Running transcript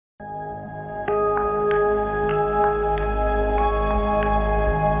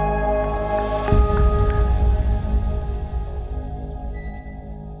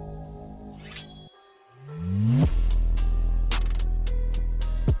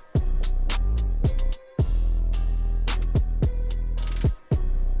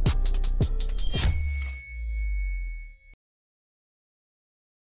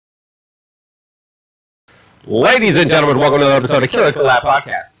Ladies and gentlemen, welcome to another episode of Killer Collab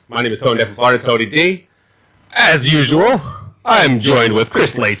Podcast. My name is Tony from Florida, Tony D. As usual, I'm joined with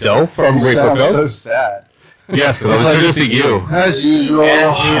Chris Lato from Rico Film. So sad. Yes, because I'm introducing you. As usual.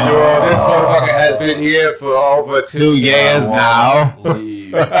 This motherfucker has been here for over 2 years now.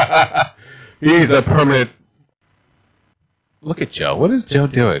 He's a permanent... Look at Joe. What is Joe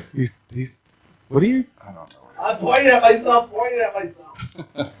doing? He's... What are you... I don't know. I'm pointing at myself.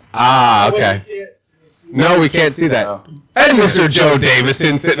 Okay. No, we can't see that. No. And Mr. Joe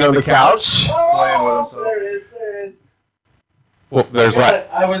Davison sitting on the couch. Playing with himself. There it is. Well, there's what?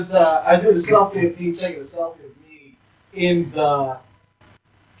 I did a selfie of me taking a selfie of me in the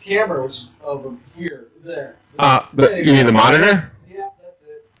camera, which is over here, there. You mean the monitor? Yeah, that's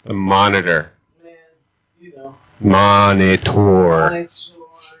it. The monitor. Man, you know. Monitor. I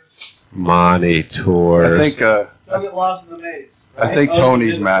think Don't get lost in the maze. Right? I think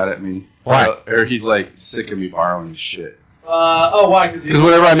Tony's mad at me. Why? Or he's like sick of me borrowing his shit. Why? Because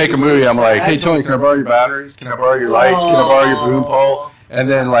whenever I make a movie, I'm like, hey Tony, can I borrow your batteries? Can I borrow your lights? Can I borrow your boom pole? And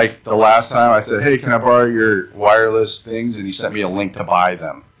then like the last time I said, hey, can I borrow your wireless things? And he sent me a link to buy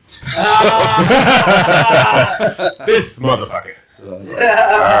them. This motherfucker. So I was like,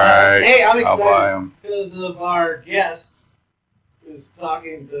 all right, hey, I'm I'll buy excited them. because of our guest who's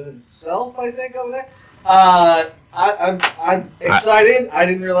talking to himself, I think, over there. I'm excited. I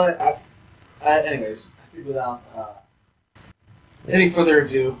didn't realize. Anyways, I think without any further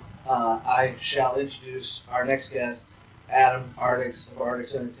ado, I shall introduce our next guest, Adam Artix of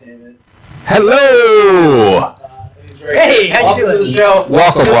Artix Entertainment. Hello. Hey, how you doing? To the show.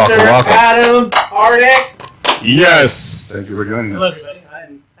 Welcome. Adam Artix. Yes. Thank you for joining Hello, us. everybody.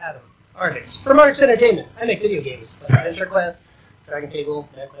 I'm Adam Artix from Artix Entertainment. I make video games like Adventure Quest, Dragon Table,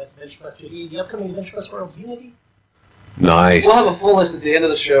 Mad Quest, Adventure Quest 2D, the upcoming Adventure Quest Worlds Unity. Nice. We'll have a full list at the end of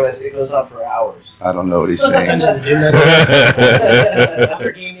the show as it goes on for hours. I don't know what he's saying. Other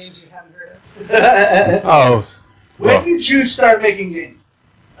game names you haven't heard of. Oh. When did you start making games?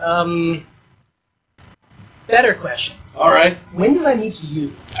 Better question. All right. When did I meet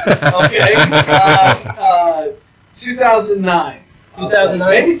you? Okay. 2009. 2009?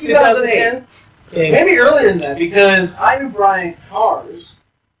 Maybe 2008. Okay. Maybe earlier than that, because I knew Brian Cars.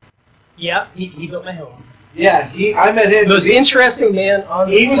 Yeah, he built my home. Yeah, I met him. The most interesting man on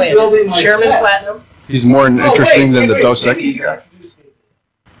the He was planet. building my Chairman set. Platinum. He's more interesting than the wait, Dos maybe Equis you guy. introduced me.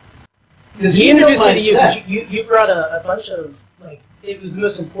 Because He introduced me to you set. because you brought a bunch of, like, it was the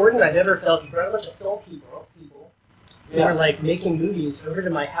most important I've ever felt. You brought a bunch of film people who were, like, making movies over to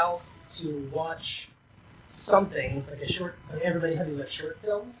my house to watch something, like a short, like everybody had these, like, short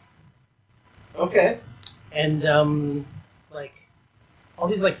films. Okay. And, like, all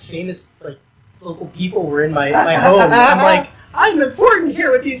these, like, famous, like, local people were in my home. I'm like, I'm important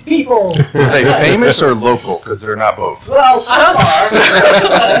here with these people. Are they famous or local? Because they're not both. Well, some are.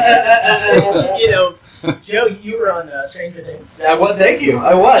 You know, Joe, you were on Stranger Things. Yeah, well, thank you.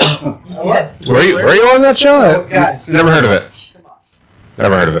 I was. Yeah. Were you on that show? Oh, guys. Never heard of it. Come on.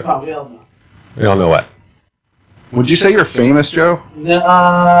 Never heard of it. Come on, we all know. We all know what. Would you say you're famous, Joe? No?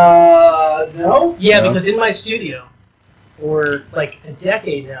 Yeah, No. because in my studio, for like a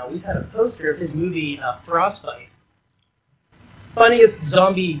decade now, we've had a poster of his movie Frostbite. Funniest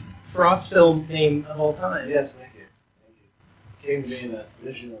zombie frost film name of all time. Yes, thank you. Came to me in a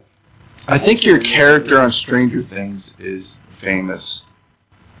vision of... I think your character on Stranger Things is famous.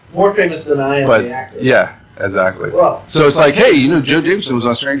 More famous than I am, But, the actor. yeah, exactly. Whoa. So it's like, hey, you know, Joe Davison was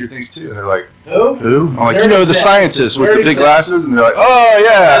on Stranger Things too. And they're like, Who? who? I'm like, Very you know, the sad. scientist with the Very big sad. glasses. And they're like, oh, The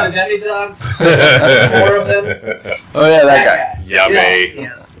yeah. demi-dogs. More of them. Oh, yeah, that guy. Yummy.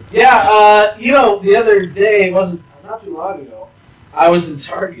 Yeah. Yeah, you know, the other day, it wasn't not too long ago, I was in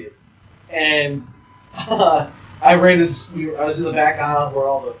Target, and I was in the back aisle where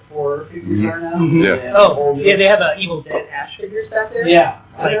all the horror figures are now. Mhm. Yeah. And Oh, yeah, they have Evil Dead Ash figures back there. Yeah,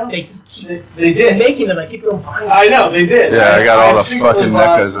 I know. Like they just keep They did. making them. I keep going buying them. I know, they did. Yeah, I got all the secretly fucking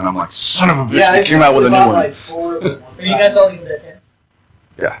bought- mechas, and I'm like, son of a bitch, Yeah, they came out with a new bought one. like 4 of them one Are you guys time. all Evil Dead fans?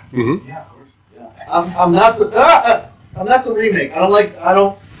 Yeah. Mm-hmm. Yeah, of course. Yeah. I'm not the remake.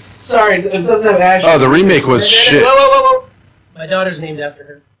 Sorry, it doesn't have Ash. Oh, the remake was shit. Whoa. My daughter's named after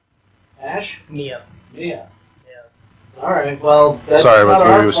her. Ash? Mia. Yeah. Yeah. All right. Well, that's Sorry, but not the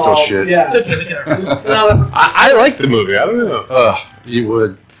our movie was still fault. shit. Yeah. It's okay, we can argue. No, I like the movie. I don't know. Ugh, you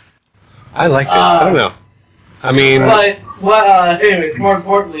would. I liked it. I don't know. I mean... but anyways, more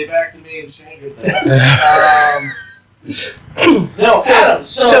importantly, back to me and Stranger Things. No, Adam.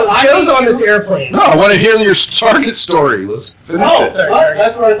 So I Joe's mean, on this airplane. No, I want to hear your Target story. Let's finish Oh, it. sorry. what?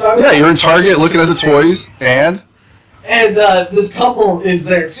 That's what I was talking Yeah, about. you're in Target looking at the toys, and And this couple is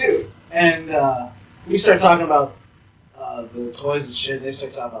there too, and we start talking about the toys and shit. And they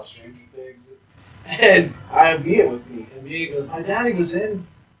start talking about Stranger Things, and I have Mia with me, and Mia goes, "My daddy was in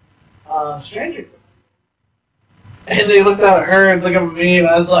Stranger Things," and they looked at her and looked at me, and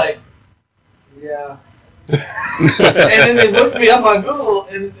I was like, "Yeah." And then they looked me up on Google,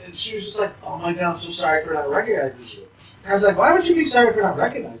 and she was just like, "Oh my God, I'm so sorry for not recognizing you." And I was like, "Why would you be sorry for not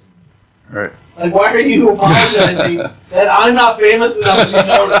recognizing me? Right. Like, why are you apologizing that I'm not famous enough to be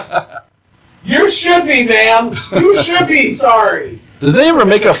noticed? You should be, ma'am. You should be sorry." Did they ever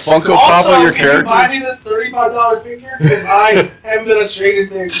make a Funko Pop of your Can you character? buy me this $35 figure? Because I haven't been on Stranger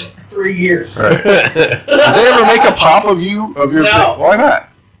Things in 3 years. Right. Did they ever make a pop of you of your? No. Why not? I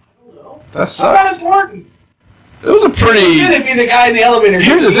don't know. That It's not sucks. important. It was a pretty. You didn't be the guy in the elevator.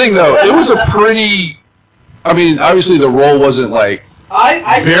 Here's the thing, though. It was a pretty. I mean, obviously the role wasn't like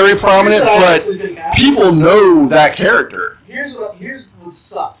very prominent, but people know that character. Here's what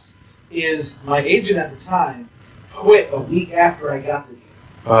sucks is my agent at the time quit a week after I got the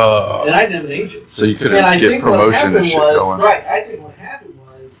deal, and I didn't have an agent. So you couldn't And I get think what promotion and happened shit was going. right. I think what happened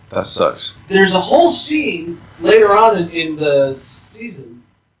was That sucks. there's a whole scene later on in the season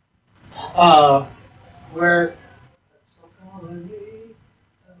where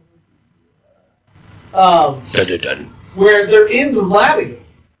where they're in the lab again.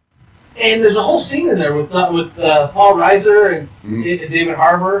 And there's a whole scene in there with Paul Reiser and David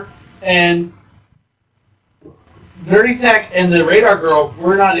Harbour and Nerdy Tech and the Radar Girl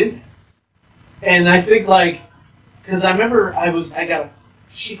were not in it. And I think because I remember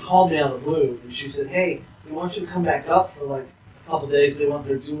she called me out of the blue and she said, "Hey, they want you to come back up for a couple days. They're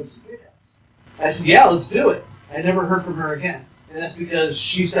doing some pickups." I said, "Yeah, let's do it." I never heard from her again. And that's because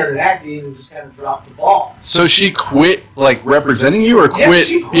she started acting and just kind of dropped the ball. So she quit representing you, or quit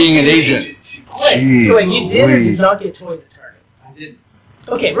she being an agent? She quit. Jeez. So you did or did not get toys at Target? I didn't.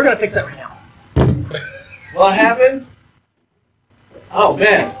 Okay, we're gonna fix that right now. What happened? Oh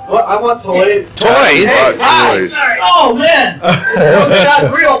man, I want toys. Toys? Hey, hi. Toys. Sorry. Oh man, it's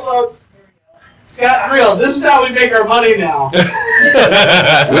got real, folks. It's got real. This is how we make our money now. We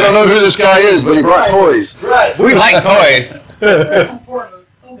don't know who this guy is, but he brought toys. Right. We like toys.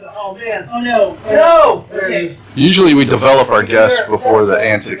 Oh man. Oh no. No. There it Okay. is. Usually we develop our guests before the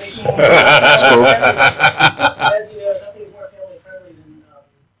antics. As you know, nothing's more family friendly than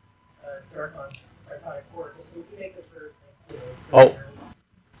Darkon's Psychotic Court. We can make this for. Oh.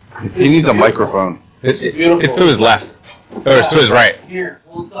 He needs a microphone. It's beautiful. It's to his left. Or it's to his right. Here,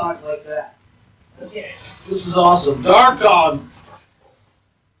 we'll talk like that. Okay. This is awesome. Darkon.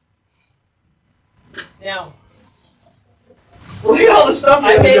 Now. Look at all the stuff you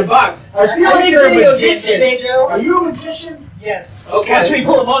have in your box. I feel like you're a magician. Are you a magician? Yes. Okay. Watch me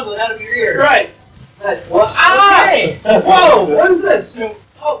pull a bundle out of your ear. Right. What? Okay. Whoa! What is this?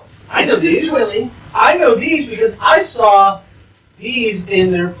 Oh, I know this is these. Twilly. I know these because I saw these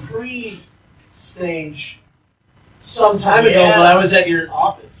in their pre-stage some time ago when I was at your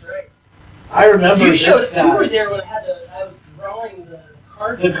office. Right. I remember You this guy. You were there when I was drawing the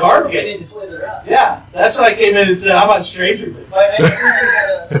card. The card game game. into Toys R Us. Yeah, that's when I came in and said, "How about Stranger Things?" I had a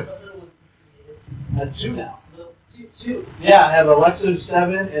little. I have 2 now. Two. Yeah, I have Alexa who's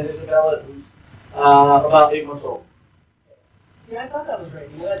 7 and Isabella who's about 8 months old. See, I thought that was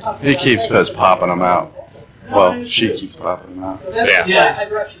great. When I talked He about keeps that, just popping them out. No, Well, it's she good. keeps popping them out. So that's Yeah. I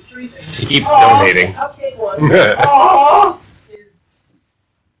brought you 3 things. He keeps Aw. donating. Cupcake one Aww! is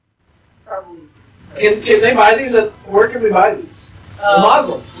probably. Can they buy these? Where can we buy these? The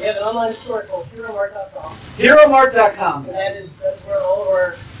models. We have an online store called HeroMart.com. HeroMart.com. And that's where all of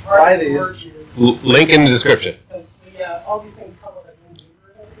our Buy art these. merch is. Link in the description. Because all these things come with a new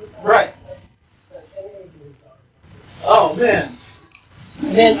paper and everything. Right. Oh man. And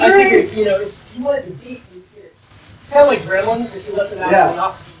then I figured, if you wanted to beat them here, it's kind of like gremlins. If you let them out Yeah. in the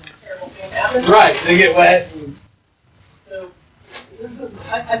office, terrible things happen. Right, they get wet. And So this is.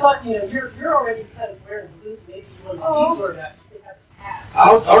 I thought you're already kind of wearing blue, so maybe you want to be sort of have this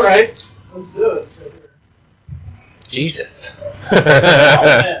hat. all right, let's do it. So here. Jesus. Oh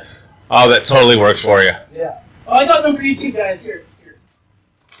man. Oh, that totally works for you. Yeah. Oh, I got them for you too, guys. Here.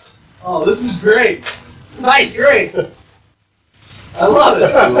 Oh, this is great. Nice. Great. I love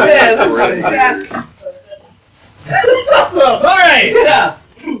it. Man, this is fantastic. That's awesome. All right. Yeah.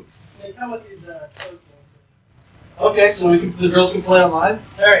 They come with these code things. Okay, so the girls can play online.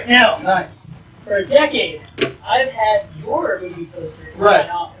 All right, now Nice. for a decade, I've had your movie poster in Right.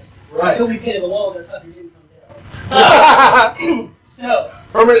 my office Right. until we painted the wall. That sucker didn't come down. So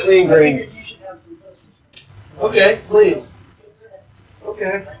Permanently I ingrained. figured you should have some posters. Okay, please. Okay. I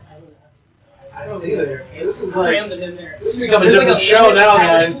don't know. I don't either. This is Cram like them in there. this is becoming a There's like different a show limit now,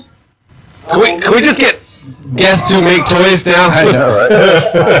 package. guys. Can we just get guests who make toys now? I know, right?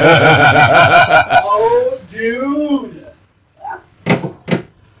 Oh, dude.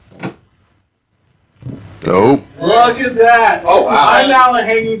 Dope. Look at that. Oh, wow. I'm now a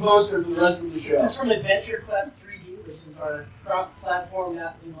hanging poster for the rest of the show. This is from Adventure Quest 3D, which is our cross-platform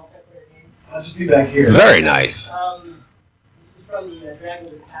massive multiplayer game. I'll just be back here. Very nice. This is from the Dragon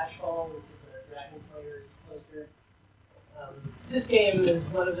with Patchfall. This is a Dragon Slayer's poster. This game is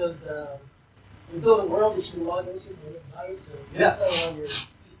one of those. You build a world that you can log into from your device. So you Yeah. play on your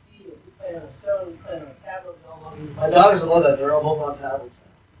PC, you play on a stone, you play on a tablet, you all log into My daughters love that. They're all both on tablets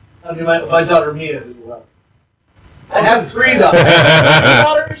now. I mean, my daughter Mia is 11. I have 3 daughters. 3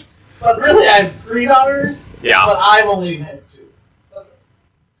 daughters, but really I have 3 daughters. Yeah. But I've only had 2. Go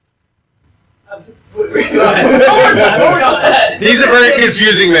ahead. One more time. He's a very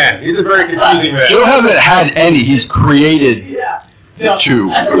confusing man. Joe hasn't had any. He's created Yeah. 2.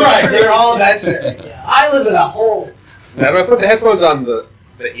 Right. They're all imaginary. Yeah. I live in a hole. Now, do I put the headphones on the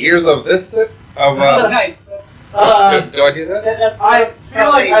ears of this thing? Nice. That's Do I do that? I feel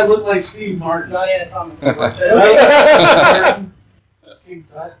like I look like Steve Martin. not anatomical. King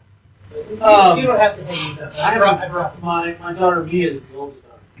Tut. You don't have to hang these up. I brought my daughter Mia is the oldest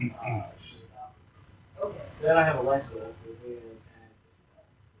daughter. She's about. Okay. Then I have Alexa with me and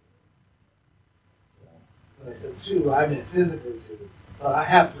so when I said 2, I meant physically 2. But I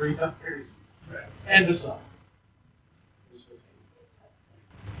have 3 daughters and a son. Who's 15.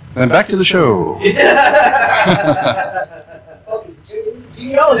 And back to the show. Okay, it's a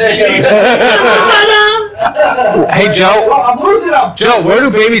genealogy show. Hey, Joe. I'm losing them. Joe, where do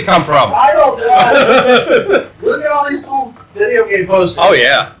babies come from? I don't know. Look at all these cool video game posters. Oh,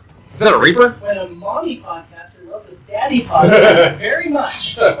 yeah. Is that a Reaper? When a mommy podcaster loves a daddy podcaster very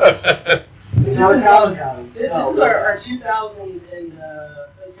much. Now it's Comic-Con. This is our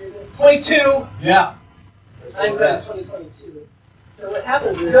 2022. Yeah. Hindsight's 2022. So what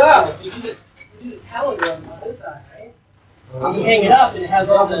happens is you do this calendar on this side, right? And you hang it up and it has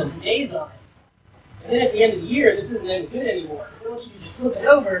all the days on it. And then at the end of the year, this isn't any good anymore. Why don't you just flip it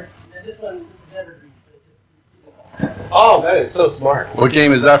over, and then this is evergreen, so it just Oh, that is so smart. What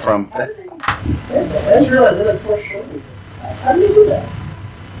game is that from? I just realized that I'm forced showing you this. How do you do that?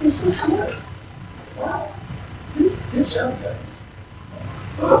 It's so smart. Wow. Good job, guys.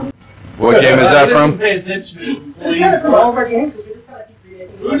 What game is that from? Pay attention. This is kind of from all of our games because we just kind of keep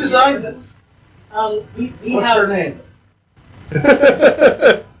creating. Who designed this? We What's have her name?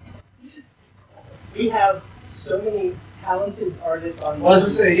 we have so many talented artists on. Well, I was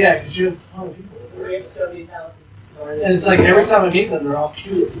gonna say because you have a ton of people. We have so many talented artists. And it's like every time I meet them, they're all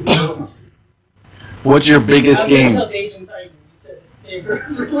cute. What's your biggest game? You said they're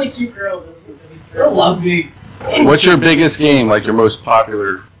really cute girls. They'll love me. What's your biggest game? Like your most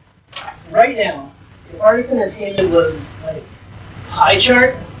popular? Right now, if Artix Entertainment was like pie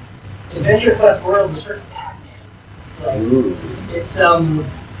chart, Adventure Quest Worlds is freaking Pac-Man. Like, it's a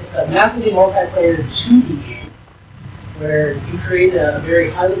massively multiplayer 2D game where you create a very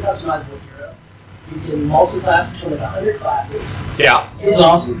highly customizable hero. You can multi-class between like 100 classes. Yeah. It's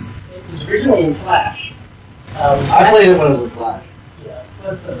awesome. It was originally in Flash. I played it when it was a Flash. Yeah,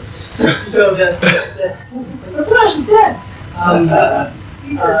 so the Flash is dead.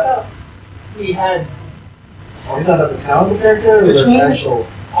 We had Are you talking about the comic character or the Between- actual?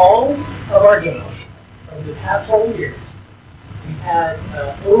 all of our games over the past 20 years. We've had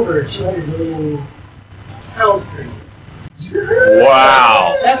over 200 million pounds per year.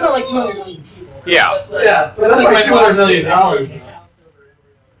 Wow. That's not like 200 million people. Yeah. That's like, Yeah, but that's like $200 million.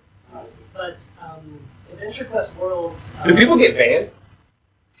 But Adventure Quest Worlds. Do people get banned?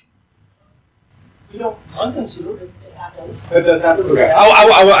 We don't want them to. It happens. That does happen? Okay.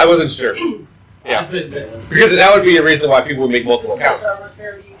 I wasn't sure. Yeah. I've been there. Because that would be a reason why people would make multiple This is accounts. Star Wars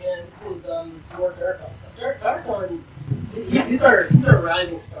parody, and this is some more Darkon stuff. Darkon, he's our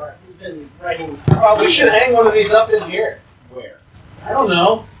rising star. He's been writing. We should hang one of these up in here. Where? I don't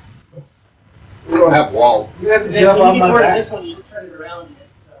know. We don't have walls. You have to And get then up when on you my get bored of back. this one, you just turn it around, and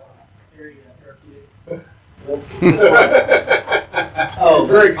it's very therapeutic. Oh,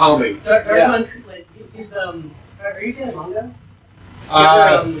 Very calming. Darkon, like he's Are you a fan of manga?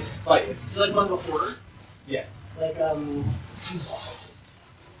 Like, Do you like manga horror? Yeah. Like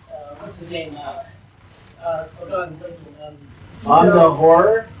what's his name? Oh God, I'm blanking. Manga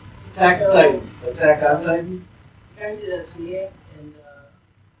horror. Attack on Titan. Attack on Titan. Kind of to me and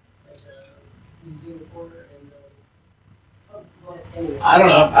like Museum of Horror and anyways. I don't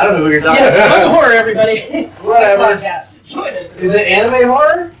know. I don't know who you're talking Yeah, manga about. horror, everybody. Whatever. Podcast. Join us. Is it anime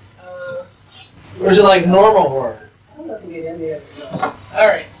horror? Or is it like normal horror? I don't know if you get anime. All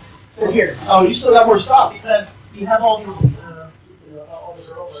right. So here, Oh, you still got more stuff. because we have all these, all the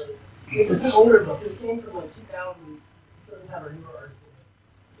girl artists. This is an older book. This came from like 2000. This doesn't have our newer artists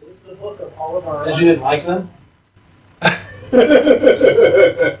in it. This is a book of all of our. Because you didn't like them?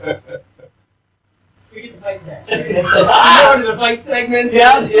 We get to fight next. Right? Let's go into the fight segment.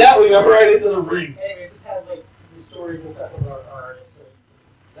 Yeah, we go right into the ring. Anyways, this has like the stories and stuff of our artists. So.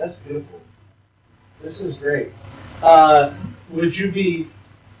 That's beautiful. This is great. Would you be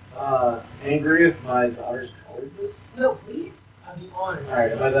angry if my daughter's colored this? No, please. I'd be honored.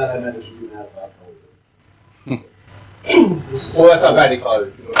 Alright, by that I meant if she's mad if I colored it. Well, that's how bad he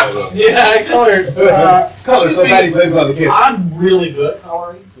colored. Yeah, I colored. Color so bad he plays on the kid. I'm really good at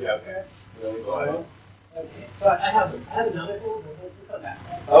coloring. Yeah, okay. Really good. Okay, so I have another thing, but we'll come back.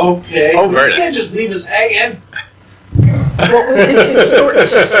 Okay. Oh, very You can't nice. just leave us hanging.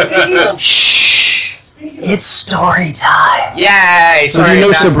 It's story time. Yay! So do you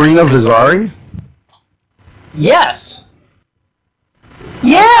know Sabrina Vazzari? Yes. Is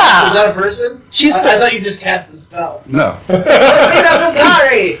Yeah. that a person? She's I thought you just cast a spell. No.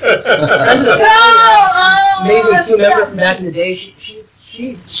 Sorry. Amazing team member from back in the day.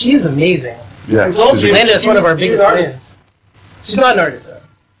 She's amazing. Yeah. I told she's you. a- Landed us one of our She's biggest an artist. wins. She's not an artist though.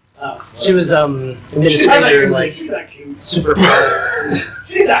 Oh, She was she's administrator, like she's not cute. super power.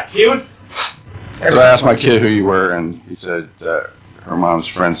 She's not cute. So I asked my kid who you were, and he said that her mom's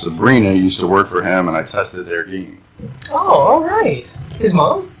friend Sabrina used to work for him, and I tested their game. Oh, all right. His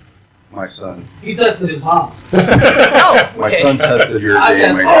mom? My son. He tested his mom's. Oh, My okay. son tested your I game.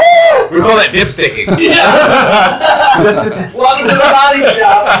 guess. We call that dipsticking. Yeah. Just to test. Welcome to the body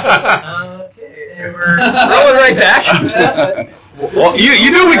shop. Okay, and we're rolling right back. Well,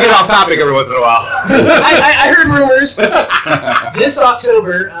 you knew we get off topic every once in a while. I heard rumors. This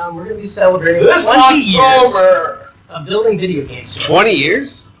October, we're going to be celebrating This 20 years October. of building video games. 20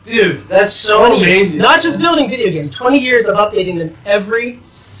 years? Dude, that's so 20 years. amazing. Not just building video games, 20 years of updating them every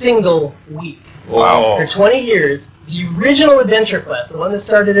single week. Wow. For 20 years, the original Adventure Quest, the one that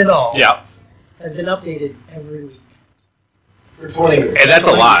started it all, Yeah. has been updated every week. For 20 years. And that's a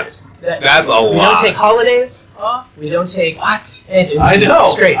 20 lot. years. That's a We lot. don't take holidays off. We don't take... What? And I know,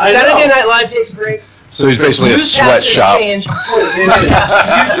 Straight. I know. Saturday Night Live takes breaks. So he's basically a Newscasters sweatshop. change.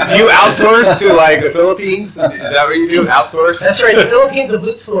 You outsource to like the Philippines? Is that what you do? Outsource? That's right, the Philippines of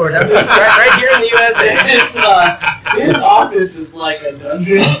Lutz, Florida. I'm right here in the USA. It's, his office is like a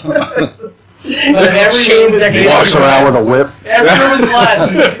dungeon. But Chains next He to walks around with a whip. Every room is glass,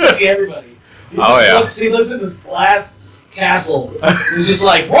 so you can see everybody. He Oh, just yeah. he lives in this glass castle. He's just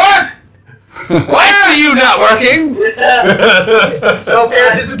like, what? Why are you not working? So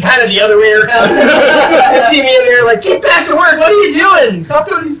fair, this is kind of the other way around. They see me in there like, get back to work, what are you doing? Stop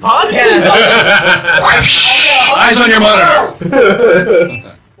doing these podcasts. Eyes on your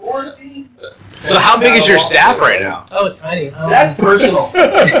monitor. 14? So how big is your staff right now? Oh, it's tiny. That's personal.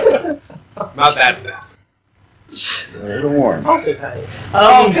 Not that staff. Don't warn. Also tiny.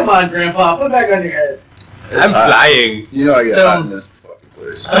 Oh, come on, Grandpa. Put it back on your head. I'm flying. You know I get So- hot in this fucking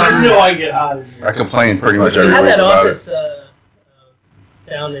place. I know I get hot in here. I complain pretty much We every had week that about office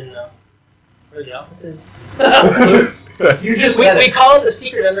down in, where the office is? You just We, said we it. call it the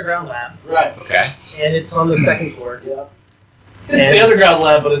Secret Underground Lab, Right. Okay. and it's on the second floor. Yeah. It's the underground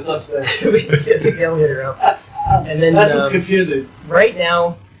lab, but it's upstairs. We get to the elevator up. And then That's what's confusing. right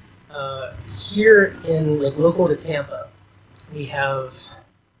now, here in like local to Tampa, we have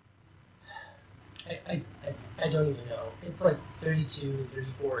I don't even know. It's like 32,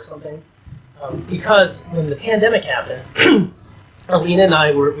 34 or something. Because when the pandemic happened, Arlena and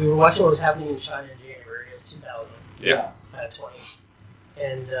I we were watching what was happening in China in January of 2020,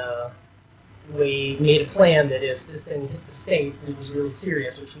 and we made a plan that if this thing hit the States, it was really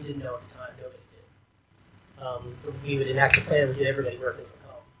serious, which we didn't know at the time. Nobody did. We would enact a plan to get everybody working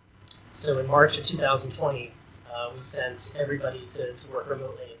from home. So in March of 2020, we sent everybody to work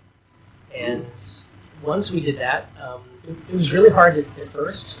remotely. And once we did that, it was really hard at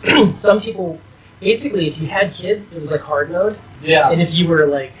first. Some people, basically, if you had kids, it was like hard mode. Yeah. And if you were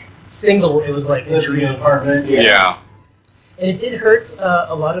like single, it was like a Live in an dream. apartment. Yeah. And it did hurt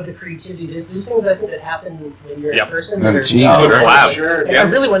a lot of the creativity. There's things I think that happen when you're Yep. in person. And that a are- team, Oh, sure. Collab. sure. Like, Yeah. I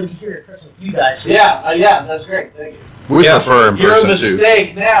really wanted to be here in person with you guys. Yeah, yeah, that's great. Thank you. We Yeah. prefer in You're a person too.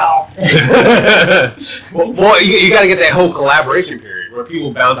 mistake now. well, you got to get that whole collaboration period where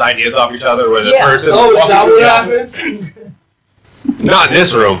people bounce ideas off each other with a Yeah. person. Oh, is that walking what around. happens? Not in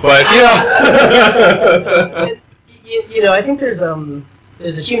this room, but you know. You know, I think there's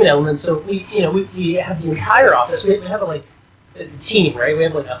a human element. So we have the entire office. We have a team, right? We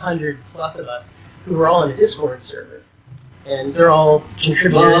have like 100 plus of us who are all on a Discord server, and they're all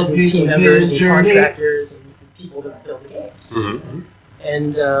contributors and team members and contractors and people that build the games. Mm-hmm.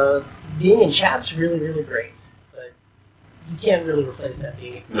 And being in chat's really, really great, but you can't really replace that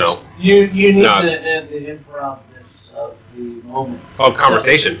being in person. No. You need the improvness of the moment. Oh,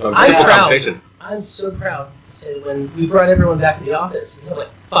 conversation. I'm Simple proud. conversation. I'm so proud to say when we brought everyone back to the office, we had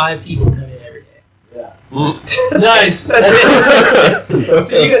like 5 people come in every day. Yeah. Nice. That's it.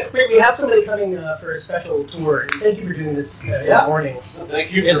 So we have somebody coming for a special tour. And thank you for doing this in the morning. Well,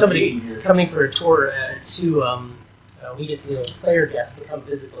 thank you We have for somebody being here. coming for a tour we get player guests to come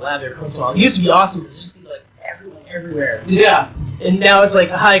visit the lab every once in a while. It used to be awesome because there'd just be like everyone everywhere. Yeah. And now it's like,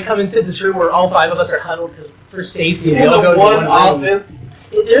 hi, come and sit in this room where all 5 of us are huddled because for safety. In all the go to one room. office.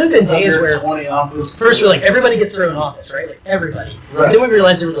 There have been days under where 20 office. first we're like, everybody gets their own office, right? Like everybody. Right. And then we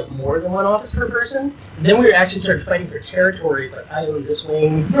realized there was like more than one office per person. And then we actually started fighting for territories. Like I own this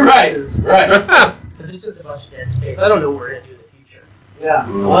wing. Right. Right. Because it's just a bunch of dead space. I don't know what we're gonna do in the future. Yeah.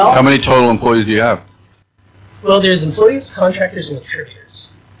 How Well, many total employees do you have? Well, there's employees, contractors, and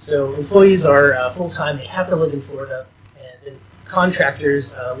contributors. So employees are full-time. They have to live in Florida. And then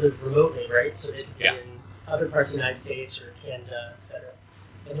contractors live remotely, right? So they can be in other parts of the United States or Canada, etc.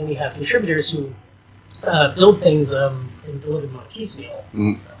 And then we have contributors who build things and deliver them on piecemeal.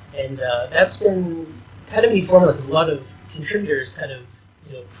 Mm. And that's been kind of a new formula because a lot of contributors kind of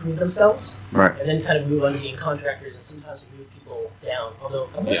prove themselves Right. and then kind of move on to being contractors and sometimes we move people down. Although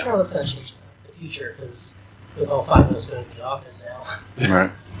I'm not sure how that's going to change in the future because with all 5 of us going to the office now.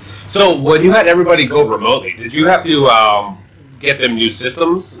 Right. So when you had everybody go remotely, did you have to get them new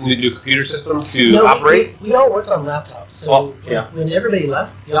systems, new computer systems to operate? We all worked on laptops. So yeah. when everybody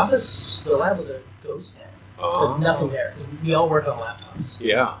left, the lab was a ghost town. There's nothing there because we all work on laptops.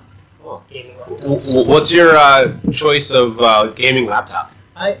 Yeah. Gaming laptops. What's your choice of gaming laptop?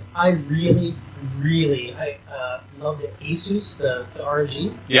 I really love the Asus, the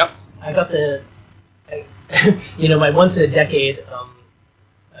ROG. Yep. I got my once in a decade. That's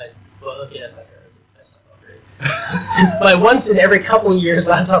not fair. That's not upgrade. My once in every couple of years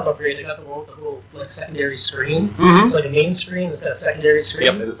laptop upgrade. I got the one with the little secondary screen. Mm-hmm. It's like a main screen. It's got a secondary screen.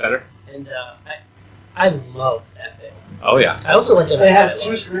 Yep, in the center. And I love that thing. Oh yeah. I also like it has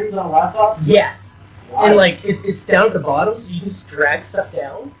 2 screens on a laptop? Yes. Wow. And like it's down at the bottom, so you can just drag stuff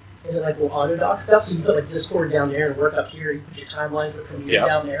down, and then like will auto dock stuff. So you can put like Discord down there and work up here. You put your timeline for community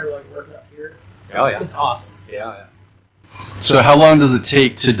down there, like working up here. Oh yeah. It's awesome. Yeah. So how long does it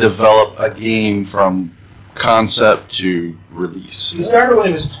take to develop a game from concept to release? You started when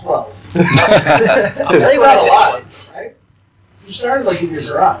he was 12. I'll tell That's you not a what. lot, right? You started like in your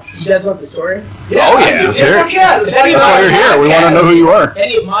garage. You guys want the story? Yeah, Oh, yeah, let's hear it. Yeah, that's That's why you're here. We want to know who you are.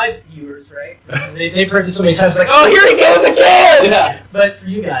 Any of my viewers, right? They've heard this so many times, like, oh, here he goes again! Yeah. But for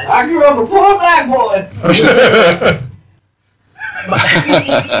you guys, I grew up a poor black boy.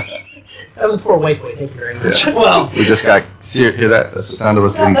 that was a poor white boy. Thank you very much. Yeah. Well, We just got, hear that? That's the sound of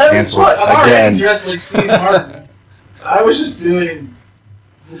us getting That's canceled what I'm already again. dressed like Steve Martin. I was just doing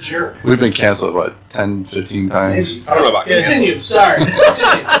the jerk. We've been canceled, what, 10, 15 times? I don't know about this. Continue. Sorry.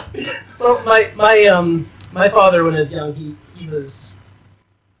 Continue. well, my father, when he was young,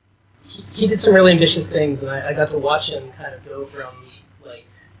 he did some really ambitious things, and I got to watch him kind of go from like,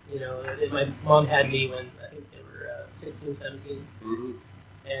 my mom had me when I think they were 16, 17. Mm-hmm.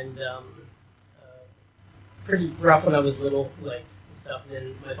 And pretty rough when I was little, like and stuff. And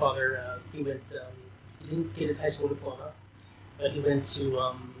then my father, he went. He didn't get his high school diploma, but he went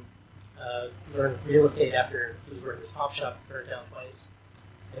to learn real estate after he was working his pop shop, burned down twice.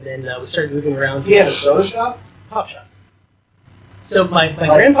 And then we started moving around. He had a soda shop? Pop shop. So my Like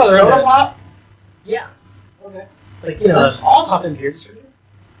grandfather soda owned a, pop? Yeah, Okay. like That's a awesome. pop and beer distributor.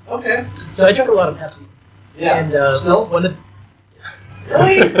 Okay. So I drank a lot of Pepsi. Yeah. And Still? one of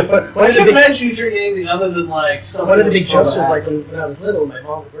Really? one I of the can't big imagine you drinking anything other than like something. One of the big jokes was like with when I was little, my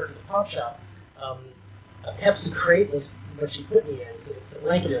mom would work at the pop shop. A Pepsi crate was what she put me in, so the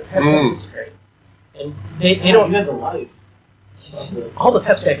blanket of Pepsi crate. And they don't You had the life. all the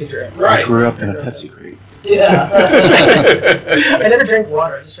Pepsi I could drink. I grew up in a Pepsi crate. Yeah. I never drank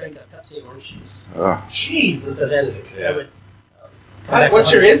water. I just drank Pepsi and orange juice. Oh. Jeez, this So is then sick. I would. come back What's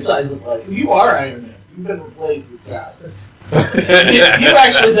to your life. insides look like? You are Iron Man. You've been replaced with It's Sas. just You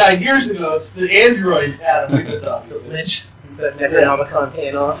actually died years ago. It's the android Adam and stuff. it's a glitch. The Necronomicon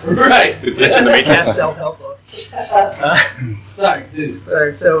paying off. Right. The glitch in the Best matrix. self-help book. Sorry,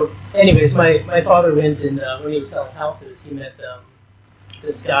 dude. So, anyways, my father went and when he was selling houses, he met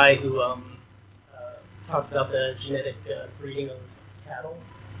this guy who talked about the genetic breeding of cattle.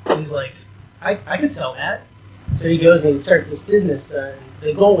 And he's like, I could sell that. So he goes and he starts this business. And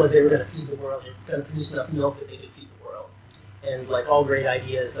the goal was they were going to feed the world. They were going to produce enough milk that they could feed the world. and like all great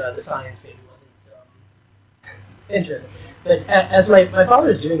ideas, the science maybe wasn't interesting. But as my father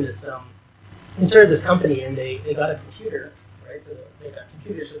was doing this, he started this company, and they got a computer, right? They got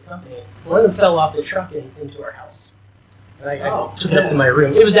computers for the company. One of them fell off the truck into our house. And I took it up to my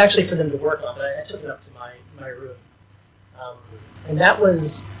room. It was actually for them to work on, but I took it up to my room. And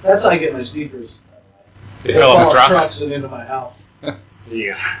that's how I get my sneakers. They fell off the truck? Trucks and into my house.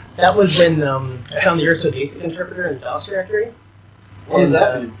 Yeah. That was when I found the Urso Basic interpreter in DOS directory. What does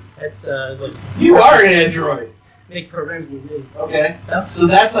that mean? It's like you are an android. Make programs and okay stuff. So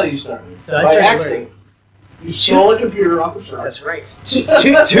that's how you started. So I started accident. You stole a computer off the truck. That's right.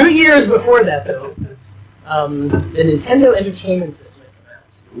 Two years before that, though, the Nintendo Entertainment System had come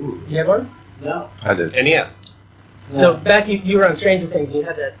out. Ooh. You have one? No. I did. NES. So back you were on Stranger Things, and you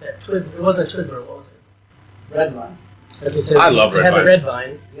had that Twizzler. It wasn't a Twizzler. What was it? Red Vine. Okay, so I love Red Vines. They had the Red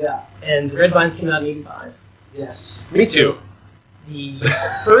Vine. Vine. Yeah. And the Red Vines came out in '85. Yes. Me too. The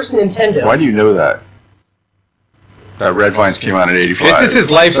first Nintendo. Why do you know that? That Red Vines came out in '85. This is his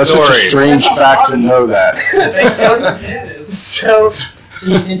life That's story. such a strange fact to know that. So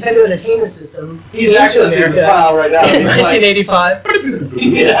the Nintendo Entertainment System. He's accessing your file right now. In 1985. Yeah.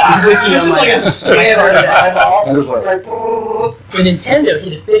 It's just like a scanner. The Nintendo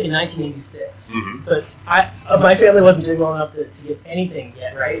hit it big in 1986, Mm-hmm. but my family wasn't doing well enough to get anything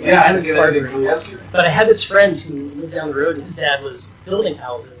yet, right? Yeah, I didn't get anything until yesterday. But I had this friend who lived down the road, and his dad was building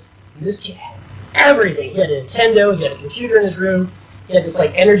houses, and this kid had everything. He had a Nintendo, he had a computer in his room, he had this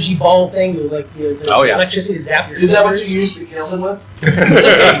like energy ball thing with like the electricity to zap your fingers. Is that what you used to kill him with?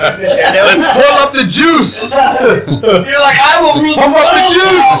 Let's pull up the juice! You're like, I will rule Pump up the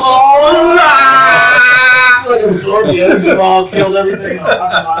juice! Like absorbed the energy ball, killed everything.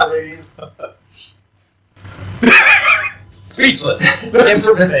 Radius. Speechless.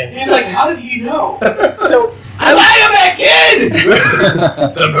 He's like, how did he know? So I am that kid!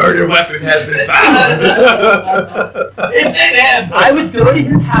 The murder weapon has been found. It's in him! I would go to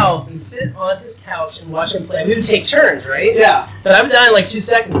his house and sit on his couch and watch him play. We would take turns, right? Yeah. But I would die in like 2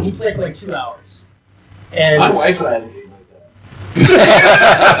 seconds, and he'd play for like 2 hours. And my wife and I had a game like that.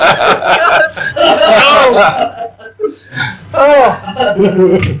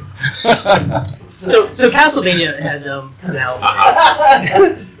 So Castlevania had come out.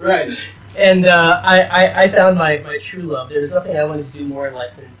 Right. And I found my true love. There was nothing I wanted to do more in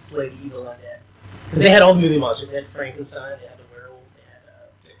life than slay the evil undead. Because they had all the movie monsters. They had Frankenstein, they had the werewolf,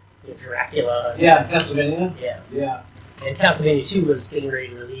 they had Dracula. Yeah, Castlevania? Yeah. And Castlevania 2 was getting ready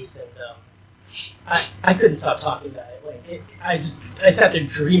to release, and I couldn't stop talking about it. Like I sat there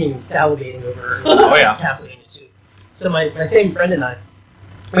dreaming and salivating over Castlevania 2. So my same friend and I,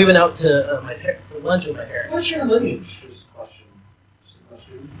 we went out to lunch with my parents. What's your lineage? Just a question.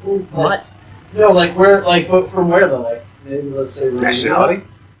 What? No, like where? Like from where though? Like maybe let's say nationality.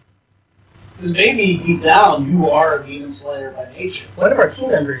 Because maybe deep down you are a demon slayer by nature. One of our team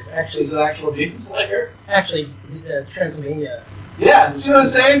members actually is an actual demon slayer. Actually, Transylvania. Yeah, see what I'm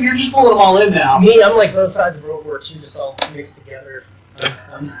saying? You're just pulling them all in now. Me, I'm like both sides of World War II, just all mixed together.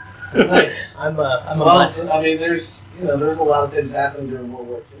 Nice. I'm a mutt. I mean, there's a lot of things happening during World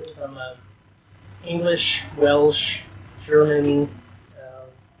War II. I'm English, Welsh, German,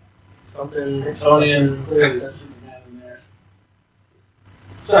 something. Kryptonian.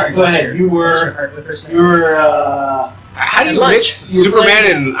 Sorry, go ahead. You were. How do you mix Superman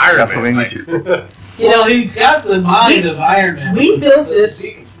and Iron Man? You know, he's got the mind of Iron Man. We built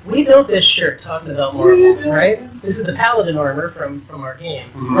this shirt talking about Marvel, right? This is the Paladin armor from our game.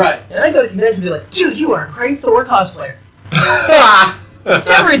 Right. And I go to conventions and be like, dude, you are a great Thor cosplayer.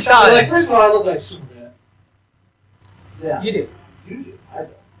 Every time. Like, first of all, I look like Superman. Yeah. You do. You do. I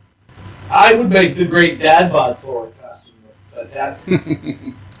don't. I would make the great dad bod Thor costume. Fantastic.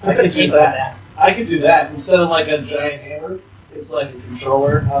 I could keep that. I could do that. Instead of like a giant hammer, it's like a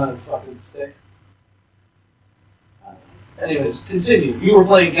controller on a fucking stick. Anyways, continue. You were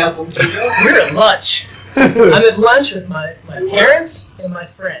playing Castlevania. We're at lunch. I'm at lunch with my parents and my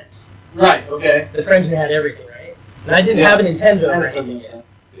friend. Right, okay. The friend who had everything, right? And I didn't have a Nintendo or anything yet.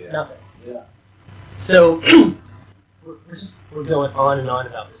 Yeah. Nothing. Yeah. So we're going on and on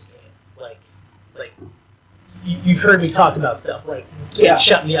about this game. Like you've heard me talk about stuff. Like you can't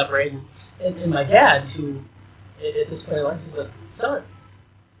shut me up, right? And my dad, who at this point in life is like, son,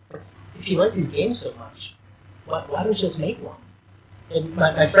 if you like these games so much, why don't you just make one? And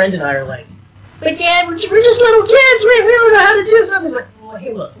my friend and I are like, but Dad, we're just little kids. We don't know how to do something. He's like, well,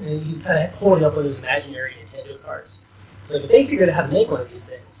 hey, look. And he's kind of holding up one of his imaginary Nintendo cards. It's like, if they figured out how to make one of these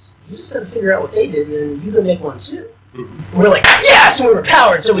things, you just got to figure out what they did, and then you can make one too. Mm-hmm. We're like, yes! And we were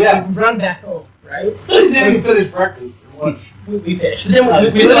powered, so we run back home, right? He didn't even finish breakfast. We finished. But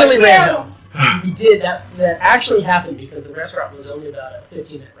then we literally ran home. We did that. That actually happened because the restaurant was only about a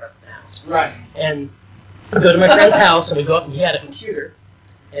 15-minute ride from the house. Right. And we go to my friend's house, and we go up, and he had a computer.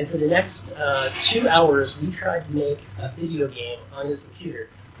 And for the next 2 hours, we tried to make a video game on his computer,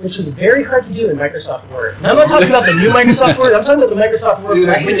 which was very hard to do in Microsoft Word. And I'm not talking about the new Microsoft Word. I'm talking about the Microsoft Word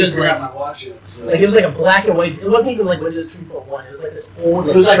like Windows. Like it was like a black and white. It wasn't even like Windows 3.1. It was like this old.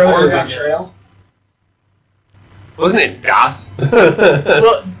 It was like Oregon Trail. Wasn't it DOS?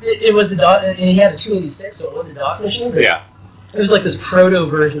 Well, it was a DOS, and he had a 286, so it was a DOS machine. But Yeah. it was like this proto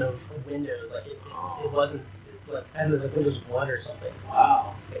version of Windows. Like it wasn't like I think it was like Windows 1 or something.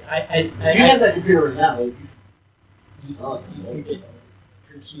 Wow. If you had that computer right now, you could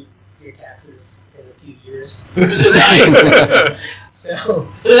compute your taxes in a few years. So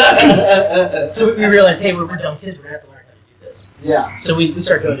we realized, hey, we're dumb kids. We're gonna have to learn how to do this. Yeah. So we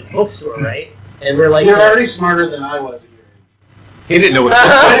started going to the bookstore, right? And we're like, you're already smarter than I was at your age. He didn't know what I a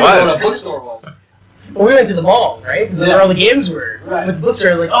didn't know bookstore what a was. bookstore was. Well, we went to the mall, right? Because that's where all the games were. Right. With the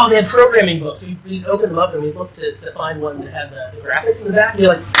bookstore, like, oh, they had programming books. We'd open them up and we'd look to find ones that had the graphics in the back. And be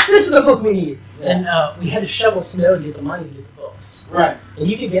like, this is the book we need. Yeah. And we had to shovel snow to get the money to get the books. Right. And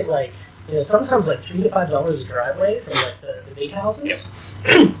you could get like, sometimes like $3 to $5 a driveway from like the big houses.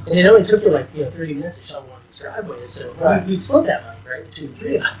 Yep. And it only took you like 30 minutes to shovel one of these driveways. So we split that money, right, between the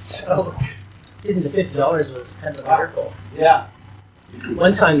three of us. So getting to $50 was kind of a miracle. Yeah.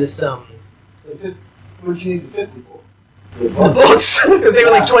 One time this What did you need the 50 for? the books because they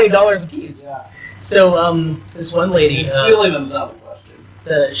were like $20 a piece. Yeah. So this one lady, stealing them's not the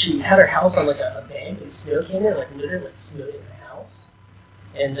question. she had her house on like a bank and snow came in, like literally like snowed in the house.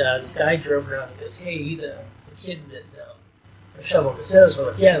 And this guy drove around and goes, "Hey, you the kids that are shoveling the snow?" So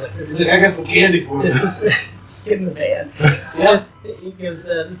we're like, "Yeah." Like this is. I got some candy for you. Get in the van. Yeah. Because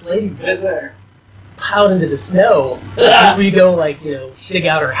this lady's Right there. piled into the snow. We go dig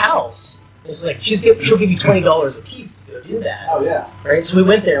out her house. It's like she'll give you $20 a piece to go do that. Oh yeah. Right. So we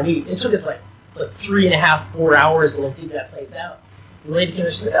went there and it took us like 3.5, 4 hours to dig that place out. The lady came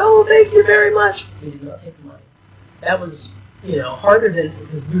and she said, "Oh, thank you very much." We did not take the money. That was harder than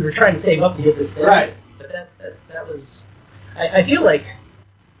because we were trying to save up to get this thing. Right. But that was. I feel like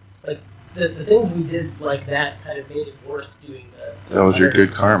the things we did like that kind of made it worth doing the. That was your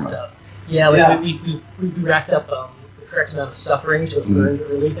good karma. Stuff. Yeah, we racked up the correct amount of suffering to have learned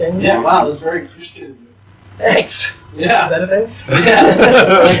early things. Yeah, wow, that's very Christian of you. Thanks. Yeah. Is that a thing?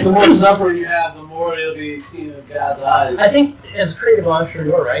 Yeah. Like the more suffering you have, the more you'll be seen in God's eyes. I think as a creative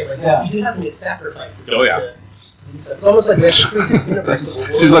entrepreneur, right? Like you do have to make sacrifices. Oh yeah. To do stuff. It's almost like we have to prove to the universe.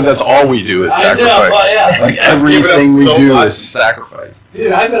 It seems like that's all we do is sacrifice. I know, well, yeah. Like everything we so do much. is sacrifice.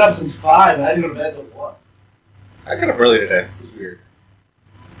 Dude, I've been up since 5 and I didn't go to bed till 1. I got up early today. It was weird.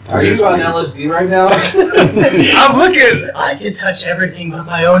 Are you on LSD right now? I'm looking. I can touch everything with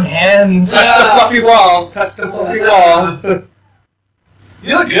my own hands. Touch the fluffy wall. Touch the fluffy wall.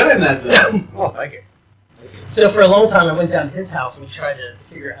 You look good in that though. Oh, thank you. So for a long time, I went down to his house and we tried to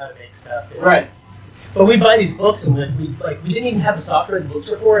figure out how to make stuff. Right. But we buy these books and we didn't even have the software the books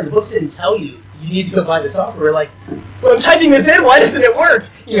were for, and the books didn't tell you need to go buy the software. We're like, well, I'm typing this in. Why doesn't it work?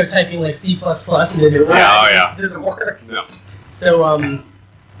 Typing like C++ and then it doesn't work. No. So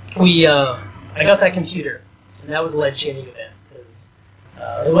I got that computer, and that was a life-changing event because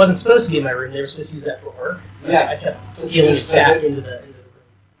it wasn't supposed to be in my room. They were supposed to use that for work. Yeah. I kept stealing it back into the room.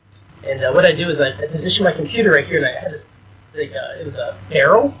 And what I do is I position my computer right here, and I had this it was a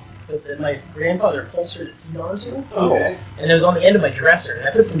barrel that my grandfather upholstered a seat onto. Okay. And it was on the end of my dresser. And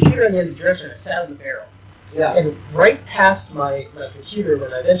I put the computer on the end of the dresser and I sat on the barrel. Yeah. And right past my computer,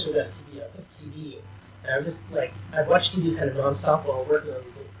 when I eventually got a TV, I put a TV. And I was just I'd watch TV kind of nonstop while working on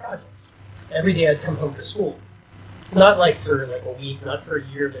these little projects. Every day I'd come home from school. Not for a week, not for a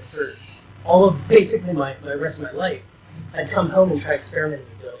year, but for all of basically my rest of my life. I'd come home and try experimenting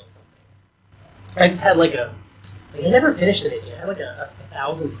with building something. I just had I never finished anything. I had a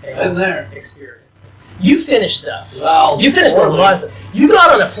 1,000-page experiment. You finished stuff. Well, you finished a lot of stuff. You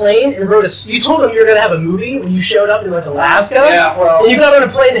got on a plane and wrote you told them you were going to have a movie when you showed up in Alaska. Yeah, well. And you got on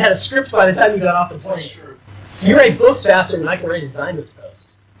a plane and had a script by the time you got off the plane. That's true. You write books faster than I can write design books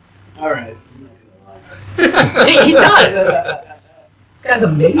post. All right. He does. This guy's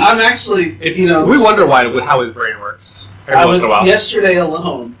amazing. I'm actually, we wonder how his brain works. I was yesterday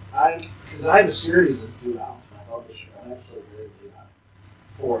alone. Because I have a series that's due out to my publisher. I'm actually really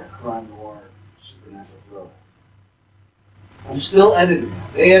for a crime noir supernatural thriller. I'm still editing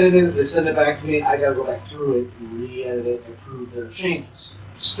it. They edit it, they send it back to me. I got to go back through it and re-edit it and approve their changes.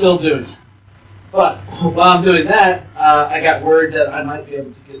 Still doing it. But while I'm doing that, I got word that I might be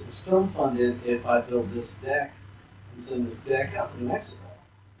able to get this film funded if I build this deck and send this deck out to New Mexico.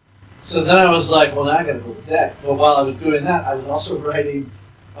 So then I was like, well, now I got to build a deck. But while I was doing that, I was also writing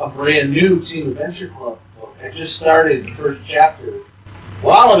a brand new Team Adventure Club book. I just started the first chapter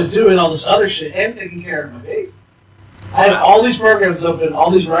while I was doing all this other shit and taking care of my baby. I had all these programs open,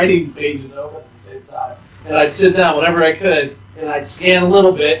 all these writing pages open at the same time. And I'd sit down whenever I could, and I'd scan a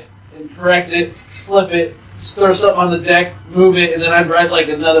little bit and correct it, flip it, just throw something on the deck, move it, and then I'd write like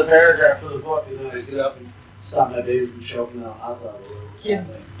another paragraph for the book, and then I'd get up and stop my baby from choking out hot dog.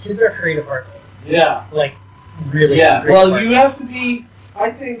 Kids are creative art. Yeah. Like, really. Yeah. creative Well, art. you have to be. I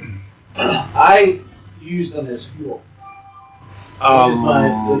think I use them as fuel.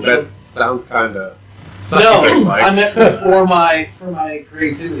 That sounds kind of. No, I meant for my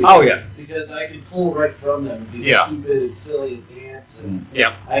creativity. Oh yeah. Because I can pull right from them and be stupid and silly and dance, and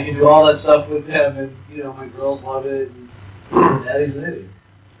I can do all that stuff with them, and my girls love it. And Daddy's an idiot.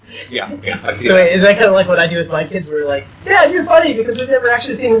 Yeah. So is that kind of like what I do with my kids? Where like, Dad, you're funny because we've never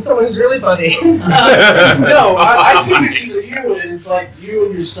actually seen someone who's really funny. No, I see pictures of you, and it's like you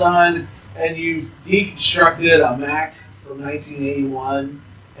and your son, and you've deconstructed a Mac from 1981,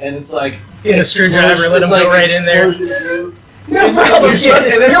 and it's like get a screwdriver, let him go right in there. No problem,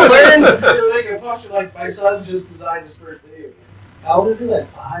 kid. And then You'll learn. You're making a function like my son just designed his first video game. How old is he? Like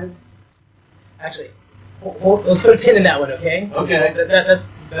 5? Actually, let's put a pin in that one, okay? Okay.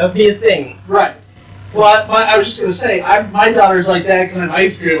 That'll be a thing. Right. Well, I was just gonna say, my daughter's like, Dad, can I have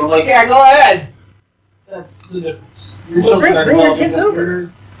ice cream? I'm like, yeah, go ahead. That's the difference. Your children are bring your developing kids over.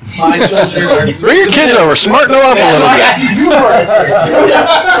 computers. My children are. Bring your kids over. Smarten them up a little bit. You are.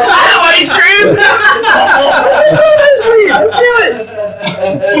 Ice cream! Let's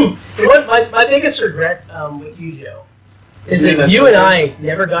do it! My biggest regret with you, Joe, is that you and I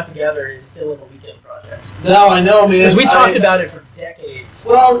never got together and still have a weekend project. No, I know, man. Because we talked about it for decades.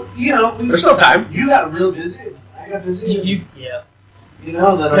 Well, there's still time. You got real busy. I got busy. Yeah. Then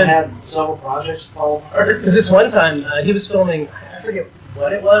I had several projects fall apart. Because this one time, he was filming, I forget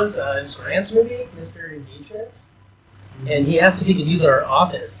what it was Grant's movie, Mr. Engagement. And he asked if he could use our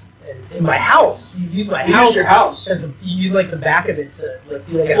office. And in my house. You use my house. Use your house. As you use like the back of it to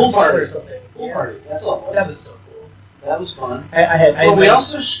do like a Pool party or something. Pool party. That's all. That was so cool. That was fun. We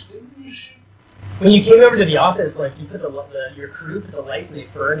also when you came over to the office, like you put your crew put the lights and they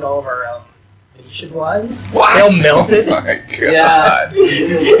burned all of our Venetian blinds. What? They all melted. Oh my God. Yeah.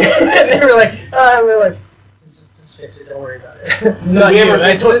 And they were like, just fix it. Don't worry about it. Not you.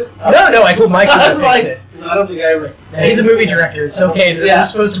 I told Mike to fix it. I don't think I ever. He's a movie director. It's okay. They're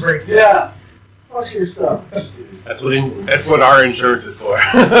supposed to break stuff. Yeah. Fuck your stuff. That's what our insurance is for.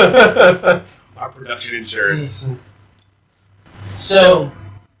 Our production insurance. So.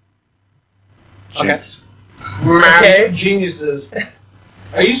 Okay. Geniuses.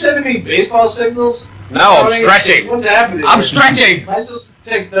 Are you sending me baseball signals? No, I'm stretching. What's happening? I'm stretching. Am I supposed to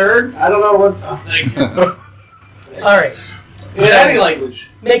take third? I don't know what. All right. In any language.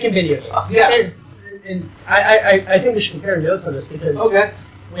 Making video games. Yeah. And I think we should compare notes on this because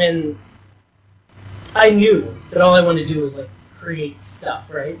when I knew that all I wanted to do was like create stuff,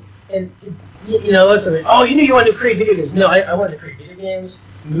 right? And listen, oh, you knew you wanted to create video games. No, I wanted to create video games,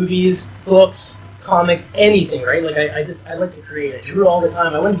 movies, books, comics, anything, right? Like I like to create. I drew all the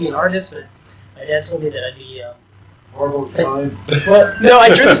time. I wanted to be an artist, but my dad told me that I'd be horrible time. Well, no,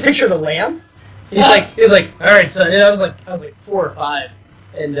 I drew this picture of a lamb. He's like, all right, son. And I was like 4 or 5,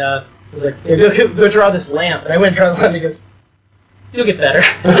 and he's like, yeah, go draw this lamp. And I went and draw the lamp. And he goes, you'll get better.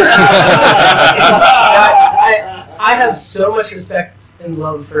 I have so much respect and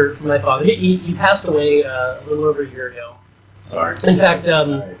love for my father. He passed away a little over a year ago. Sorry. In fact,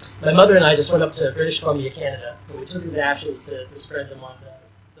 my mother and I just went up to British Columbia, Canada, and we took his ashes to spread them on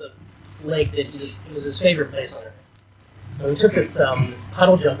this lake that it was his favorite place on earth. And we took this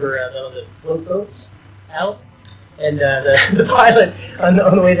puddle jumper, the float boats, out, and the pilot on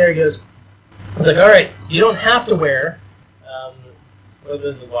the way there goes, it's like, all right, you don't have to wear, what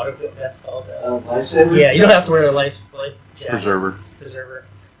was the water vest called? Lifesaver? Yeah, you don't have to wear a life jacket. Preserver.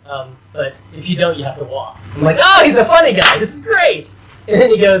 But if you don't, you have to walk. I'm like, oh, he's a funny guy. This is great. And then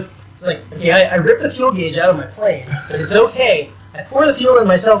he goes, it's like, okay, I ripped the fuel gauge out of my plane, but it's okay. I pour the fuel in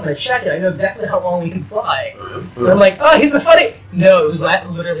myself and I check it. I know exactly how long we can fly. And I'm like, oh, he's a funny. No, it was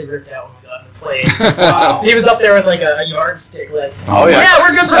literally ripped out when we got in the plane. Wow. He was up there with like a yardstick, like, yeah,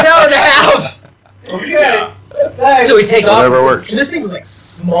 we're good for an hour and a half. Okay. Yeah. Nice. So we take off. Whatever works. And this thing was like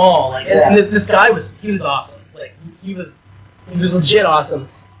small, like, and this guy was awesome. Like he was legit awesome.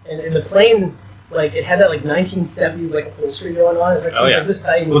 And the plane, like, it had that like 1970s like upholstery going on. It's like, like this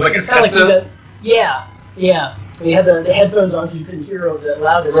time it was like a Cessna. Yeah. And you had the headphones on because you couldn't hear the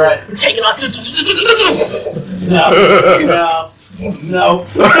loudness. Right. We're taking off. No.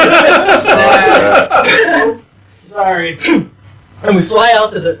 Sorry. And we fly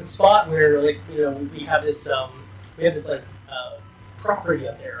out to the spot where, like, you know, we have this property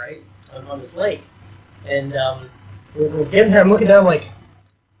up there, right, on this lake, and we're getting there. I'm looking down, like,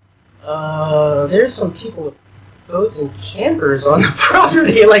 there's some people with boats and campers on the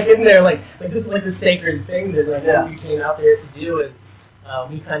property, like in there, like this is like the sacred thing that we came out there to do, and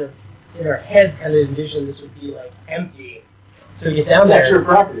we kind of in our heads kind of envisioned this would be like empty. So we get down there. That's your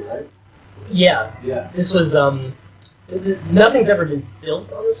property, right? Yeah. Yeah. This was nothing's ever been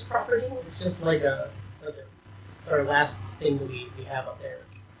built on this property. It's just like it's our last thing that we have up there,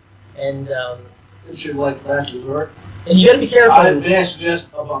 and It's your like last resort. and you got to be careful. I suggest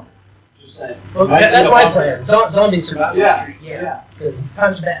a bunker. Just saying. Well, that's my plan. Zombie survival. Yeah. Yeah. Because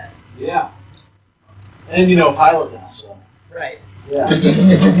time's bad. Yeah. And you know, pilot now, so. Right. Yeah.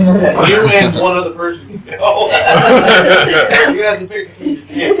 You and one other person can go. You have to pick. He's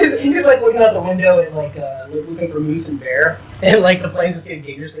like looking out the window and like looking for moose and bear, and like the plane's just getting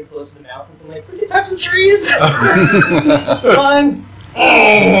dangerously close to the mountains. I'm like, we can touch some trees. It's fun. Oh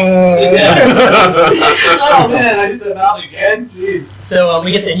man, I hit the mountain again. Jeez. So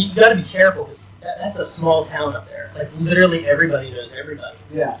we get there. You got to be careful because that's a small town up there. Like literally everybody knows everybody.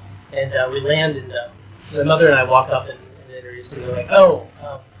 Yeah. And we land, and my mother and I walk up and introduce them. They're like, "Oh,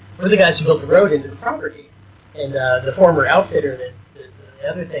 we're the guys who built the road into the property." And the former outfitter, the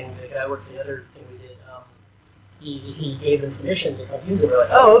other thing, the guy who worked for the other thing we did, he gave them permission to come use it. We're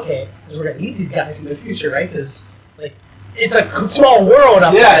like, "Oh, okay," because we're gonna need these guys in the future, right? Because like it's a small world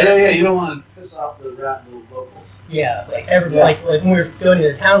up there. Yeah. You don't want to piss off the locals. Yeah, like like when we were going to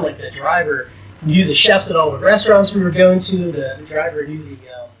the town, like the driver knew the chefs at all the restaurants we were going to. The driver knew the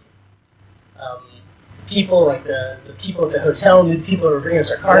people, like the people at the hotel knew the people who were bringing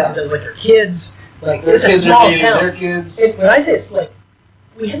us our car because that was like their kids. Like Their it's a kids small are town. Their kids. And when I say it's like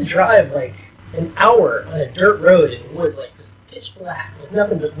we had to drive like an hour on a dirt road in the woods, like just pitch black, like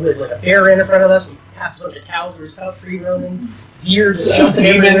nothing but wood. Like a bear ran in front of us. We passed a bunch of cows that were out free roaming. Deer just jumping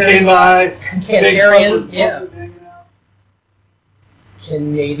Demon everywhere. came by. Canadian, yeah.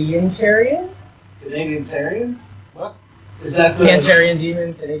 Canadian Canadian-tarian? Terrian? What? Is that the Cantarian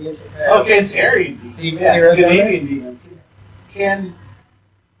demon, Canadian. Oh, Cantarian demon. See, Yeah, zero Canadian demon.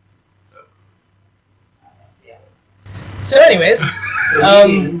 So, anyways,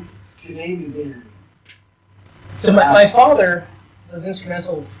 Canadian demon. so my father was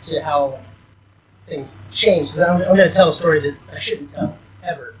instrumental to how things changed. 'Cause I'm going to tell a story that I shouldn't tell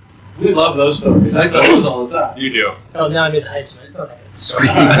ever. We love those stories. I tell those all the time. You do. Oh, now I'm in the hype tonight. It's not that good of a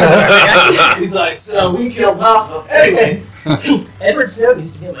story. He's like, so we killed Hoffa. Anyways. Edward Snowden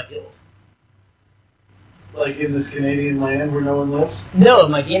used to be in my guild. Like in this Canadian land where no one lives? No,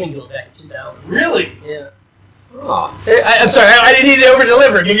 my gaming guild back in 2000. Really? Yeah. Oh, I'm sorry, I didn't need to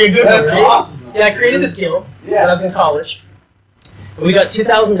over-deliver. Give you a good one, That's right? awesome. Yeah, I created this guild when I was in college. And we got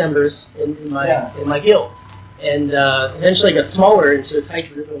 2,000 members in my guild. And eventually it got smaller into a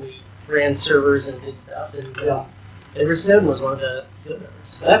tight group, and we ran servers and did stuff. And Edward Snowden was one of the guild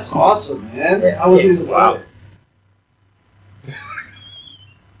members. That's awesome, man. Yeah. How was he supported?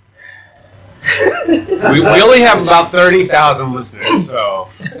 we only have about 30,000 listeners, so.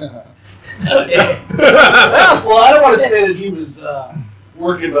 Okay. Well, I don't want to say that he was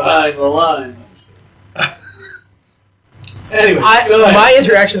working behind the line. Anyway, go ahead. My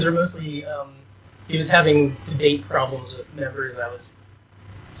interactions were mostly he was having debate problems with members. I was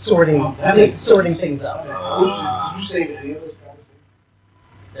sorting things out. Did you save any of those conversations?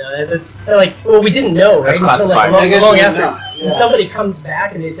 No, that's like, well, we didn't know, right? That's Until like classified. I guess long you after. didn't know. Yeah. And somebody comes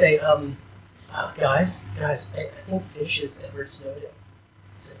back and they say, guys, I think Fish is Edward Snowden.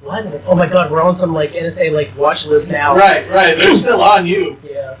 I said, what? I was like, oh my god, we're on some like NSA like watch list now. Right. They're still on you.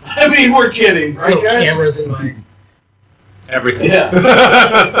 Yeah. I mean, we're kidding, right, Little guys? cameras in my. Everything. Yeah.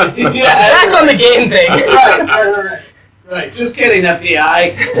 Back on the game thing. Right. Just kidding,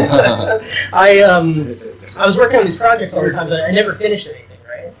 FBI. I was working on these projects all the time, but I never finished anything.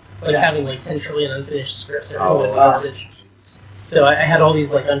 Right? It's like having like 10 trillion unfinished scripts. Garbage. So I had all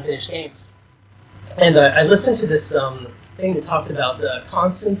these like unfinished games, and I listened to this thing that talked about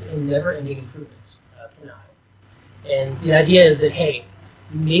constant and never-ending improvement. And the idea is that hey,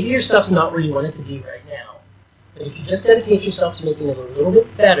 maybe your stuff's not where you want it to be right now, but if you just dedicate yourself to making it a little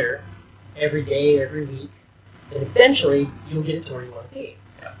bit better every day, every week, then eventually you'll get it to where you want to be.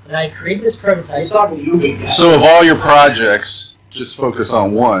 And I created this prototype. He's talking to you, big guy. So of all your projects, just focus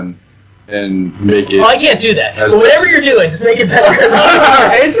on one and make it. Well, I can't do that. As- But whatever you're doing, just make it better.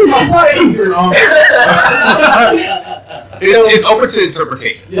 It's open to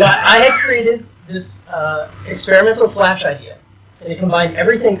interpretation. So I had created this experimental Flash idea. And it combined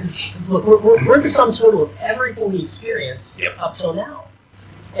everything, because look, we're the sum total of everything we experience up till now.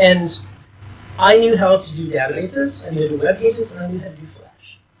 And I knew how to do databases, I knew how to do web pages, and I knew how to do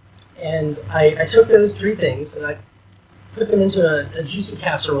Flash. And I took those three things and I put them into a juicy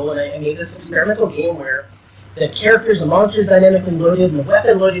casserole, and I made this experimental game where the characters and monsters dynamically loaded, and the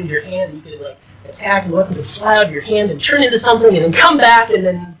weapon loaded into your hand. You could like attack, and the weapon could fly out of your hand and turn into something, and then come back, and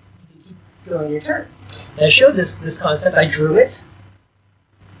then you could keep going your turn. And I showed this concept. I drew it.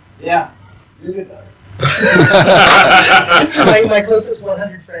 Yeah, you're good at To my closest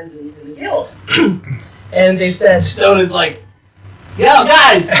 100 friends in the guild, and they said, Stoned's like, yeah,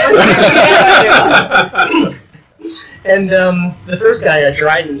 guys! And the first guy,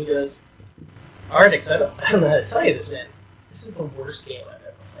 Dryden, he goes, Artix, I don't know how to tell you this, man. This is the worst game I've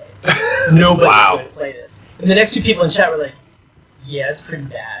ever played. Nobody's going to play this. And the next two people in chat were like, yeah, it's pretty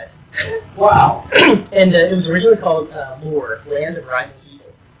bad. Wow. And it was originally called Lore, Land of Rising Evil.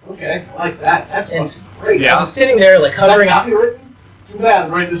 Okay, I like that. That's And great. I was sitting there like hovering. Is that copywritten? Too bad,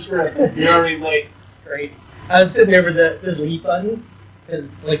 I'm writing the script. You're already late. Great. I was sitting there with the delete button,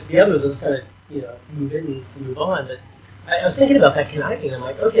 because like the others was kind of, move in and move on. But I was thinking about that conniving. I'm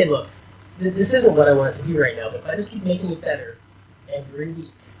like, okay, look, this isn't what I want it to be right now, but if I just keep making it better every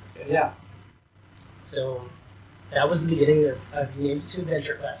week. Yeah. So that was the beginning of being able to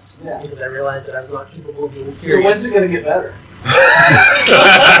Adventure Quest. Yeah. Because I realized that I was not capable of being So serious. when's it going to get better?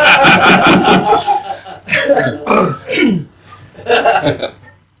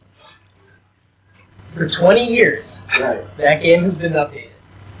 For 20 years, Right. that game has been updated.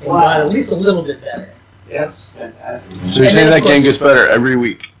 And Wow. got at least a little bit better. That's fantastic. So you're And saying then, that of game course- gets better every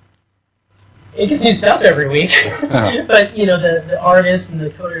week? It gets new stuff every week. Uh-huh. But, the artists and the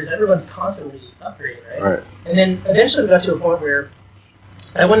coders, everyone's constantly upgrading, right? Right. And then eventually we got to a point where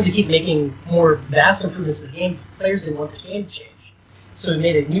I wanted to keep making more vast improvements to the game. Players didn't want the game to change. So we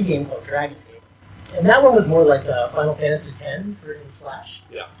made a new game called Dragon Fable. And that one was more like Final Fantasy X in Flash.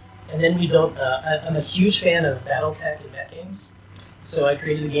 Yeah. And then we built, I'm a huge fan of Battletech and mech games. So I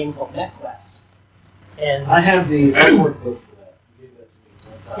created a game called Mech Quest. And I have the artwork book for that. You gave that to me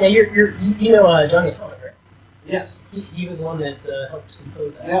one time. yeah, you know Johnny Atomic, right? Yes. He was the one that helped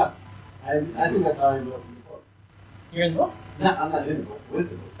compose that. Yeah. I think that's how I wrote the book. You're in the book? No, I'm not in the book. With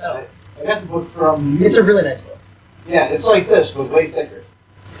the book. Oh. I got the book from you. It's a really nice book. Yeah, it's like this, but way thicker.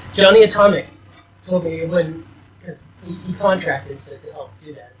 Johnny Atomic told me because he contracted to help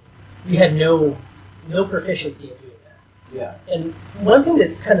do that. We had no proficiency in doing that. Yeah. And one thing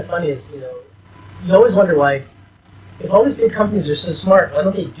that's kind of funny is, you always wonder why, if all these big companies are so smart, why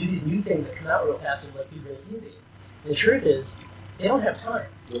don't they do these new things that come out real fast and be really easy? And the truth is, they don't have time.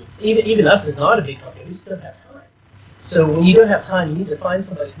 Even us is not a big company, we just don't have time. So when you don't have time, you need to find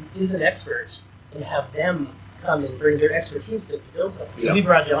somebody who is an expert and have them come and bring their expertise to build something. So we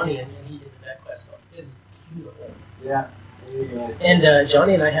brought Johnny in, and he did the Mech Quest book. It was beautiful. Yeah. And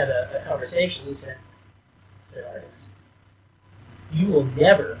Johnny and I had a conversation. He said, Artix, you will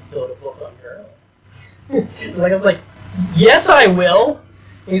never build a book on your own. I was like, yes, I will.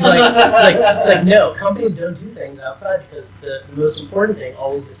 And he's like, no, companies don't do things outside because the most important thing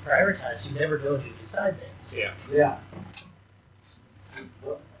always gets prioritized. You never go and do these side things. Yeah. Yeah.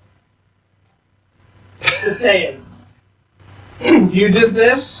 Just saying. You did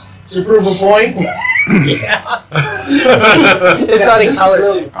this to prove a point? Yeah. It's not in color.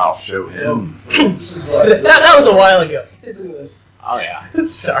 Really, I'll show him. this is like, That was a while ago. this is this. Oh, yeah.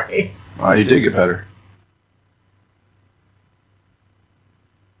 Sorry. Wow, you did get better.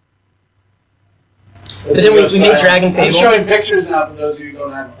 But then we made Dragon Fable. I'm showing pictures now for those of you who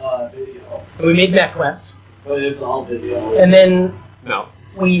don't have video, And we made Mech Quest. but it's all video. And then No.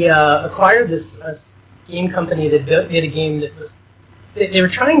 we acquired this game company that did a game that was... They were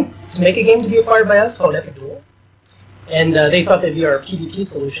trying to make a game to be acquired by us called Epic Duel. And they thought that'd be our PvP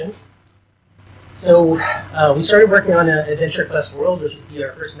solution. So we started working on Adventure Quest World, which would be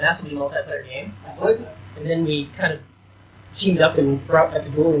our first massively multiplayer game. I like that. And then we kind of teamed up and brought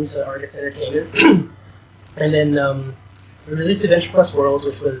Epic Duel into Artix Entertainment. And then we released Adventure Quest Worlds,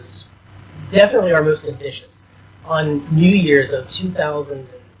 which was definitely our most ambitious. On New Year's of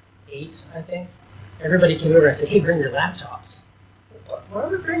 2008, I think, everybody came over and said, hey, bring your laptops. Why are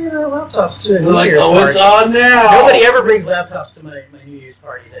we bringing our laptops to a New Year's oh, party? it's on now. Nobody ever brings laptops to my New Year's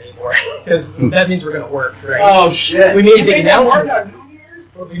parties anymore, because that means we're going to work, right? Oh shit! We made a You big made that work announcement. on New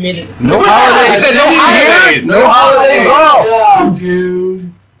Year's? We made it. No holidays. He said no holidays. No holidays off. Oh,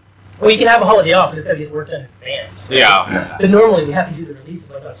 dude. Well, you can have a holiday off, but it's got to get work done in advance. Yeah. But normally we have to do the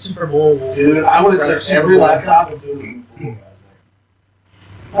releases like on Super Bowl. Dude, I would have touched every laptop and do it.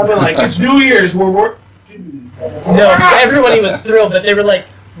 I've been like, it's New Year's, we're working. No, everybody was thrilled, but they were like,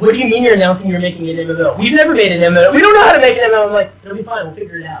 what do you mean you're announcing you're making an MMO? We've never made an MMO. We don't know how to make an MMO. I'm like, it'll be fine, we'll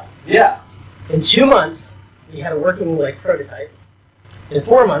figure it out. Yeah. In 2 months, we had a working prototype. In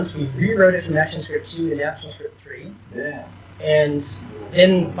 4 months, we rewrote it from ActionScript 2 to ActionScript 3. Yeah. And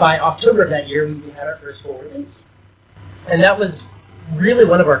then by October of that year, we had our first full release. And that was really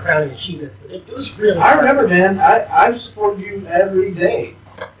one of our crowning achievements. It was really I hard. remember, man, I've supported you every day.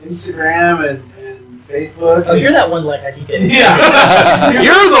 Instagram and Facebook. Oh, you're that one like I keep getting. Yeah.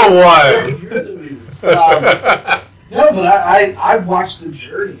 You're the one. You're the news. No, but I've watched the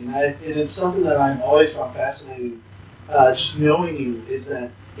journey, and it's something that I've always found fascinating. Just knowing you is that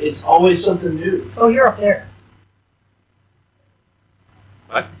it's always something new. Oh, you're up there.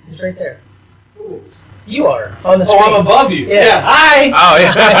 What? He's right there. Who is? You are on the screen. Oh, I'm above you. Yeah. Hi. Oh,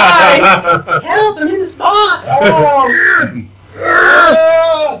 yeah. Hi. Help! I'm in this box. Oh.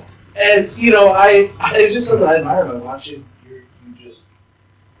 And it's just something I admire by watching you just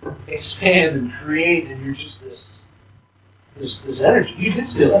expand and create, and you're just this energy. You did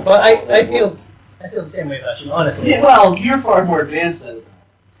steal that. Well, I feel the same way about you, honestly. Yeah, well, you're far more advanced at it.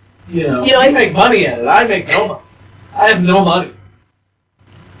 You make money at it. I make no money. I have no money.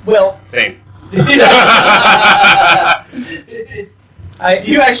 Well, Same. You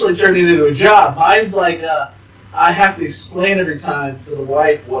actually turned it into a job. Mine's like I have to explain every time to the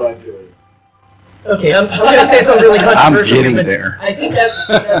wife what I'm doing. okay, I'm going to say something really I'm controversial. getting but there. I think that's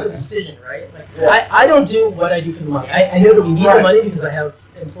a decision, right? Like, I don't do what I do for the money. I know that we need the money because I have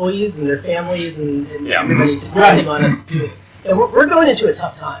employees and their families and everybody depending on us to do this. And we're going into a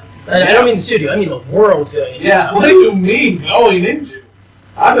tough time. I don't mean the studio, I mean the world's going into Yeah, what do you mean going into?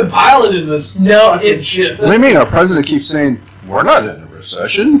 I've been piloting this fucking shit. What do you mean? Our president keeps saying, we're not in a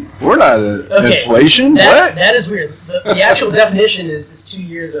recession. We're not in inflation. What? That is weird. The actual definition is 2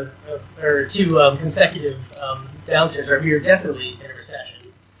 years of two consecutive downturns. Right? We are definitely in a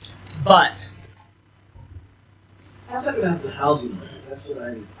recession. But how's that going to have the housing market? That's what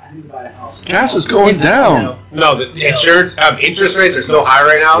I need. I need to buy a house. Gas is going down. No, the insurance interest rates are so high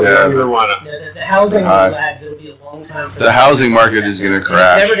right now. Yeah. You don't even want to. The housing lags. It'll be a long time for The housing market is going to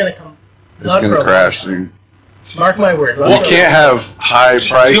crash. It's never going to come. It's going to crash soon. Mark my word. You can't have high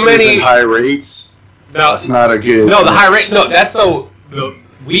prices and high rates. No, that's not a good. No, the high rate. No, that's so.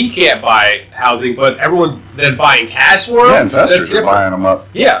 We can't buy housing, but everyone's then buying cash for them. Yeah, investors are buying them up.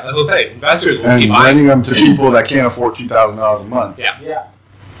 Yeah, that's what I'm saying. Investors will and keep buying renting them to people that can't afford $2,000 a month. Yeah.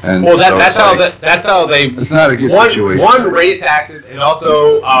 And well, so that's how they. It's not a good situation. One, raise taxes, and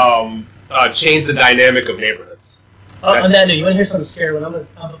also change the dynamic of neighborhoods. On that note, you want to hear something scary? When I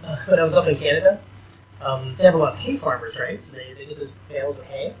was up in Canada, they have a lot of hay farmers, right? So they get those bales of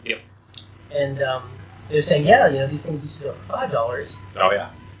hay. Yep. And they're saying, yeah, these things used to go for $5. Oh yeah.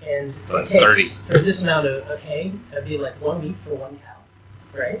 And That's it takes 30. for this amount of hay, that'd be like 1 week for one cow,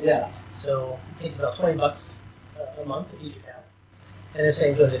 right? Yeah. So it takes about $20 a month to feed your cow. And they're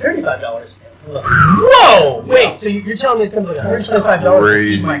saying go to $35. I'm like, whoa! Wait, so you're telling me it's going to be like $125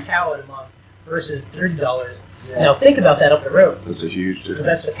 to feed my cow in a month versus $30? Yeah. Now think about that up the road. That's a huge Because difference.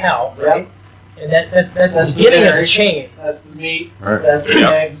 that's the cow, right? And that's That's the the beginning of dairy. the chain. That's the meat. Right. That's the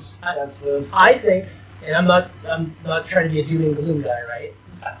Yeah. eggs. That's the. I think, and I'm not trying to be a doom and gloom guy, right?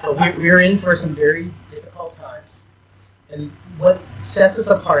 But we're in for some very difficult times. And what sets us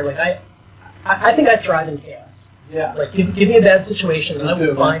apart, like I think I thrive in chaos. Yeah. Like give me a bad situation, and Me I will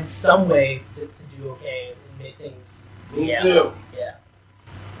too, find some way to do okay and make things. Me too. Yeah.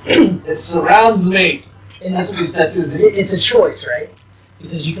 It surrounds me. And That's what these tattoos do. it's a choice, right?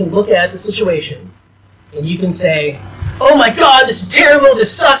 Because you can look at the situation and you can say, "Oh my God, this is terrible.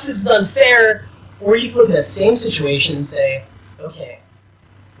 This sucks. This is unfair." Or you can look at that same situation and say, "Okay,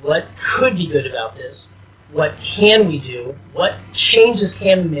 what could be good about this? What can we do? What changes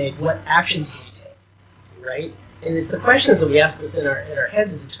can we make? What actions can we take?" Right? And it's the questions that we ask us in our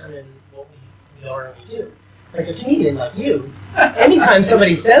heads that determine what we are and we do. Like a comedian like you, anytime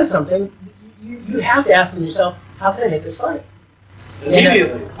somebody says something, you have to ask yourself, how can I make this funny?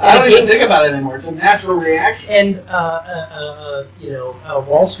 Immediately. I don't even think about it anymore. It's a natural reaction. And a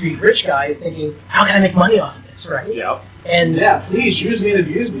Wall Street rich guy is thinking, how can I make money off of this, right? Yeah. And Yeah, please use me and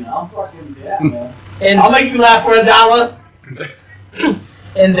abuse me. I'll fucking man. and I'll make you laugh for $1.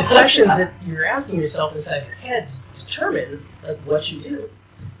 and the questions that you're asking yourself inside your head determine like what you do.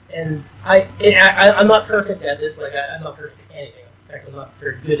 And I'm not perfect at this. Like I'm not perfect at anything. In fact, I'm not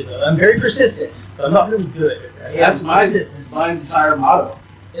very good at it. I'm very persistent, but I'm not really good. Right? That's I'm my persistent. entire motto.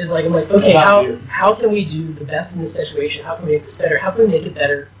 Is like I'm like, okay, About you. how can we do the best in this situation? How can we make this better? How can we make it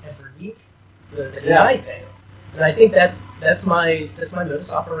better every week? The Yeah. DI thing, and I think that's my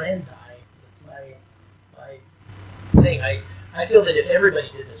modus operandi. That's my thing. I feel that if everybody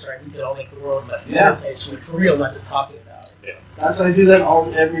did this right, we could all make the world a much better place for real, not just talking about it. I do that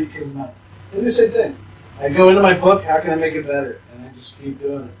every because I do the same thing. I go into my book. How can I make it better? And I just keep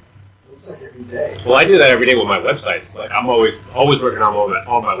doing it. It's like every day. Well, I do that every day with my websites. Like I'm always working on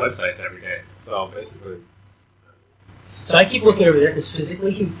all my websites every day. So basically. So I keep looking over there because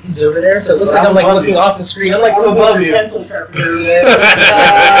physically he's over there. So it looks like I'm like above looking you. off the screen. I'm like I'm above you. pencil sharpener over there.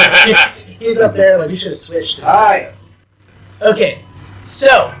 He's up there. Like we should have switched. Hi. Okay,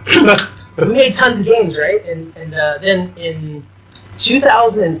 so we made tons of games, right? And then in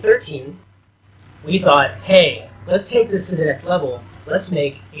 2013, we thought, hey, let's take this to the next level. Let's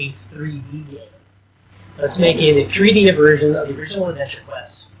make a 3D game. Let's make a 3D version of the original Adventure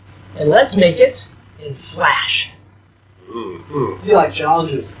Quest, and let's make it in Flash. Mm-hmm. You like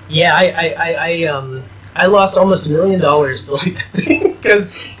challenges? Yeah, I lost almost $1 million building that thing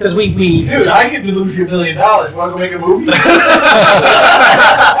because we Dude, I get to lose you $1 million. Want to make a movie?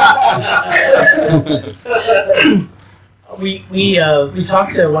 we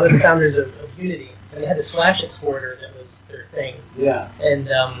talked to one of the founders of Unity, and they had this Flash exporter that was their thing. Yeah. And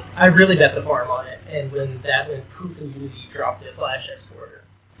I really bet the farm on it. And when Proof and Unity dropped the Flash exporter,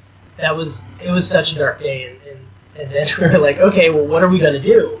 it was such a dark day. And then we were like, okay, well, what are we gonna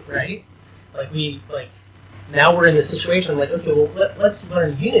do, right? Now we're in this situation. I'm like, okay, well, let's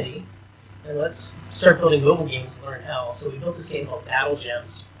learn Unity, and let's start building mobile games to learn how. So we built this game called Battle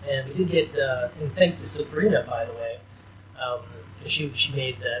Gems, and we did get, and thanks to Sabrina, by the way, she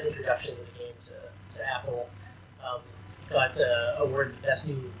made the introduction to the game to Apple. Got awarded the best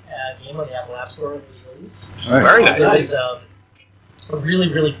new game on the Apple App Store when it was released. Very nice. It was a really,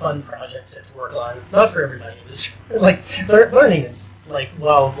 really fun project to work on. Not for everybody. It was like learning is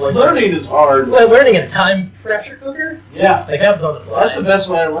Learning is hard. learning in a time pressure cooker. Yeah. Like that was on the fly. That's the best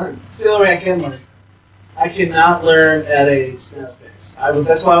way I learn. It's the only way I can learn. I cannot learn at a snail's pace.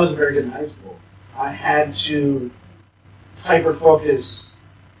 That's why I wasn't very good in high school. I had to hyper focus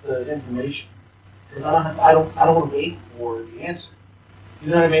the information because I don't want to wait for the answer. You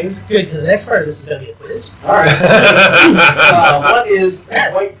know what I mean? Good, because the next part of this is going to be a quiz. All right. What is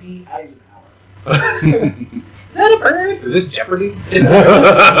Dwight D. Eisenhower? Is that a bird? Is this Jeopardy?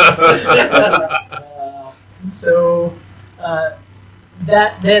 So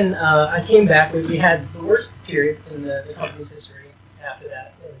then I came back. We had the worst period in the company's history after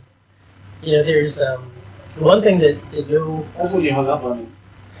that. And, there's one thing that no That's when you hung up on me.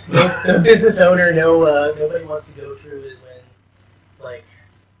 no business owner, nobody wants to go through is when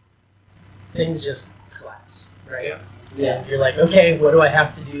things just collapse, right? Yeah. And you're like, okay, what do I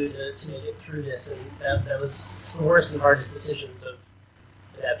have to do to make it through this? And that was the worst and hardest decisions of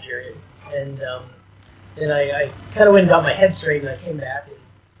that period. And then I kind of went and got my head straight, and I came back and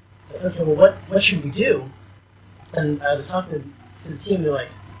said, okay, well, what should we do? And I was talking to the team, they're like,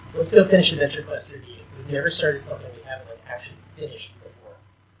 let's go finish Adventure Quest 3D. We've never started something we haven't actually finished before.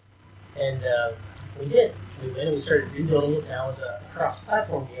 And we did. We went and we started rebuilding it. Now it's a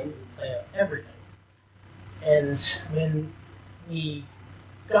cross-platform game. We play everything. And when we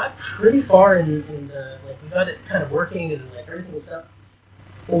got pretty far in the, we got it kind of working and everything was up,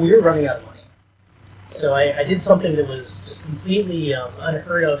 well, we were running out of money. So I did something that was just completely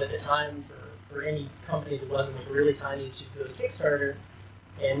unheard of at the time for any company that wasn't really tiny to go to Kickstarter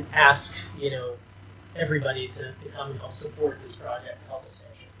and ask, everybody to come and help support this project, help us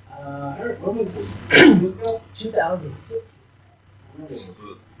finish it. Eric, what was this? 2015.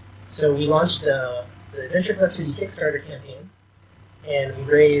 So we launched the Adventure Quest 3D Kickstarter campaign, and we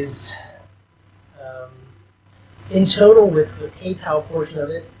raised, in total with the PayPal portion of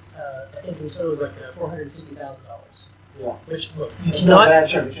it, I think in total it was like $450,000. Yeah. Which, look, It's not a bad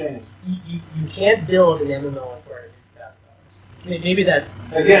chunk of change. you can't build an MMO on $450,000. Maybe that.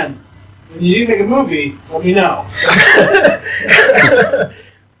 Again, when you need to make a movie, let me know.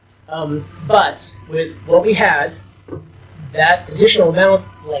 But with what we had, that additional amount,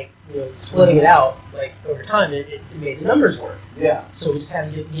 splitting it out, over time, it made the numbers work. Yeah. So we just had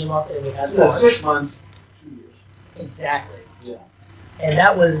to get the game off, and we had to So launch. 6 months, 2 years. Exactly. Yeah. And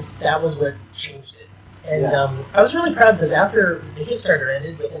that was what changed it. And I was really proud because after the Kickstarter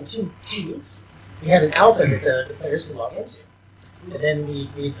ended, within two weeks, we had an alpha that the players could log into. And then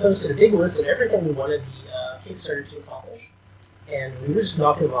we posted a big list of everything we wanted the Kickstarter to accomplish. And we were just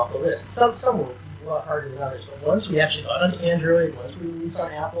knocking them off the list. Some were a lot harder than others, but once we actually got on Android, once we released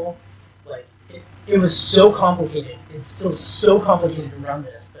on Apple, it was so complicated. It's still so complicated to run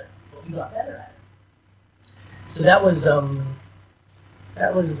this, but we got better at it. So that was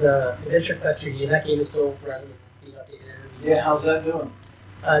Adventure Quest 3D, and that game is still running and being updated. Yeah, how's that doing?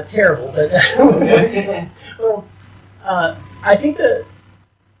 Terrible, but well, I think that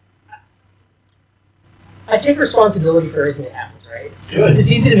I take responsibility for everything that happens. Right? Good.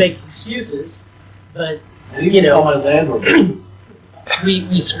 It's easy to make excuses, but And you know, my landlord.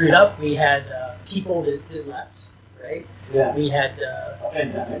 we screwed up. We had people that left. Right? Yeah. We had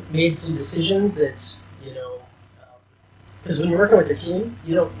made some decisions that because when you're working with a team,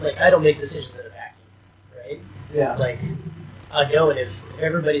 you don't I don't make decisions in a vacuum, right? Yeah. Like I go and if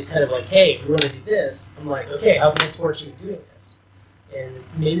everybody's kind of like, hey, we want to do this, I'm like, okay, how can I support you in doing this? And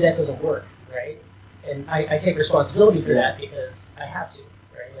maybe that doesn't work, right? And I take responsibility for that because I have to,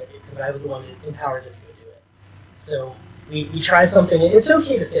 right? Like, because I was the one that empowered them to go do it. So we try something, and it's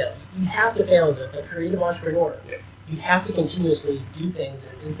okay to fail. You have to fail as a creative entrepreneur. Yeah. You have to continuously do things,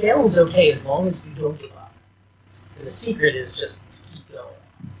 and failing is okay as long as you don't give up. And the secret is just to keep going.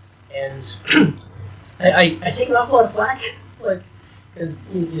 And I take an awful lot of flack, because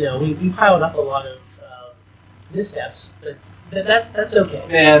we piled up a lot of missteps, but that's okay.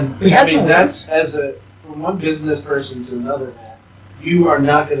 Man, that's from one business person to another, man, you are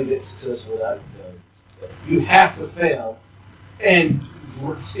not going to get successful without failure. You have to fail, and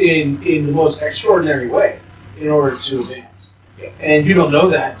in the most extraordinary way, in order to advance. And you don't know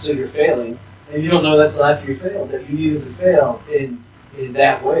that until you're failing, and you don't know that until after you failed, that you needed to fail in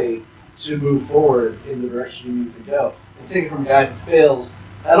that way to move forward in the direction you need to go. And take it from a guy who fails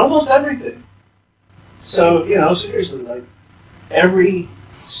at almost everything. So, seriously, every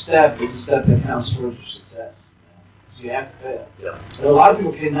step is a step that counts towards your success. So you have to fail. Yeah. And a lot of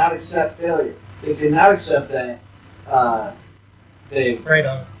people cannot accept failure. They cannot accept that they've, right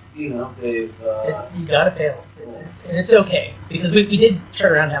on. They've... you gotta fail. And it's okay. Because we did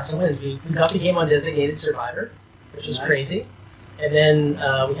turn around and have some wins. We got the game on Designated Survivor, which was crazy. And then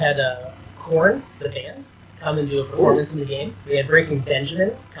we had Korn, the band, come and do a performance in the game. We had Breaking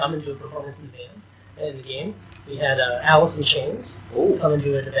Benjamin come and do a performance in the band, in the game. We had Alice in Chains come and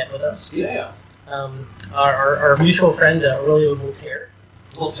do an event with us. Yeah. Our mutual friend, Aurelio Voltaire,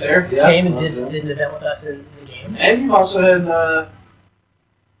 came and did an event with us in the game. And you've also had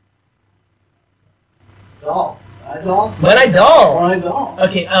Doll. When I Doll. Doll.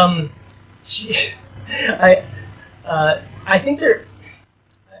 Okay. I think they're.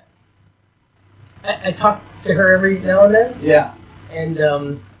 I talk to her every now and then. Yeah. And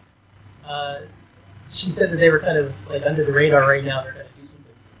she said that they were kind of under the radar right now. They're going to do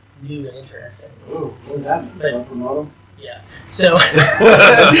something new and interesting. Ooh, what does that mean? But, promote them? Yeah. So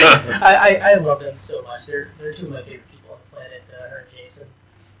I love them so much. They're two of my favorite people on the planet. Her and Jason.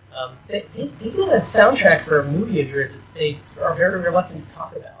 They did a soundtrack for a movie of yours that they are very reluctant to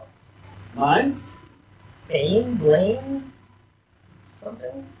talk about. Mine? Blaine,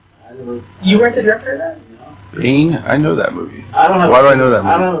 something. I never. You weren't the director of that? No. Bane? I know that movie. I don't have. Why do I know that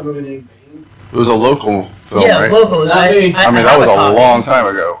movie? I don't have a movie named Bane. It was a local film, Yeah, it was right? local. Not me. I mean, that was a long time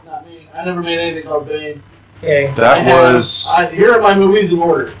ago. Not me. I never made anything called Bane. Okay. Here are my movies in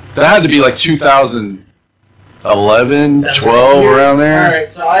order. That had to be 2011, Sounds 12, Here- around there. All right,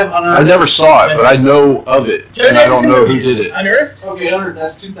 so I have Unearthed. I never saw it, but I know of it, Joe and I don't Davidson know who movies. did it. Unearthed? Okay, Unearthed.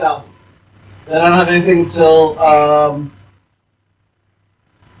 That's 2000. Then I don't have anything until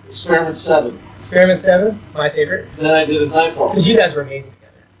Experiment 7. Experiment 7, my favorite. Then I did his Nightfall. Because you guys were amazing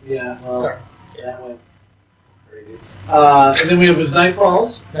together. Yeah. Well, Sorry. That went crazy. And then we have his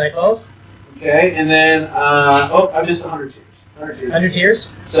Nightfalls. Nightfalls? Okay, and then I missed 100 Tears. 100 Tears. 100 Tears?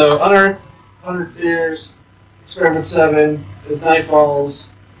 So Unearthed, 100 Tears, Experiment 7, his Nightfalls,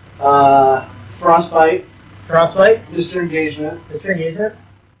 Frostbite, Mr. Engagement, Mr. Engagement?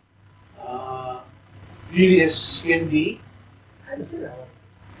 Beauty is Skin Deep, I haven't seen that one.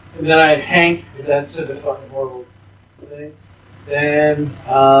 and then I had Hank, but that's a fucking horrible thing. Then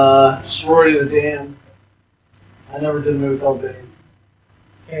Sorority of the Damned. I never did a movie called Bane.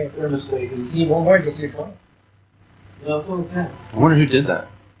 Okay. They're mistaken. You need one more to get to your 20. No, it's only 10. I wonder who did that.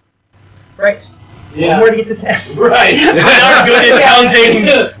 Right. Yeah. One more to get to 10. Right. I'm not good at counting.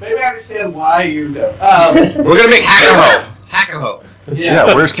 Maybe I understand why you know. We're gonna make Hackaho. Yeah,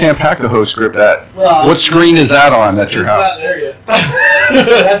 where's Camp Hackaho script at? Well, What screen is that on at your it's house? not there yet.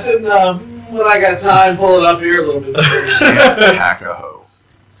 That's in when I got time. Pull it up here a little bit. Camp Hackaho.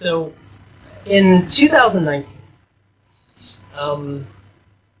 So, in 2019,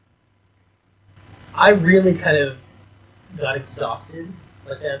 I really kind of got exhausted,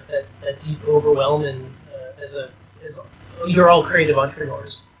 that deep overwhelm, and as you're all creative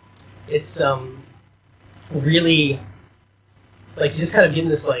entrepreneurs, it's really, like, you just kind of get in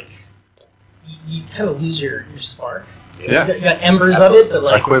this, like, you kind of lose your spark. Yeah. You got embers of it, but,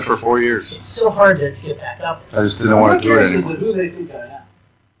 like, I quit for 4 years. it's so hard to get back up. I just didn't want to do it As anymore. to who they think I am.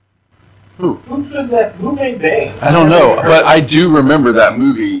 Who? Who made Bane? I don't know, but I do remember that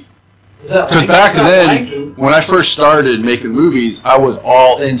movie. Because back then, when I first started making movies, I was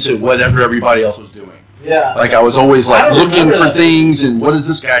all into whatever everybody else was doing. Yeah. Like, I was always, I like, don't looking remember for that. things, and what is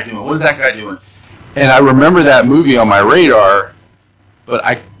this guy doing? What is that guy doing? And I remember that movie on my radar, but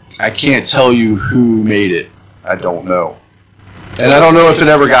I can't tell you who made it. I don't know. And I don't know if it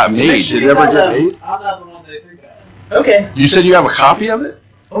ever got made. Did it ever get made? I'm not the one they think I am. Okay. You said you have a copy of it?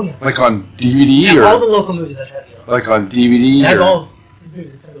 Oh, yeah. Like on DVD Yeah, all or the local movies I tried to get on. like on DVD? I have Or? all of his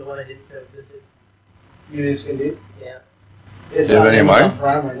movies except for the one I didn't know existed. You just can do. Yeah. It's Do you have on any of Amazon mine?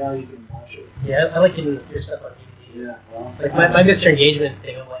 Prime right now. You can watch it. Yeah, I like getting your stuff on DVD. Yeah. Well, Like, my Mr. Engagement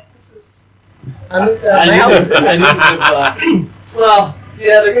thing, I'm like, this is... I my house is... I need to well,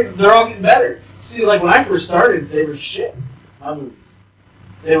 yeah, they're all getting better. See, like when I first started, they were shit. My movies.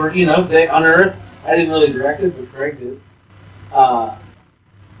 They were, they Unearthed. I didn't really direct it, but Craig did. But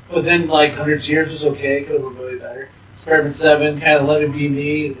then, like, 100 Years was okay. Could have been really better. Experiment 7, kind of Let It Be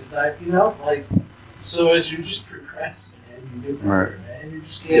Me. It's like, like, so as you just progress, man, you get better, man. You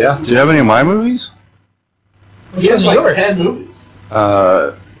just get. Yeah. Do you have any of my movies? Which He has one's like yours? 10 movies.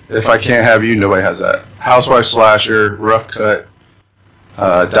 If I Can't Have You, nobody has that. Housewife Slasher, Rough Cut,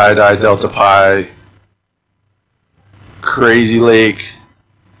 Die Die Delta Pi, Crazy Lake,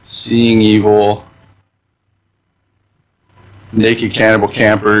 Seeing Evil, Naked Cannibal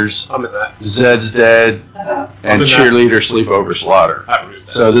Campers, I'm in that. Zed's Dead, and in that. Cheerleader Sleepover Slaughter. I produced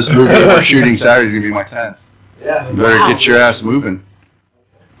that. So this movie we're shooting Saturday is going to be my 10th. Yeah. You better get your ass moving.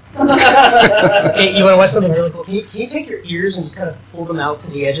 Hey, you want to watch something really cool? Can you take your ears and just kind of pull them out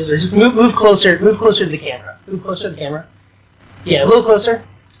to the edges, or just move closer to the camera? Move closer to the camera. Yeah, a little closer.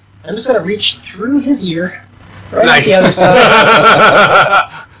 I'm just gonna reach through his ear, right Nice. to the other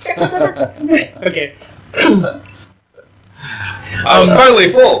side. Okay. I'm finally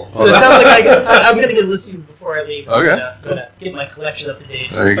full. So it sounds like I'm gonna get a list of you before I leave. Okay. I'm gonna get my collection up to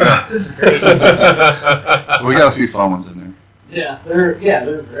date. There you go. This is great. We got a few fun ones in there. Yeah, they're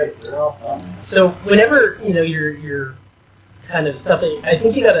great. They're all fun. So whenever your kind of stuff, I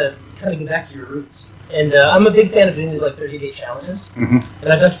think you gotta kind of get back to your roots. And I'm a big fan of doing these like 30-day challenges. Mm-hmm.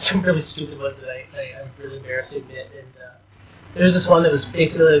 And I've done some really stupid ones that I'm really embarrassed to admit. And there's this one that was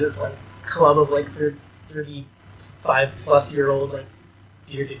basically this like club of like 35-plus-year-old like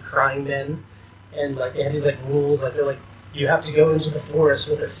bearded crying men, and like they had these like rules, like they're like, you have to go into the forest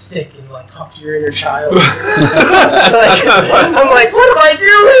with a stick and like talk to your inner child. I'm like, what am I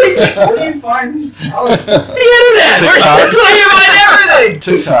doing? Where do you find these challenges? The internet. TikTok. Where do you find everything?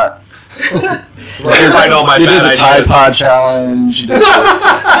 TikTok. Where you find all my You did bad the Tide ideas. Pod Challenge. You did So there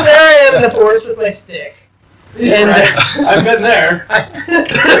I am in the forest with my stick. And I've been there.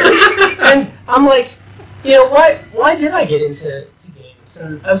 and I'm like, why did I get into games?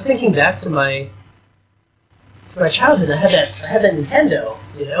 And I was thinking back to my childhood. I had that Nintendo,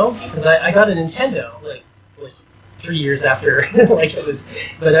 because I got a Nintendo like 3 years after like it was,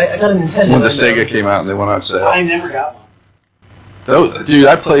 but I got a Nintendo when the Sega came out and they went on sale. I never got one. Dude,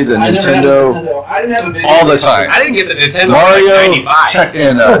 I played the I never had a Nintendo Nintendo. I didn't have a video all the game time. I didn't get the Nintendo Mario, in like 95.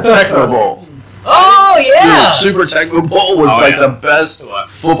 and Tecmo Bowl. Oh yeah. Dude, Super Tecmo Bowl was Oh, like yeah. the best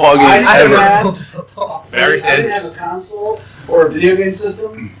football I game never ever. had- Go to football. Very I didn't sense. have a console or a video game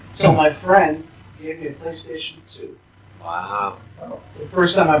system, so my friend gave me a PlayStation 2. Wow. The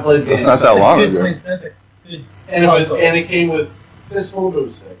first time I played That's games. not that long ago. That's a good. And it came with fistful of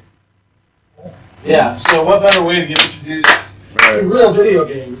boomstick. Yeah, so what better way to get introduced to real video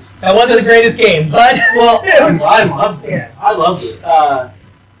games? That wasn't the greatest game, but Well, it was. I loved it. Yeah. I loved it.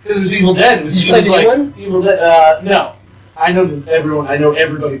 Because it was Evil Dead. It was, Did you it was play the like new one? Evil Dead. No. I know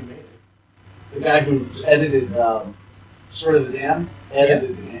everybody who made it. The guy who edited Sword of the Dam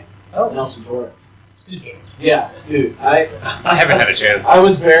edited the game. Oh, Nelson Torres. it's good games. Yeah, dude. I haven't had a chance. I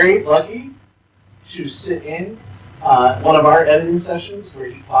was very lucky to sit in one of our editing sessions where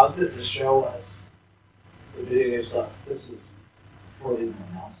he paused it to show us the video game stuff. This is before they even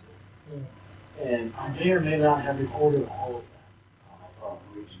announced it. And I may or may not have recorded all of that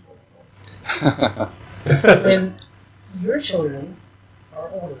on my phone. When your children are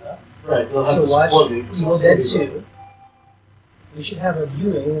old enough Right, they'll have to to watch support me. Evil Dead 2, we should have a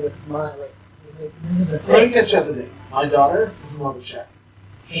viewing with my this is a Let me thing. get you up to date. My daughter is in love with Chucky.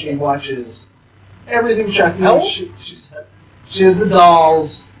 She watches everything Chucky. How old? She has the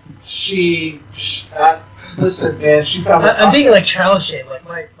dolls. Listen, man, she found I'm thinking like child shape. Like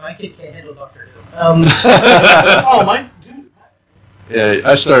my kid can't handle Doctor Who. Oh, my dude. Yeah,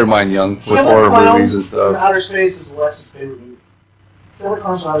 I started mine young with Killer horror Clowns movies and from stuff. Outer Space is Alexa's favorite movie. Killer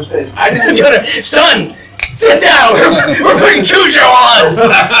Clowns from Outer Space. I didn't. Son, sit down. We're putting Cujo on.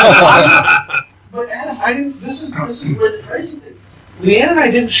 But Adam, I didn't. This is where the crazy thing. Leanne and I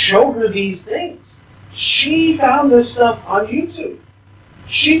didn't show her these things. She found this stuff on YouTube.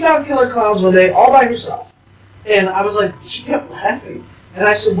 She found Killer Clowns one day all by herself, and I was like, she kept laughing, and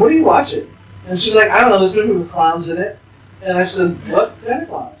I said, "What are you watching?" And she's like, "I don't know, this movie with clowns in it." And I said, "What kind of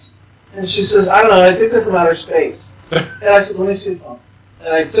clowns?" And she says, "I don't know, I think they're from outer space." And I said, "Let me see the phone."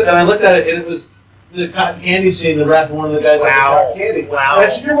 And I looked at it, and it was the cotton candy scene, the rap one of the guys like the cotton candy. Wow. And I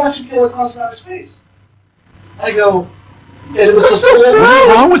said, "You're watching Killer Clowns from Outer Space." I go, and it was the What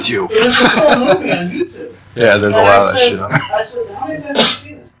is wrong with you? It was the full movie on YouTube. Yeah, there's a And lot of that shit on there. I said, "How many times have you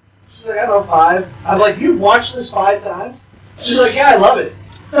seen this?" She's like, "I don't know, 5. I was like, "You've watched this 5 times?" She's like, "Yeah, I love it."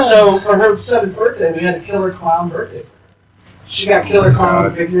 So for her 7th birthday, we had a Killer Clown birthday for her. She got Killer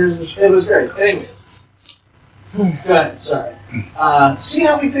Clown figures. And it was great. Anyways, go ahead. Sorry. See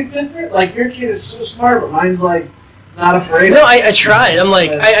how we think different? Like your kid is so smart, but mine's like not afraid. No, I tried. I'm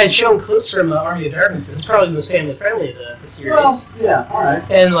like, I'd shown clips from Army of Darkness. It's probably the most family friendly of the series. Well, yeah, all right.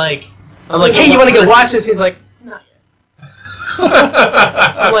 And like, I'm like, hey, you want to go watch this? He's like, not yet.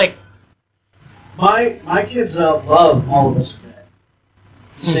 I'm like, My kids love All of Us Are Dead.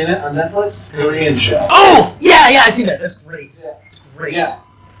 You seen it on Netflix? Korean show. oh, yeah, I see that. That's great. Yeah. It's great. Yeah.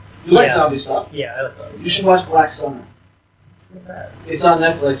 You like Yeah. zombie stuff? Yeah, I like those. You should watch Black Summer. What's that? It's on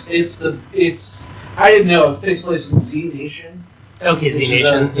Netflix. I didn't know it takes place in Z Nation. Okay, Z Which is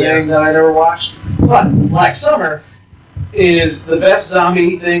a Nation. thing that I never watched. But Black Summer is the best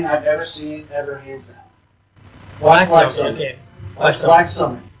zombie thing I've ever seen, ever hands down. Watch Black Summer. Okay. Watch Black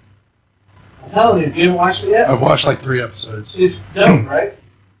Summer. I'm telling you, you haven't watched it yet? I've watched like 3 episodes. It's dope, right? It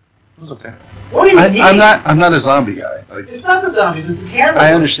was okay. What do you mean? I'm not a zombie guy. Like, It's not the zombies, it's the camera I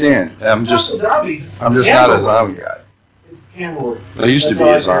work. understand. I'm It's not the just zombies, it's not the a camera work. zombie guy. It's the camera work. I used to That's be all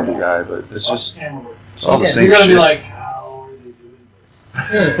I a care zombie about. guy, but it's Watch just the camera work. it's all the same You're gonna shit. be like, how are they doing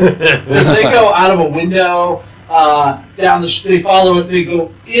this? Because they go out of a window, down the they follow it, they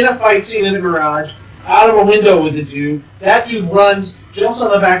go in a fight scene in the garage, out of a window with the dude. That dude runs, jumps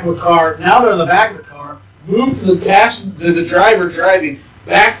on the back of a car. Now they're on the back of the car, moves to the driver driving,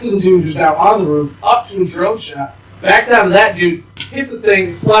 back to the dude who's now on the roof, up to a drone shot, back down to that dude, hits the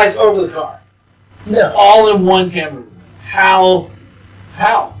thing, flies over the car. No. All in one camera. How?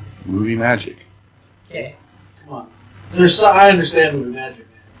 movie magic. Okay. Come on. I understand movie magic,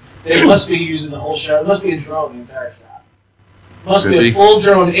 man. They must be using the whole shot. It must be a drone the entire shot. Must Could be be. a full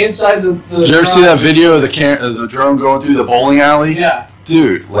drone inside the Did you ever see that video of the drone going through the bowling alley? Yeah.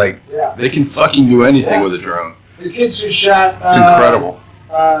 Dude, like, Yeah. they can fucking do anything Yeah. with a drone. The kids who shot It's incredible.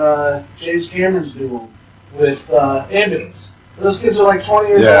 James Cameron's new one with Ambulance. Those kids are like 20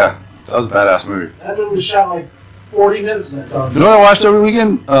 years Yeah, that was a badass movie. old. That movie was shot like 40 minutes in that time. You know what I watched every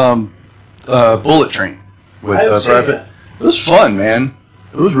weekend? Bullet Train with I haven't seen Brad Pitt. that. It was fun, man.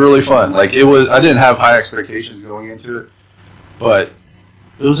 It was really fun. Like, it was. I didn't have high expectations going into it, but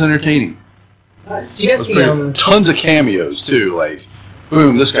it was entertaining. Nice. Do you guys It was see pretty- tons of cameos too. Like,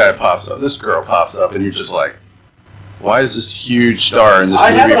 boom, this guy pops up, this girl pops up, and you're just like, why is this huge star in this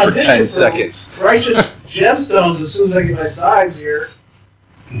I have movie an for audition 10 for seconds? Righteous Gemstones as soon as I get my sides here.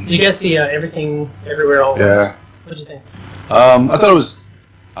 Did you guys see Everything Everywhere All at Once? Yeah. What did you think? I thought it was.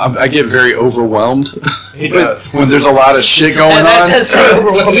 I get very overwhelmed He does. when there's a lot of shit going on. That's so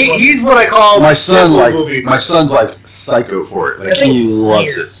overwhelming. He's what I call My son movie. my son's like psycho for it. Like, I think he loves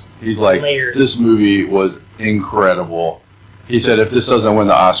layers. it. He's like, Layers. this movie was incredible. He said if this doesn't win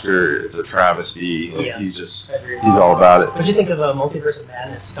the Oscar, it's a travesty. Like, Yeah. he's I agree. all about it. What did you think of Multiverse of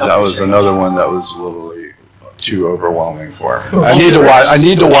Madness? That was another one that was literally too overwhelming for him. Oh, I need to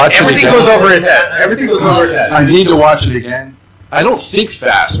watch it Everything again. goes over his head. Everything goes over his head. I need to watch it again. I don't think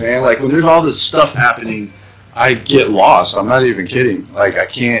fast, man. Like, when there's all this stuff happening, I get lost. I'm not even kidding. Like, I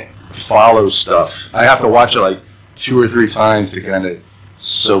can't follow stuff. I have to watch it like 2 or 3 times to kind of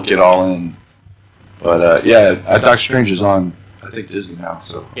soak it all in. But yeah, Doctor Strange is on, I think, Disney now,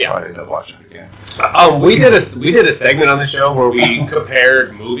 so I'll Yeah. probably end up watching it again. We did a segment on the show where we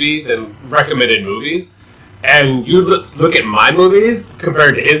compared movies and recommended movies, and you look at my movies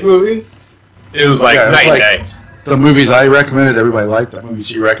compared to his movies. It was like Yeah, it was night like- and day. The movies I recommended, everybody liked. The movies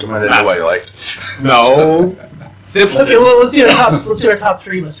he recommended, nobody liked. No, simply. Let's do our top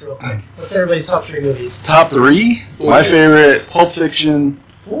 3 list real quick. What's everybody's top 3 movies? Top 3? My favorite, Pulp Fiction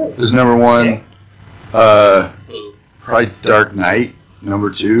is number 1. Probably Dark Knight,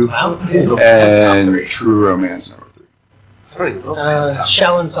 number 2. Wow. And True Romance, number 3. I don't even know.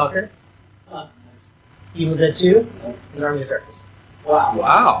 Shaolin Soccer. Evil Dead 2, and Army of Darkness. Wow.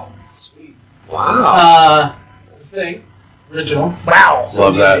 Wow. Sweet. Wow. The Thing. Original. Wow.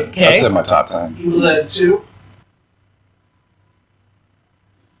 Love that. Okay. That's in my top 10. Evil Dead 2.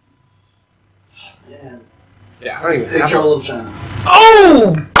 Man. Yeah, I don't even Big have Trouble one. in Little China.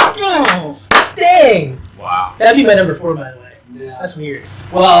 Oh! Dang! Wow. That'd be my number 4, by the way. Yeah. That's weird.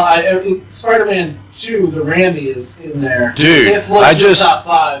 Well, Spider-Man 2, the Randy is in there. Dude, It floats I in the just- top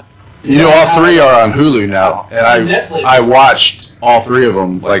 5. You know, all 3 are on Hulu now, and Netflix. I watched all 3 of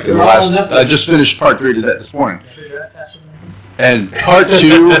them like in the They're all on last. Netflix. I just finished part 3 today this morning, Never drive faster than this. and part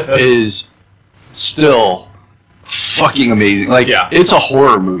 2 is still fucking amazing. Like, Yeah. it's a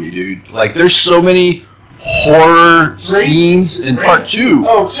horror movie, dude. Like, there's so many horror scenes in part 2.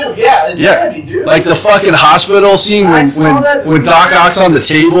 Oh, 2, yeah. It's Yeah. Randy, dude. Like the fucking hospital scene I when saw that. when Doc Ock's on the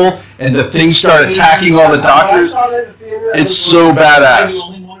table and the things start attacking all the doctors. I saw that in the theater. It's I was so like, badass. I'm the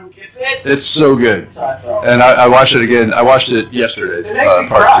only one who gets it. It's so good. That's how I felt. And I watched it again. I watched it yesterday, It makes me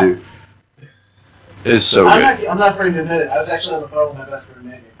part cry. 2. It's so I'm good. not afraid to admit it. I was actually on the phone with my best friend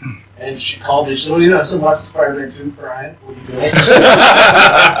Megan, and she called me. She said, "Well, you know, I'm still watching Spider-Man 2, Brian. What are you doing?"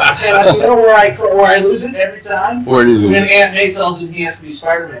 And I, you know where I lose it every time? Where do you When think? Aunt May tells him he has to be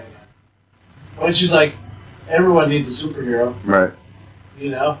Spider-Man again. When she's like, "Everyone needs a superhero," Right. you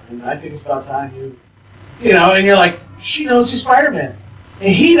know, and I think it's about time you know, and you're like, she knows he's Spider-Man, and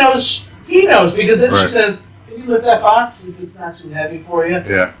he knows because then she Right. says, "Can you lift that box if it's not too heavy for you?"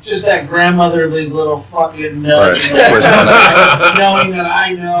 Yeah. Just that grandmotherly little fucking nudge. Right. Knowing that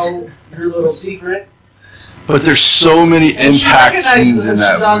I know your little secret. But there's so many And she impact recognizes scenes him in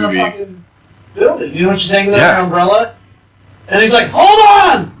when she's on that the movie. fucking building. You know when she's hanging there Yeah. with her umbrella? And he's like, "Hold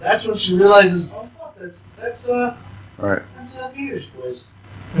on!" That's when she realizes, oh fuck, that's Right. Peter's voice.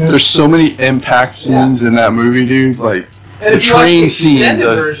 There's so many impact scenes in that movie, dude. Like And the if you watch train the scene, extended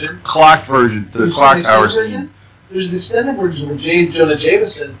the version, clock version, the you've seen clock the tower extended scene. version? There's an extended version where Jonah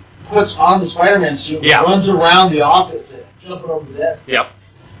Jameson puts on the Spider-Man suit, Yeah. runs around the office, and jumping over the desk. Yep.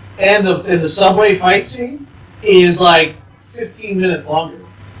 And the subway fight scene is like 15 minutes longer.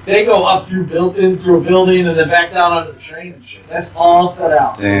 They go up through a building and then back down onto the train and shit. That's all cut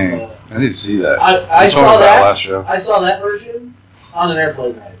out. Dang, I need to see that. I You told me saw about that. last show. I saw that version on an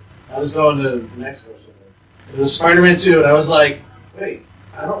airplane ride. I was going to Mexico or something. It was Spider-Man 2, and I was like, wait,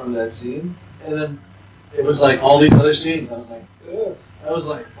 I don't remember that scene. And then it was like all these other scenes. I was like, ugh. I was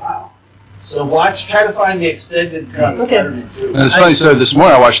like, wow. So try to find the extended cut of Okay. Spider-Man 2. And it's funny. So this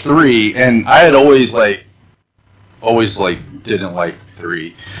morning I watched 3, and I had always didn't like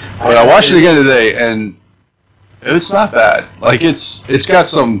 3, but I watched it again today, and it's not bad. Like it's got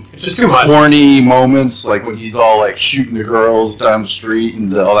some It's just too much. corny moments, like when he's all like shooting the girls down the street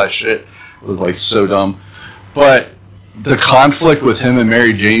and all that shit was like so dumb. But the conflict with him and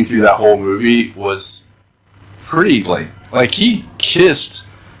Mary Jane through that whole movie was pretty like he kissed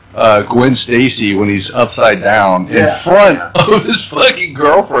Gwen Stacy when he's upside down in Yeah. front of his fucking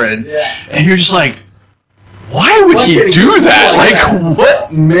girlfriend, Yeah. and you're just like, why would Why he could he do just that? do Like, that?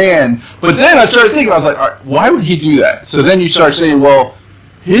 what man? But then I started thinking, I was like, all right, why would he do that? So then you start saying, well,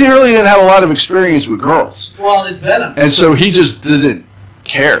 he really didn't have a lot of experience with girls, Well, it's Venom. and so he just didn't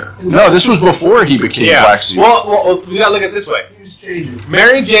care. No, this was before he became Yeah. Black Suit. Well, we gotta look at it this way. He was changing.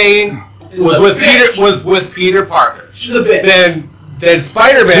 Mary Jane was a with bitch. Peter Parker. She's a bitch. Then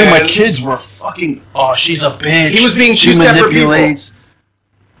Spider-Man. Dude, my kids were fucking. Oh, she's a bitch. He was being she two separate manipulates.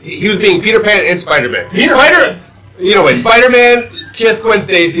 He was being Peter Pan and Spider-Man. Peter- You know what? Spider-Man kissed Gwen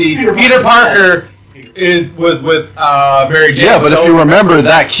Stacy. Peter Parker was with Mary Jane. Yeah, but if you remember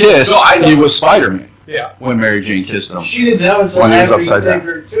that kiss, So I know- he was Spider-Man Yeah. when Mary Jane kissed him. She didn't know until When he was after he upside saved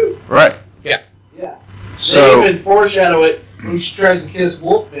down. her too. Right. Yeah. So They even foreshadow it when she tries to kiss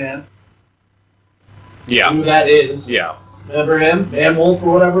Wolfman. Yeah. Who that is? Yeah. Remember him? Man Wolf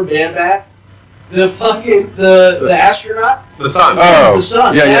or whatever, Man Bat? The fucking the astronaut? The son. Oh. The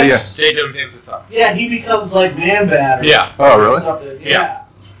son. Yeah, yeah, That's- J. Jonah Jameson's son. Yeah, he becomes like Man Bat or Yeah. Oh, really? something. Yeah.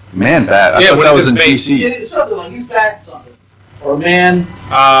 Man, bad. I Yeah, thought what that is was his in face? DC. It's something like he's back something. Or Man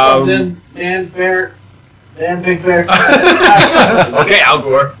something. Man Bear. Man Big Bear. Okay, Al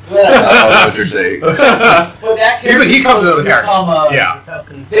Gore. I don't know what you're saying. But that character He comes to the character. become, Yeah.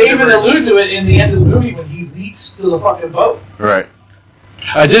 Falcon. They even allude to it in the end of the movie when he leaps to the fucking boat. Right.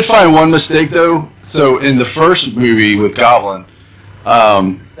 I did find one mistake though. So in the first movie with Goblin,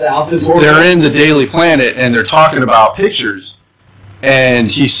 The outfit's they're in the Daily Planet and they're talking about pictures, and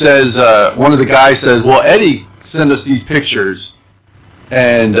he says, one of the guys says, "Well, Eddie sent us these pictures,"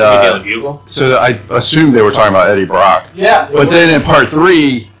 and Daily Bugle. so I assumed they were talking about Eddie Brock. Yeah. But then in part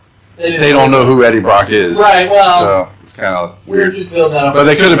 3, they don't know who Eddie Brock is. Right, well, So it's kind of we're weird. just building that up. But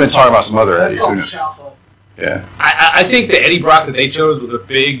they could have been talking about some other That's Eddie. called Who knows? Shalfa. Yeah. I think the Eddie Brock that they chose was a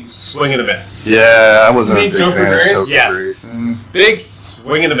big swing and a miss. Yeah, I wasn't You a mean big Topher fan of Grace? Topher Yes. Grace. Big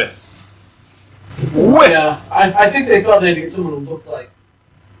swing and a miss. Whiff. Yeah, I think they thought they'd get someone who looked like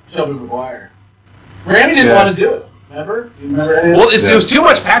Tobey Maguire. Randy didn't Yeah. want to do it. Remember? Do you remember any of Well, it? it was too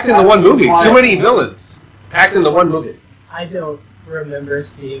much packed into one movie. Too many villains packed into one movie. I don't remember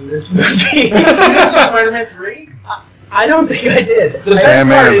seeing this movie. You didn't see Spider-Man 3? I don't think I did. The best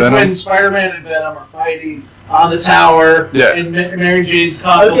Sandman part and is Venom? when Spider-Man and Venom are fighting on the tower, Yeah. and Mary Jane's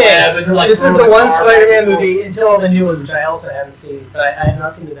caught in the Okay, lab, and they're like, this is throwing the one car Spider-Man back and movie until all the new ones, which I also haven't seen. But I have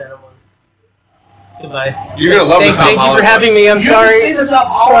not seen the Venom one. Goodbye. You're gonna love the Tom Thank you Holland for having me. I'm You sorry. haven't seen the Tom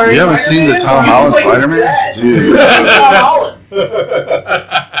Holland Sorry. You haven't seen the Tom You Holland played your Spider-Man? dad. Dude. Tom Holland.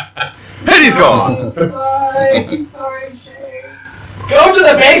 And he's gone. Sorry, Shay. Go to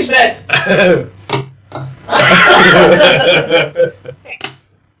the basement.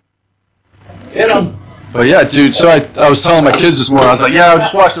 Get him. But yeah, dude, so I was telling my kids this morning, I was like, yeah, I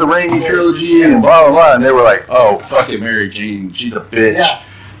just watched the Raimi trilogy and blah, blah, blah. And they were like, oh, fucking Mary Jane. She's a bitch. Yeah.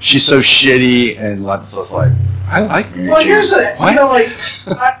 She's so shitty. And I was like, I like Mary Well, Jane. here's the, What? you know, like,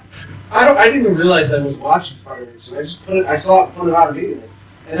 I didn't even realize I was watching Spider-Man, so I just I saw it, put it on immediately.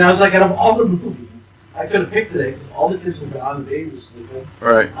 And I was like, out of all the movies I could have picked today, because all the kids were gone, the baby was sleeping.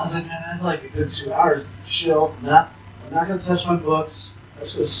 Right. I was like, man, I'd like a good 2 hours, chill, I'm not going to touch my books. I'm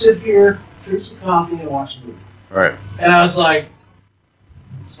just going to sit here, drink some coffee, and watch a movie. Right. And I was like,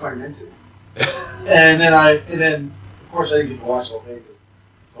 Spider-Man 2. and then, of course, I didn't get to watch the whole thing, because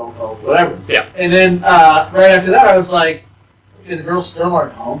phone call, whatever. Yeah. And then, right after that, I was like, okay, the girls still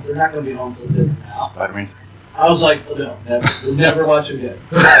aren't home. They're not going to be home till dinner now. Spider-Man 3. I was like, oh, no, never. We'll never watch it again.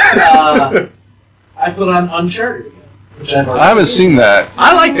 I put on Uncharted again, which I've already I haven't seen that.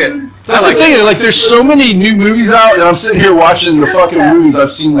 I liked it. That's I the liked thing, like, there's so many new movies out, and I'm sitting here watching the fucking movies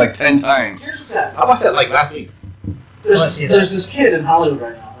I've seen like 10 times. Here's what's happening. I watched that like last week. There's this kid in Hollywood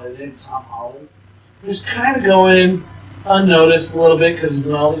right now, by the name of Tom Holland, who's kind of going unnoticed a little bit because he's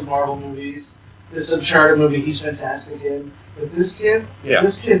in all these Marvel movies. This Uncharted movie, he's fantastic in. But this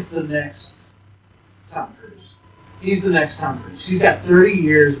kid's the next Tom Cruise. He's the next Tom Cruise. He's got 30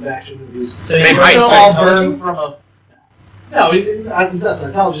 years of action movies. So Same he's height, They're same all intelligence? burned from a... No, he's not a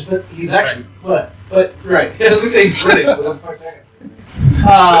Scientologist, but he's actually... But right. I was going to say he's British, but what the fuck's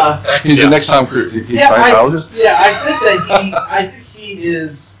that? He's the next Tom Cruise. He's Yeah, Scientologist? I think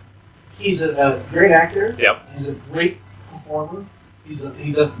he's a great actor. Yep. He's a great performer.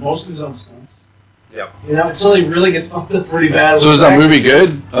 He does most of his own stunts. Yep. You know, until he really gets fucked up pretty bad. So is that movie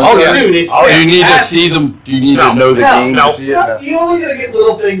good? Oh, yeah. Dude, it's Oh, Do you need to fantastic. see them? Do you need No. to know the No. game No. to see it? No, you only gonna get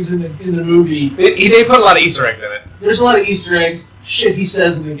little things in the movie. They put a lot of Easter eggs in it. There's a lot of Easter eggs. Shit he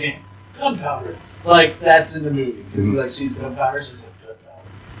says in the game. Gunpowder. Like that's in the movie because he like sees gunpowder, so he's like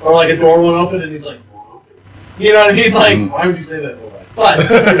gunpowder. Or like a door won't open and he's like, door open. You know what I mean? Like, why would you say that? But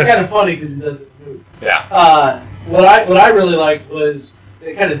it's kind of funny because he does it in the movie. Yeah. What I really liked was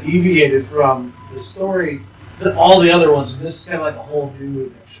they kind of deviated from the story to all the other ones, and this is kind of like a whole new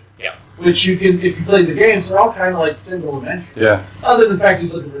adventure. Yeah. Which you can, if you play the games, they're all kind of like single adventures. Yeah. Other than the fact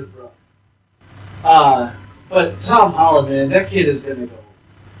he's looking for his brother. But Tom Holland, man, that kid is gonna go.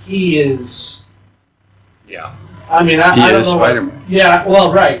 He is. Yeah. I mean, He I don't is know. Spider-Man. Yeah.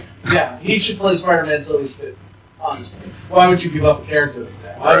 Well, right. Yeah. He should play Spider-Man until he's 50. Honestly, why would you give up a character like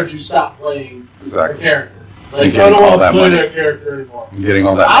that? Why would you stop playing a Exactly. character? You're Like, I getting don't all want to that play money. that character anymore. I'm getting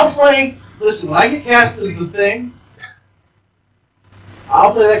all that. I'll play. Listen, when I get cast as the Thing,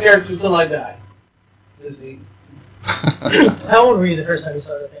 I'll play that character until I die. Disney. How old were you the first time you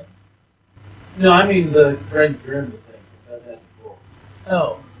saw the thing? No, I mean the Greg Grimm Thing. Fantastic Four.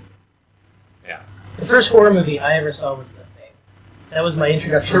 Oh. Yeah. The first horror movie I ever saw was The Thing. That was my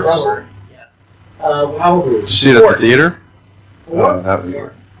introduction Kurt to Russell? horror. Yeah. How old were you? Did you see it at the theater?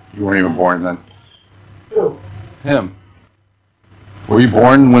 Four? You weren't even born then. Who? Him. Were you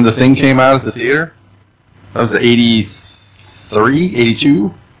born when The Thing came out at the theater? That was 83,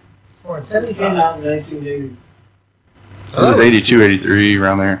 82? Or in He came 75. out in 1980. It was 82, 83,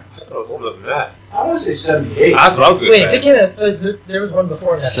 around there. I thought it was older than that. I want to say 78. That's what I was going to Wait, say. it came out, there was one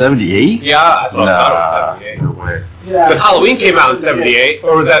before that. 78? Yeah, that's what I thought it was 78. No way. Yeah. Because Halloween came out in 78,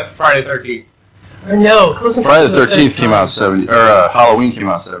 or was that Friday the 13th? Or no, close enough Friday to the 13th came out in 70, or Halloween came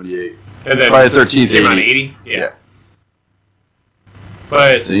out in 78. And then Friday the 13th, came out in 80. 80? Yeah. Yeah.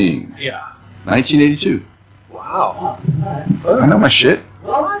 But, Seeing. yeah. 1982. Wow. Oh, alright. I know my shit.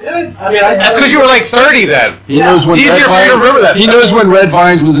 Well, I mean, That's because you were like 30 then. He Yeah. knows when It's easier Red for you to Vines. remember that He stuff. knows when Red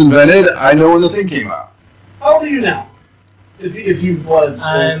Vines was invented. I know when The Thing came out. How old are you now? If you wanted to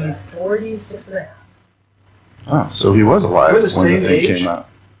disclose I'm that. 46 and a half. Oh, so he was alive We're when the The same Thing age? came out.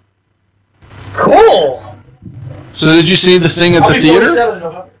 Cool! So did you see the thing at I'll the be theater? 47 in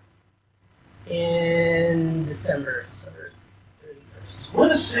November. In December 31st. We're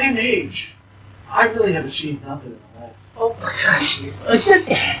the same age. I really have achieved nothing in my life. Oh gosh,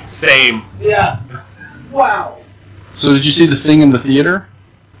 jeez. Same. Yeah. Wow. So did you see the thing in the theater?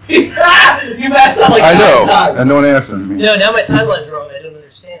 You messed up like I 9 know. times. And no one answered me. No, now my timeline's wrong. I don't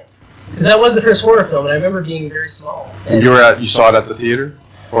understand. Because that was the first horror film, and I remember being very small. And you saw it at the theater?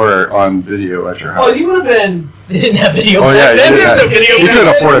 Or on video at your house? Well, you would have been. They didn't have video. Oh yeah, back then. you the video couldn't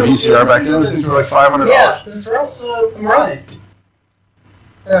back afford a then. VCR back then. Those things were like $500. Yeah, so that's right. I'm right.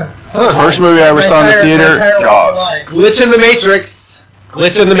 The first movie I ever saw in the theater, Jaws. Glitch in the Matrix.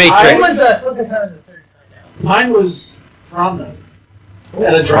 Glitch in the I Matrix. was kind of the third time now. Mine was prom night.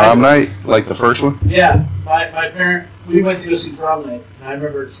 At a Prom drive-in. night, like the first one. Yeah, my parent. We went to go see prom night, and I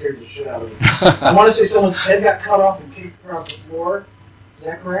remember it scared the shit out of me. I want to say someone's head got cut off and kicked across the floor. Is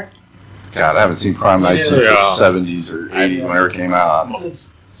that correct? God, I haven't seen Prom Night since Yeah. the 70s or 80s, whenever it came out.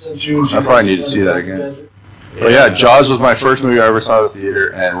 Since June. I probably need to see that again. But yeah, Jaws was my first movie I ever saw at the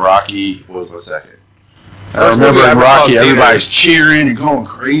theater, and Rocky was my second. I First remember movie I in ever saw Rocky, in theaters. everybody's cheering and going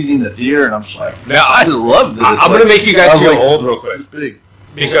crazy in the theater, and I'm just like, Now, I love this. I'm going to make you guys I was feel like, old real quick. It's big.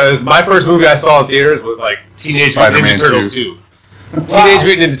 Because my first movie I saw in theaters was like Teenage Mutant Spider-Man Ninja Turtles 2. 2. Teenage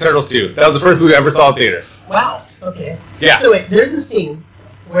Mutant Ninja Turtles 2. That was the first movie I ever saw in theaters. Wow. Okay. Yeah. So wait, there's a scene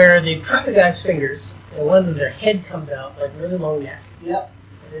where they prick the guy's fingers, and one of their head comes out, like really long neck. Yep.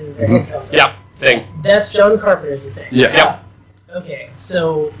 And then their head comes out. Yeah, thing. That's John Carpenter's thing. Yeah. Yep. Okay,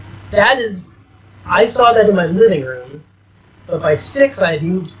 so that is. I saw that in my living room, but by 6 I had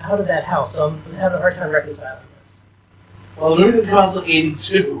moved out of that house, so I'm having a hard time reconciling this. Well, the movie didn't come out until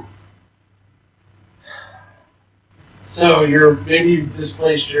 '82. So maybe you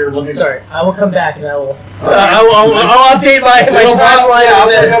displaced your living. Sorry, I will come back and I will. I'll update my timeline.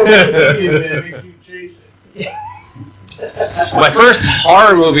 My first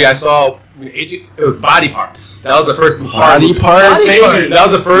horror movie I saw, it was Body Parts. That was the first horror Body movie. Parts? That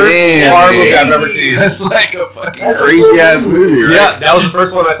was the first Damn, horror movie man. I've ever seen. That's like a fucking That's a crazy ass movie, right? Yeah, that was the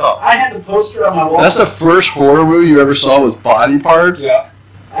first one I saw. I had the poster on my wall. That's the first horror movie you ever saw was Body Parts? Yeah.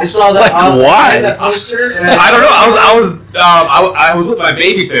 I saw that. Like, why? I had that poster. And I don't know. I was with my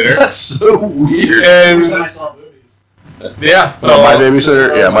babysitter, That's so weird. First time I and saw movies. yeah. So So my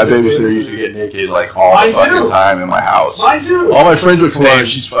babysitter used to get naked like all the Mine fucking too. time in my house. Mine too. All my friends would come Same. over and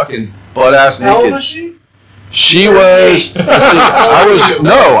she's fucking butt ass How old naked. was she? She was.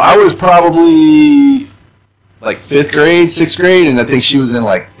 I was probably like 5th grade, 6th grade, and I think she was in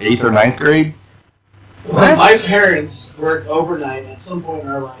like 8th or 9th grade. What? My parents worked overnight at some point in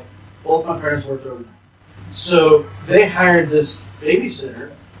our life. Both my parents worked overnight. So they hired this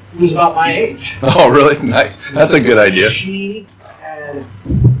babysitter who was about my age. Oh, really? Nice. That's a good idea. She had.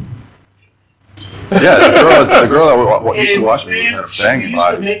 Yeah, the girl that used to watch me And was she banging used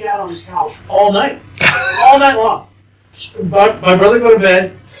to body. make out on the couch all night. All night long. My brother go to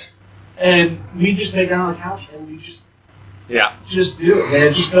bed, and we just make out on the couch, and we just do it,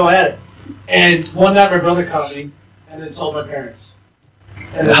 man. Just go at it. And one night my brother caught me, and then told my parents.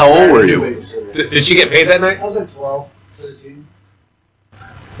 And then How my old were parents you? babysitter. Did she get paid that night? I was like 12, 13.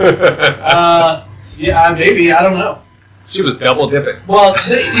 Yeah, maybe. I don't know. She was double dipping. Well,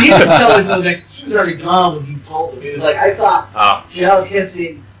 he didn't tell me for the next. She was already gone when he told him. He was like, I saw Oh. Jill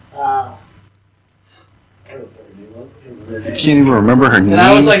kissing. I don't know what her name was. I can't remember her You name. can't even remember her name. And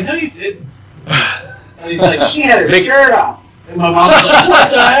I was like, no, you didn't. And he's like, she had her shirt off. And my mom was like, what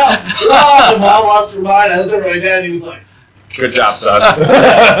the hell? Oh, my mom lost her mind. I was over my dad, and he was like, Good job, son.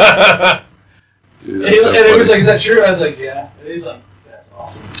 Dude, and, that's he, so and it was funny. like, is that true? And I was like, yeah. And he's like, that's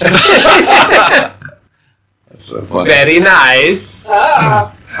awesome. That's so funny. Very nice.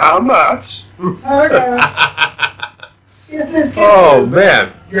 Ah, How much? okay. Yes, this kid Oh is-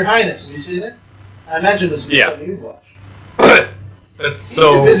 man, Your Highness, have you seen it? I imagine this would be Yeah. something you'd watch. that's You're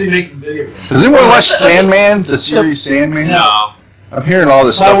so. busy making videos. Does anyone watch Sandman? The series Sandman? No. I'm hearing all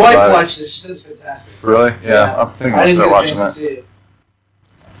this My stuff wife about watched this. She said it's fantastic. it. Really? Yeah, I'm thinking I I'll didn't start get a watching chance to that. see it.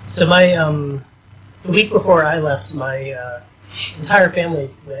 So my the week before I left, my entire family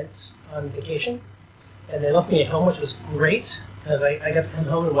went on vacation, and they left me at home, which was great because I got to come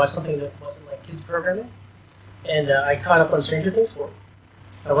home and watch something that wasn't like kids programming, and I caught up on Stranger Things 4.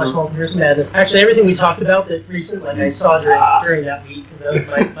 I watched Multiverse of Madness. Actually, everything we talked about that recent, like I saw during that week because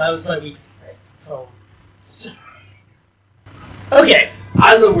that was my week home. Okay,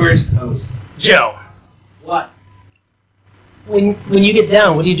 I'm the worst host. Joe. What? When you get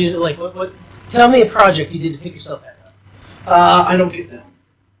down, what do you do? Like what? Tell me a project you did to pick yourself back up. I don't get down.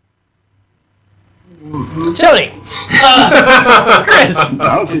 Tony. Chris.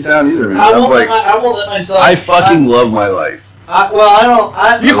 I don't get down either, man. I won't let myself. I fucking love my life. I don't.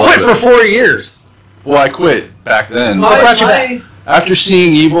 You I quit love for it. 4 years. Well, I quit back then. After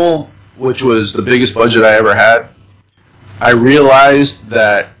seeing Evil, which was the biggest budget I ever had, I realized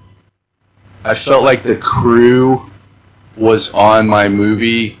that I felt like the crew was on my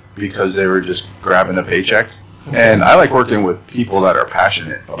movie because they were just grabbing a paycheck. And I like working with people that are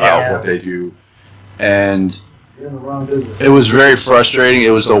passionate about what they do. And You're in the wrong business. it was very frustrating.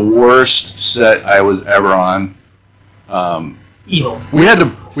 It was the worst set I was ever on. Evil. We had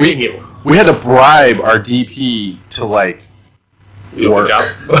to Evil. we had to bribe our DP to like work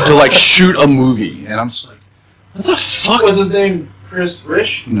to like shoot a movie, and I'm just like, what the fuck? What was his name? Chris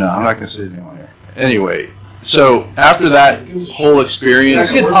Rich? No, I'm not gonna say his name on here. Anyway, so after that whole experience,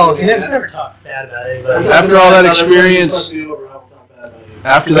 That's good policy. Never talk bad about anybody. After all that experience,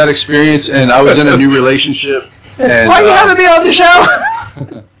 after that experience, and I was in a new relationship, and Why are you having me on the show?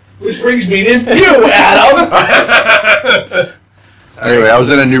 Which brings me to you, Adam. anyway, I was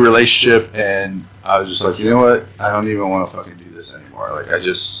in a new relationship, and I was just like, you know what? I don't even want to fucking do this anymore. Like, I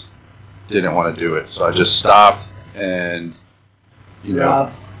just didn't want to do it, so I just stopped, and you know.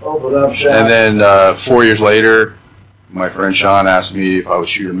 And then 4 years later, my friend Sean asked me if I would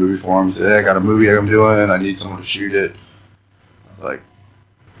shoot a movie for him. He said, hey, I got a movie I'm doing. I need someone to shoot it. I was like,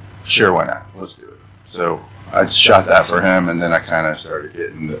 sure, why not? Let's do it. So I shot that for him, and then I kind of started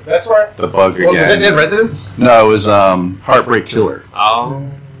getting the bug again. Was it Dead Residence? No, it was Heartbreak Killer. Oh.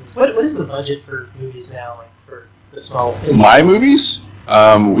 What is the budget for movies now, like for the small? My movies?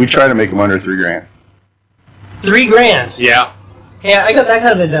 We try to make them under $3,000. $3,000. Yeah. Yeah, I got that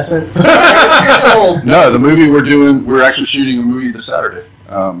kind of investment. Sold. No, the movie we're actually shooting a movie this Saturday.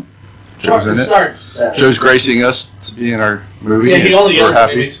 Joe's in it. Joe's gracing us to be in our movie. Yeah, he only we're is.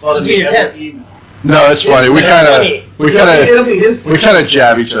 happy. This will be your 10th. No, it's funny. We kind of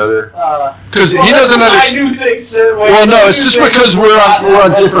jab each other because he doesn't understand. Well, no, it's just because we're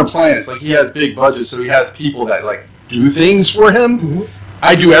on different planets. Like, he has big budgets, so he has people that like do things for him. Mm-hmm.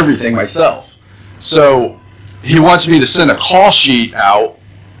 I do everything myself. So he wants me to send a call sheet out,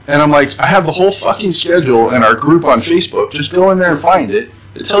 and I'm like, I have the whole fucking schedule in our group on Facebook. Just go in there and find it.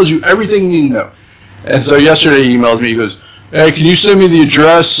 It tells you everything you need to know. And so yesterday he emails me. He goes, hey, can you send me the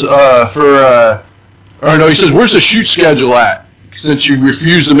address or no, he says, where's the shoot schedule at? Since you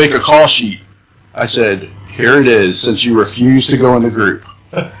refused to make a call sheet. I said, here it is, since you refused to go in the group.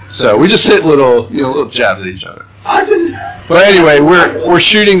 So we just hit little jabs at each other. But anyway, we're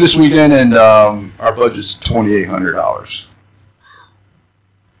shooting this weekend, and our budget's $2,800.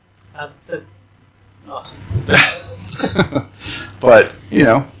 Awesome. But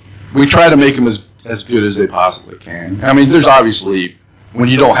we try to make them as good as they possibly can. I mean, there's obviously, when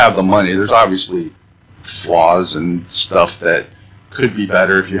you don't have the money, there's obviously flaws and stuff that could be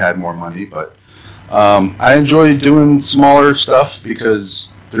better if you had more money, but I enjoy doing smaller stuff because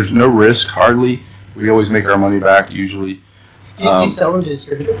there's no risk, hardly. We always make our money back, usually. Do you sell them to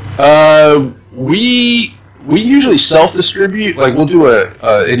distributors? We usually self-distribute. Like, we'll do a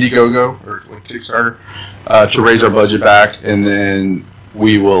Indiegogo or like Kickstarter to raise our budget back, and then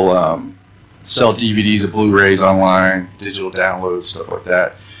we will sell DVDs and Blu-rays online, digital downloads, stuff like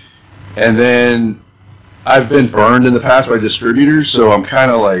that. And then I've been burned in the past by distributors, so I'm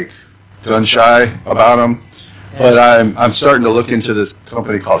kind of like gun shy about them. But I'm starting to look into this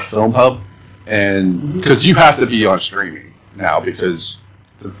company called Film Hub, and because you have to be on streaming now because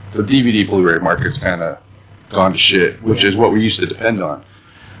the DVD Blu-ray market's kind of gone to shit, which is what we used to depend on.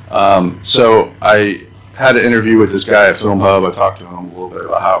 So I had an interview with this guy at Film Hub. I talked to him a little bit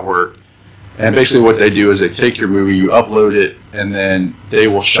about how it worked. And basically what they do is they take your movie, you upload it, and then they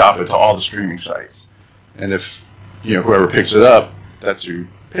will shop it to all the streaming sites. And if whoever picks it up, that's who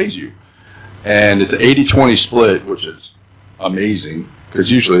pays you. And it's an 80-20 split, which is amazing, because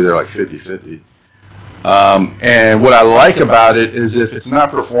usually they're like 50-50. And what I like about it is if it's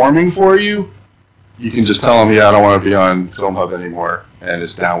not performing for you, you can just tell them, I don't want to be on Film Hub anymore, and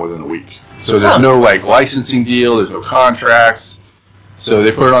it's down within a week. So there's no like licensing deal, there's no contracts. So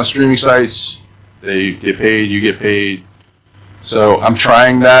they put it on streaming sites, they get paid, you get paid. So I'm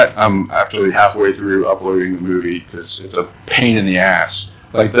trying that. I'm actually halfway through uploading the movie because it's a pain in the ass.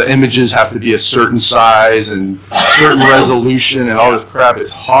 Like, the images have to be a certain size and certain resolution and all this crap.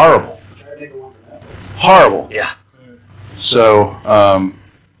 It's horrible. Horrible. Yeah. So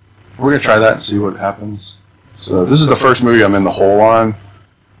we're going to try that and see what happens. So this is the first movie I'm in the hole on.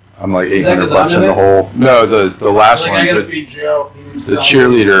 I'm like $800 in the hole. No, the last one. The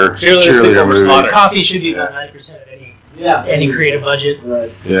cheerleader movie. Coffee should be about 90% of any Yeah. Any creative budget.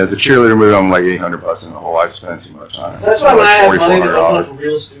 Right. Yeah, the cheerleader movie, I'm like $800 in the hole. I've spent too much on it. That's why when I have money to open $4,400. up a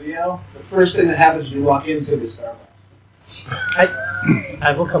real studio, the first thing that happens when you walk in is going to be Starbucks.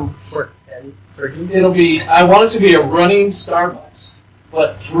 I will come work then for you. It'll be. I want it to be a running Starbucks,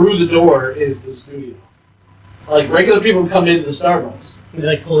 but through the door is the studio. Like regular people come into the Starbucks. You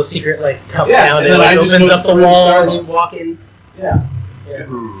like pull a secret like cup Yeah, down and and then it I just opens go up the through wall Starbucks. and you walk in. Yeah. Yeah.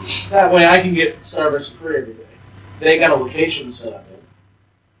 That way I can get Starbucks for free every day. They got a location set up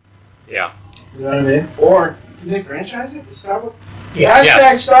in. Yeah. You know what I mean? Or can they franchise it? The Starbucks. Yeah.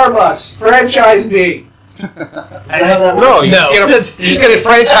 Hashtag Starbucks franchise me. No, you No. just get a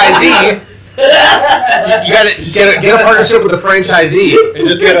franchisee. You gotta get a partnership with a franchisee and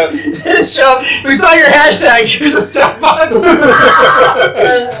just get a. Show. We saw your hashtag. Here's a Starbucks.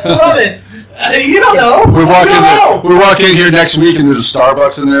 Love it. You don't know. We walk You don't know. in. We walk in here next week, and there's a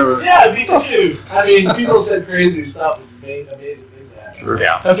Starbucks in there. Yeah, people do. I mean, people said crazy stuff and made amazing things happen. Sure.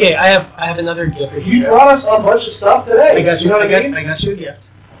 Yeah. Okay, I have another gift for you. You brought us a bunch of stuff today. I got you. You know what I mean? I got you a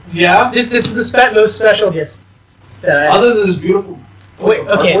gift. Yeah. This is the most special gift that I. Other than this beautiful. Wait,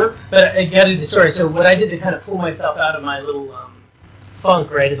 okay, artwork? but I got to the story. So what I did to kind of pull myself out of my little funk,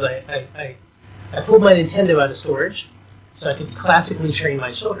 right, is I pulled my Nintendo out of storage so I could classically train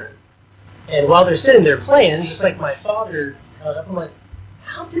my children. And while they're sitting there playing, just like my father held up, I'm like,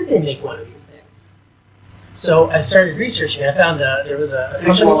 how did they make one of these things? So I started researching. I found there was a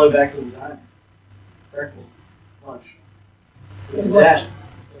Takes you all company. the way back to the diner. Breakfast. Lunch. It was Dad. lunch.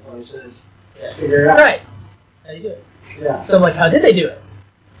 That's what I said. Yeah. Figure it out. Right. How do you do it? Yeah. So I'm like, how did they do it?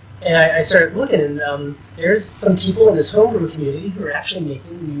 And I started looking, and there's some people in this homebrew community who are actually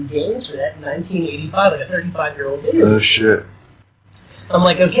making new games for that in 1985, like a 35-year-old video. Oh shit. I'm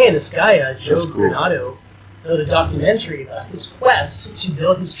like, okay, this guy, Joe That's cool. Granado, wrote a documentary about his quest to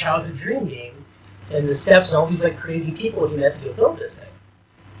build his childhood dream game and the steps and all these like crazy people he met to go build this thing.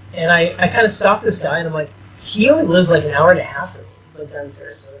 And I kind of stalked this guy, and I'm like, he only lives like an hour and a half from me. He's like down in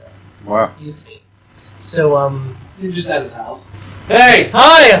Sarasota. Wow. He used to be. So, You just at his house. Hey!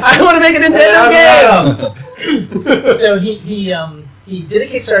 hi, I want to make a Nintendo Hey, game! So he did a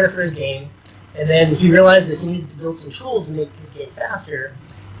Kickstarter for his game, and then he realized that he needed to build some tools to make his game faster.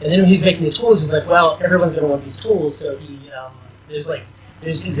 And then when he's making the tools, he's like, well, everyone's going to want these tools. So there's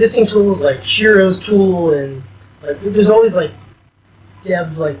existing tools like Shiro's tool, and like there's always like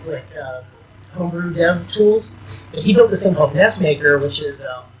dev homebrew dev tools. But he built this thing called Nest Maker, which is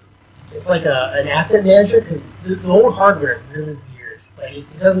it's like an asset manager, because the old hardware is really weird. Like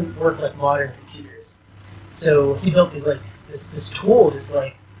it doesn't work like modern computers. So he built these like this tool that's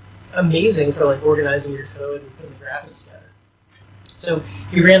like amazing for like organizing your code and putting the graphics together. So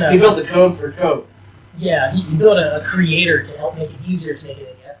he ran a He built the code for code. yeah, he built a creator to help make it easier to make an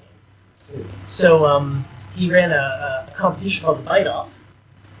NES game. So he ran a competition called the Bite Off,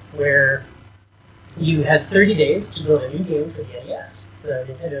 where you had 30 days to build a new game for the NES, the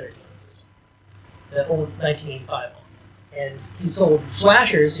Nintendo Entertainment System, the old 1985 one. And he sold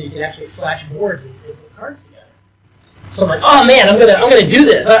flashers, so you could actually flash boards and put cards together. So I'm like, oh man, I'm gonna do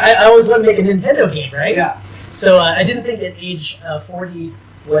this. I always want to make a Nintendo game, right? Yeah. So I didn't think at age 40,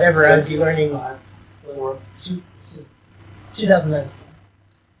 whatever, I'd be learning. 4. This is 2019.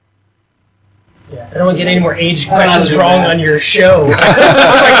 Yeah, I don't want to get any more age I don't questions do wrong that. on your show. I'm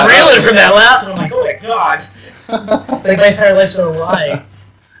like reeling from that last one. I'm like, oh my god. Like my entire life's been a lie.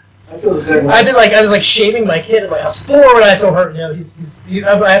 I feel the same way. I was like shaming my kid. I'm like, I was 4 when I saw her. No,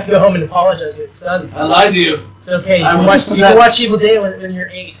 I have to go home and apologize to his son. I lied to you. It's okay. You I can was watch, Evil Dead when you're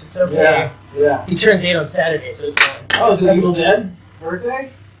 8. It's okay. Yeah. Yeah. He turns 8 on Saturday, so it's fine. Oh, is it Evil Dead birthday?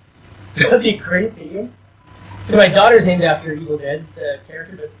 That'd be a great theme. So my daughter's named after Evil Dead, the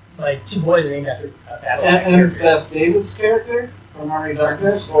character, but my 2 boys are named after Battle And characters. Beth David's character from Army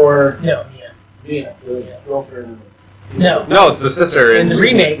Darkness, or No, Mia. Mia, the girlfriend? No. No, it's the sister In the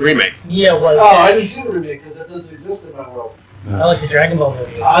remake. Mia was. Oh, I didn't see the remake because that doesn't exist in my world. I like the Dragon Ball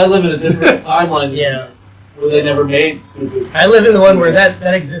movie. I live in a different timeline than Yeah. you, where they never made stupid. I live in the one where that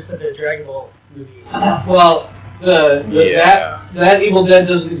exists with the Dragon Ball movie. Well, Yeah. that Evil Dead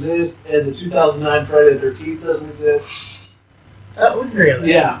doesn't exist, and the 2009 Friday the 13th doesn't exist. We agree on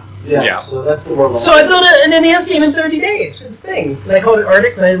that. Yeah. So that's the world. So I built an NES game in 30 days for this thing, and I called it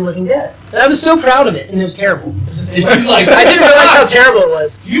Artix Night of the Living Dead. And I was so proud of it, and it was terrible. It was like, I didn't realize how terrible it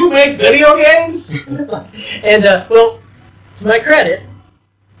was. You make video games? And well, to my credit,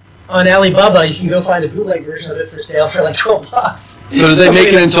 on Alibaba you can go find a bootleg version of it for sale for like $12. So did they make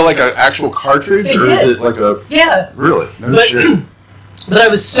it into like an actual cartridge, They or did. is it like a Yeah. really? No But- shit. But I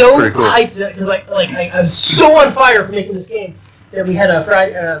was so Pretty cool. hyped because I was so on fire for making this game that we had a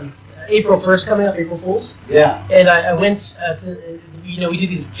Friday April 1st coming up, April Fools. Yeah. And I went to, we do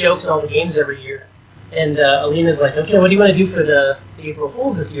these jokes in all the games every year. And Alina's like, okay, what do you want to do for the April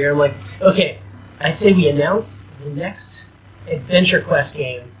Fools this year? I'm like, okay, I say we announce the next Adventure Quest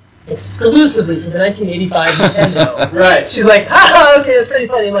game exclusively for the 1985 Nintendo. Right. She's like, okay, that's pretty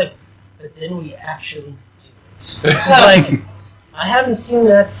funny. I'm like, but then we actually do it. She's like, I haven't seen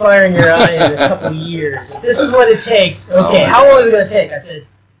that fire in your eye in a couple of years. If this is what it takes, okay, how long is it going to take? I said,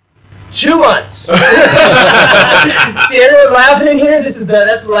 2 months. See everyone laughing in here? That's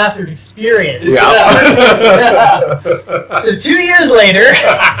the laughter experience. Yeah. So 2 years later.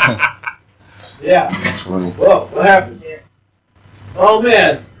 Yeah. That's funny. Whoa, what happened? Yeah. Oh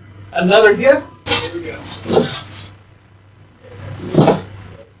man, another gift? Here we go.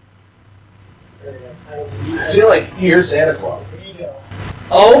 I feel like you're Santa Claus. There you go.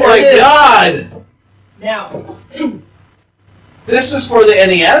 Oh There my it is. God! Now, This is for the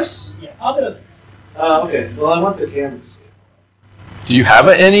NES? yeah, I'll go. Okay. Well, I want the camera to see. Do you have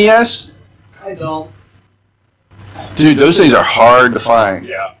an NES? I don't. Dude, those things are hard to find.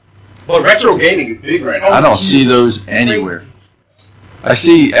 Yeah. Well, retro gaming is big right now. I don't see those anywhere. I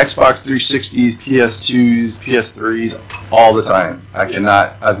see Xbox 360s, PS2s, PS3s all the time. I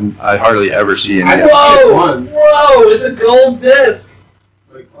cannot. I hardly ever see any. Whoa! Whoa! It's a gold disc.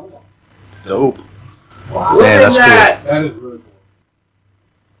 Dope. Wow. Man, Look that's at that. That is really cool.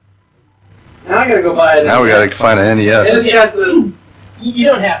 Now I gotta go buy it. Now we gotta find an And NES. it's got the. You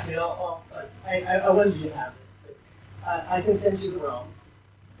don't have to. I wanted you to have this. But I can send you the ROM.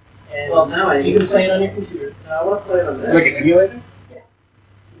 And Well, now you can play it on your computer. I want to play it on this. Like an emulator? You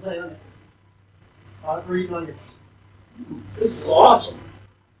can play it on it. Or you can on your. This is awesome.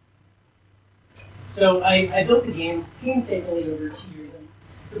 So I built the game painstakingly over 2 years. And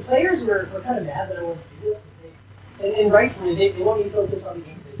the players were kind of mad that I wanted to do this. And rightfully, they want me to focus on the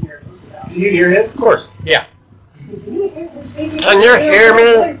games they care most about. Can you hear it? Of course. Yeah. Can you hear this speaking? Can you hear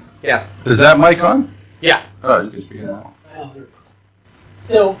me? Yes. Is that mic on? Yeah. Oh, you can speak it now.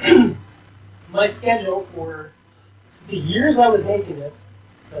 So, my schedule for the years I was making this,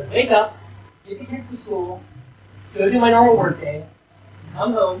 so I'd wake up, get the kids to school, go do my normal work day,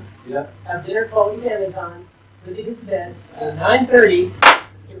 come home, Yep. have dinner, quality family time, put the kids to bed, at 9:30,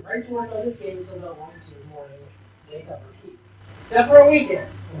 get right to work on this game until about 1 or 2 in the morning, wake up, repeat. Except for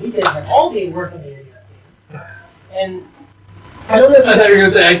weekends. On weekends, I all day work on the NES game. And I don't know if I thought you were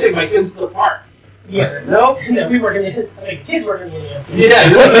gonna say I take my kids to the park. Yeah. Nope. No, we work in the kids work in the NES. Yeah,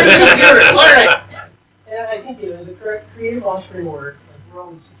 you're like, here's the computer, learn it. And I think as a creative entrepreneur, like, we're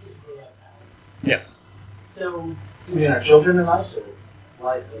always strategically out of balance. Yes. So, You mean our children and us, or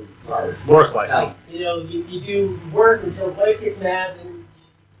life and life? Work life. you do work until the wife gets mad, and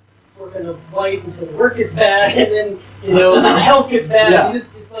you work on the wife until the work gets bad, and then, the health gets bad. Yeah. You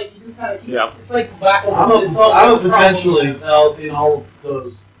just kind of keep, Yeah. it's like whack-a-mole. I'm It's all a the potentially problem. out in all of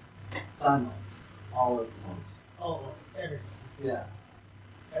those timelines, all at once. All at once. Everything. Yeah.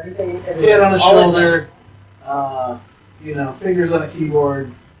 Everything. Head on the all at shoulder. once. Fingers on a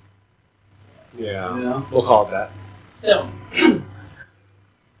keyboard. Yeah. You know. We'll call it that. So,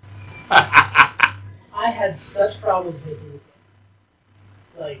 I had such problems making this game.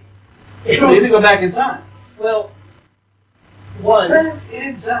 Like, You need to go back in time. well, one, Back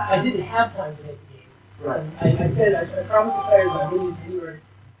in time. I didn't have time to make the game. Right. I said, I promised the players that I wouldn't use any words.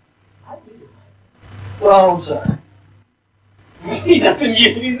 I do. Well, I'm sorry. He doesn't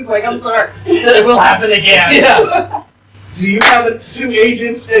use it. He's just like, I'm sorry. It will happen again. Yeah. Do you have 2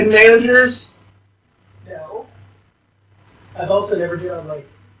 agents and managers? No. I've also never done, like,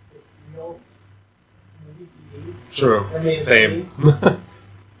 real movie TV. True. Or made a Same. movie. Or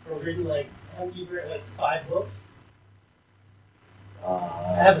written, like, have you read, like, 5 books?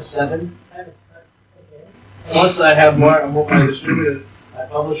 I have 7. I haven't. Okay. Unless I have more, my distributor, my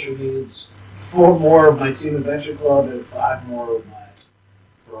publisher needs 4 more of my Team Adventure Club and 5 more of my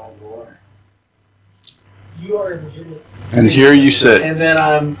Broad War. You are legitimate. And here you sit. And then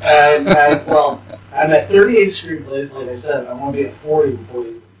I'm at 38 screenplays, like I said. I want to be at 40 before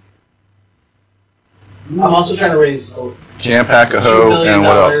you. I'm also trying to raise both Jam pack a $2 hoe million and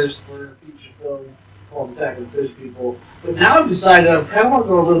what else? for a feature film called Attack of the Fish People. But now I've decided I kind of want to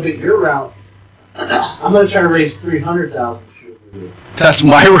go a little bit your route. I'm going to try to raise $300,000 for you. That's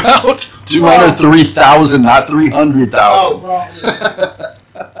my route. 203,000, not 300,000. Oh, well,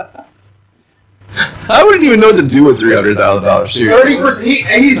 I wouldn't even know what to do with $300,000. Seriously.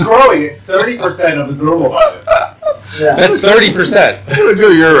 30%. He's growing. It's 30% of his normal budget. yeah. That's 30%. I would go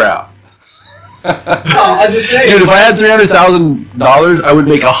your route. I'm just saying. Dude, if I had $300,000, I would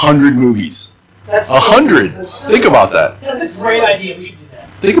make 100 movies. That's 100. that's Think about that. That's a great idea. We should do that.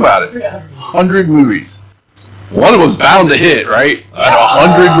 Think about it. 100 movies. One of them's bound to hit, right? Out of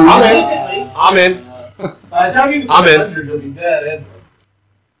 100 movies. I'm in. By the time you get to I'm in. 100, you'll be dead.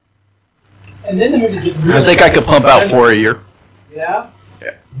 And then the movies get really I think I could pump out 4 a year. Yeah?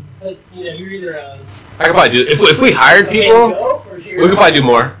 Because, you're either I could probably do. If we hired people, we could probably do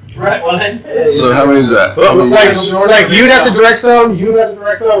more. Right. What I said. So how many is that? Well, like you'd have to direct some, you'd have to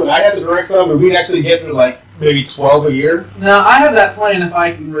direct some, and I'd have to direct some, and we'd actually get through like maybe 12 a year. Now, I have that plan if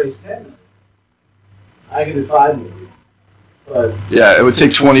I can raise 10. I can do 5 movies. But Yeah, it would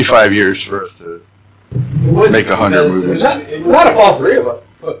take 25 years for us to make 100 movies. Not if all three of us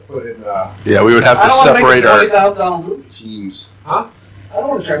put in. Yeah, we would have I to don't want to make separate a our $20,000 movie. teams. I don't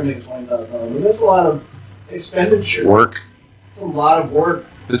want to try to make a $20,000 movie. That's a lot of expenditure. Work. It's a lot of work.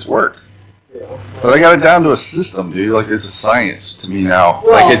 It's work. Yeah. But I got it down to a system, dude. Like, it's a science to me now.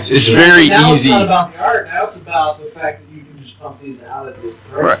 Well, like, it's very now easy. It's not about the art. Now it's about the fact that you can just pump these out at this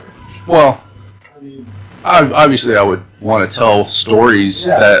price Right. range. Well, I mean, obviously, I would want to tell stories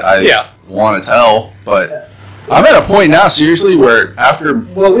that I want to tell, but I'm at a point now, seriously, where after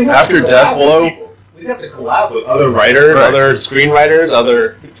Death Blow, we'd have to collab with other writers, other screenwriters,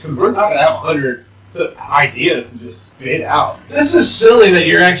 because we're not gonna have 100 ideas to just spit out. this is silly that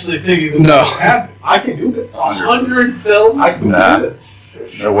you're actually thinking this is No. going to happen. I can do this. 100 films? I can Nah. do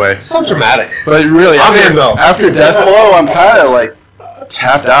this. no way. So dramatic. But really, I'm in, though. after Death Blow, I'm kind of like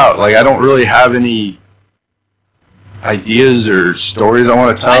tapped out. Like, I don't really have any ideas or stories I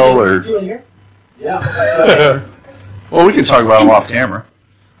want to tell. Or Yeah. That's well, we can talk about them off camera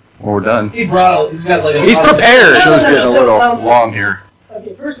when we're done. he's got like a He's prepared. The show's getting a little So, long here.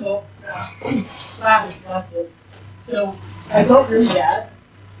 Okay, first of all, last bit. So, I felt really bad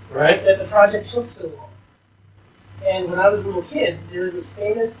Right? that the project took so long. And when I was a little kid, there was this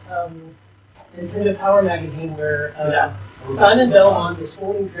famous Nintendo Power magazine where Simon Belmont was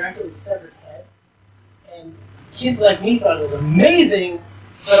holding Dracula's severed head. And kids like me thought it was amazing,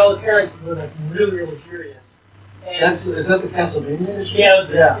 but all the parents were like really, really furious. And Is that the Castlevania issue? yeah,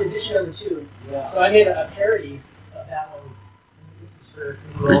 it was it's issue number 2. Yeah. So I made a parody of that one. This is for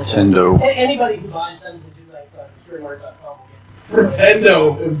Nintendo. anybody who buys Dungeons and Dragons on CureMart.com will get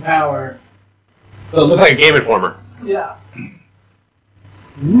Nintendo in power. So it looks like a Game Informer. Yeah.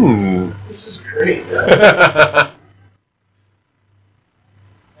 This is great. Alright.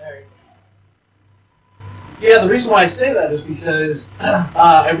 Yeah, the reason why I say that is because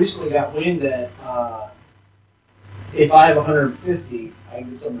I recently got wind that if I have 150, I can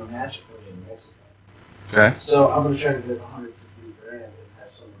get someone to match it for me in Mexico. Okay. So I'm going to try to get 150 grand and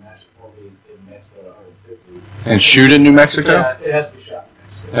have someone match it for me in Mexico at 150. And shoot in New Mexico? Yeah, it has to be shot in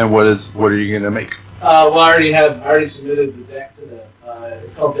Mexico. And what are you gonna make? Well, I already submitted the deck to the.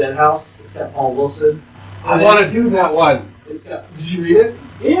 It's called Dead House. It's got Paul Wilson. I want to do that one. It's got. Did you read it?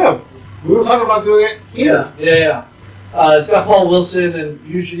 Yeah. We were talking about doing it here. Yeah. It's got Paul Wilson and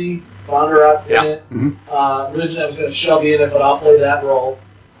Eugenie Bondurant in it. Mhm. Originally, I was going to Shelby in it, but I'll play that role.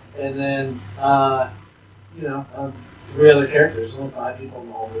 And then, 3 other characters. Only 5 people in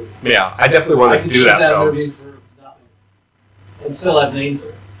the whole movie. Yeah, I definitely I want to can do shoot that that though. movie for nothing, and still have names in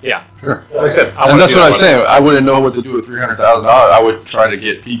it. Yeah. Sure. Like I said, I And wanna that's do what that I'm one. saying. I wouldn't know what to do with $300,000. I would try to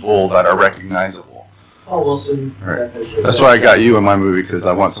get people that are recognizable. Paul Wilson. Right. That's why I got you in my movie, because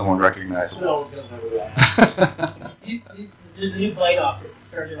I want someone recognizable. No one's going to know that. There's a new bite off that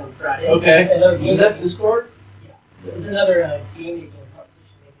started on Friday. Okay. Another game Is that Discord? There's another game making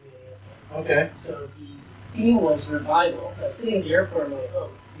competition making an ASL. Okay. So the theme was revival. I was sitting at the airport and I'm like,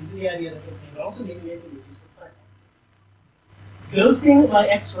 oh, these are the ideas I can think, but also maybe making movies with fun. Ghosting my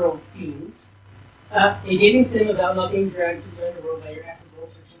ex-girl fiends. A dating sim about not being dragged to the underworld by your exes while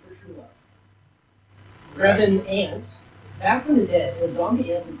searching for true love. Revan Ant, back from the dead, a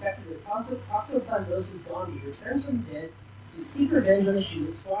zombie ant infected with toxoplasmosis zombie returns from the dead to seek revenge on the shoe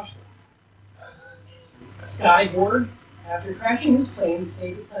that squashed him. Skyborg, after crashing his plane to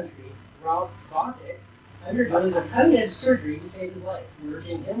save his country, Rob Botic undergoes a cutting-edge surgery to save his life,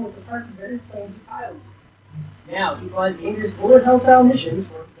 merging him with the parts of the very plane he piloted. Now he flies dangerous bullet hell-style missions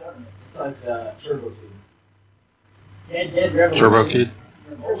for his government. It's like Turbo Team. Dead Revolution. Turbo Kid?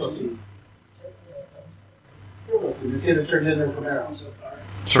 Turbo Team. Turbo Team. The kid that turned into Camaro.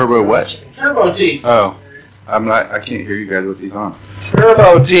 Turbo what? Turbo Team. Oh, I can't hear you guys with these on.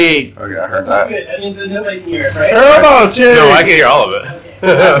 Turbo T. Okay, I heard That's not that. good. That means that nobody can hear us, right? Turbo T. No, I can hear all of it.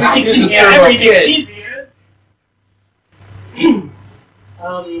 Okay. Yeah, Turbo everything Kid. he hears.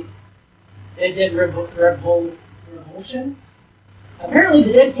 Dead Revolution. Apparently,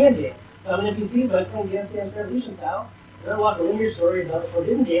 the dead can dance. Summon NPCs by playing Dance Dance Revolution style. And unlock a linear story about the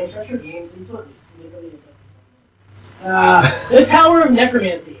forbidden dance, retro games, and footloose. The Tower of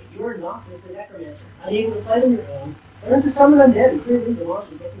Necromancy. You are Noxus the Necromancer, unable to fight on your own. Learn to summon undead and clear rooms of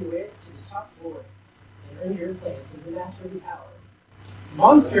monsters, making your way to the top floor, and earn your place as the master of the tower.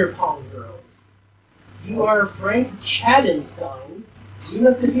 Monster Pong Girls. You are Frank Chadenstein. You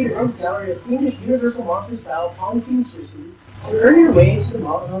must defeat a rogues gallery of fiendish universal monster-style Pong Fiendstresses to earn your way into the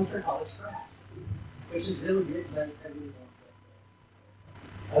Monster College frat. Which is really weird because I really don't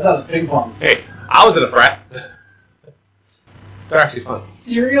play. I thought it was ping pong. Hey, I was in a frat. They're actually fun.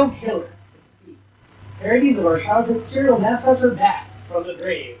 Serial Killer. Let's see. Parodies of our childhood serial mascots are back from the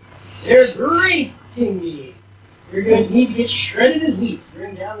grave. They're great to me. You're going to need to get shredded as wheat to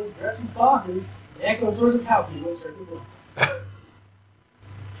bring down these breakfast bosses. An excellent source of calcium will serve you well.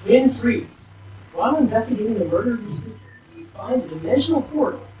 Twin Freaks. While investigating the murder of your sister, you find a dimensional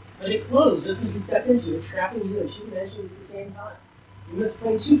portal, but it closed just as you step into it, trapping you in 2 dimensions at the same time. You must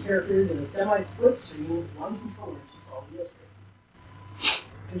play 2 characters in a semi-split screen with 1 controller to solve the mystery.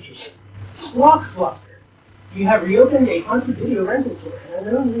 Interesting. Blockbuster. You have reopened a haunted video rental store and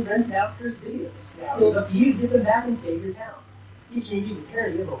unknowingly rented out cursed videos. Now it's up to you to get them back and save your town. Each movie is a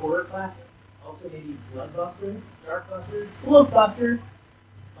parody of a horror classic. Also maybe Bloodbuster, Darkbuster, Blockbuster,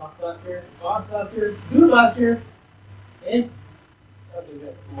 Blockbuster, Bossbuster, Bootbuster, and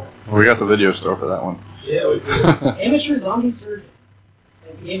We got the video store for that one. Yeah, we do. Amateur Zombie Surgeon.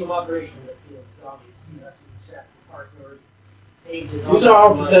 And the game of operation that zombies. You have to extract the parts in order to save the zombies. These are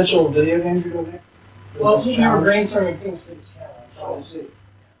all potential video games you're going to make? Well, we were brainstorming things for this challenge. Oh, I see.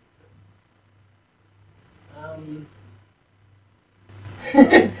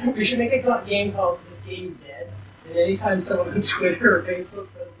 We should make a game called This Game is Dead. And anytime someone on Twitter or Facebook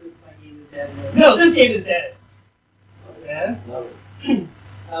posts that my game is dead, no, this game is dead. Yeah. Love it.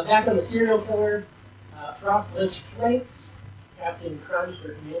 Back on the Serial Killer, Frost Lich Flakes, Captain Crunch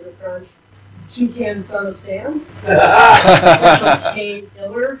or Commander Crunch, Toucan Son of Sam, Special K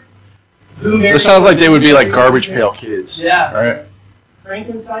Killer, This sounds like they would be like Garbage Pail Kids. Yeah. Right?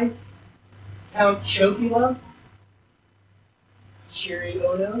 Frankenstein, Count Chocula, Cherry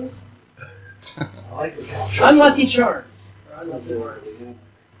Onos, I like the couch. Unlucky Charms, or Unlucky Charms,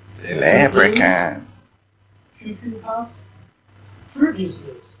 Leprechaun. Cuckoo Puffs, Fruit Juice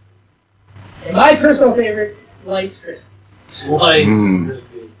Loops, and my personal favorite, Lice Krispies. Lice. Mm.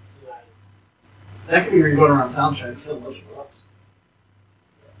 Krispies. Lice. That could be where you're going around town trying to kill a bunch of bugs.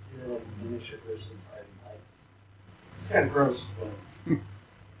 You're like a miniature person fighting lice. It's kind of gross, but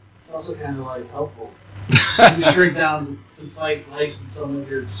it's also kind of like helpful. You shrink down to fight lice in some of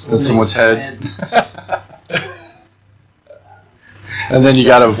your someone's head. And then you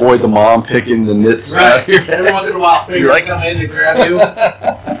gotta avoid the mom picking the nits out of your head. Every once in a while, fingers You're like- come in to grab you.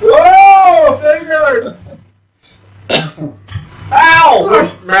 Whoa, fingers!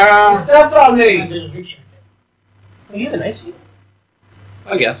 Ow! You stepped on me! Oh, you have a nice one?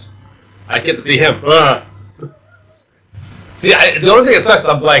 I guess. I get to see him. See, the only thing that sucks,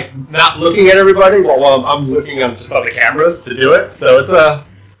 I'm like not looking at everybody while I'm looking just on the cameras to do it. So it's a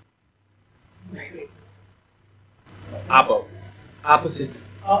opposite.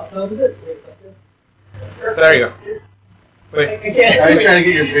 Oh, so is it? Wait, like this? There you go. Wait. I can't. Are you trying to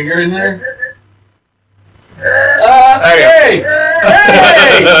get your finger in there? There you Hey!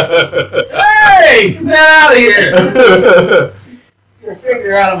 Hey! Get that out of here! Get your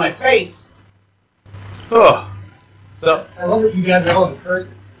finger out of my face. Oh. So I love that you guys are all in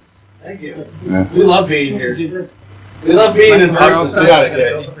person. Thank you. Yeah. We love being You here. do this. We love being in person. Yeah,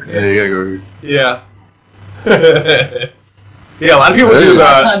 you gotta go. yeah. Yeah, a lot of people do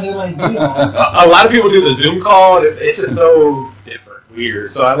a lot of people do the Zoom call. It's just so different,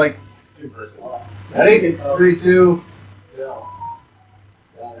 weird. So I like in person. Ready? 3, 2, go.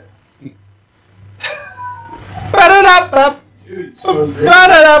 Got it. Ba-da-da-ba. Dude, it's so great.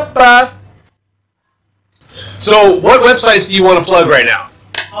 Ba-da-da-ba. So, what websites do you want to plug right now?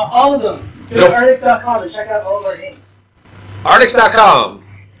 All of them. Go to Artix.com and check out all of our games. Artix.com.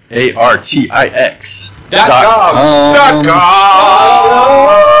 ARTIX. .com.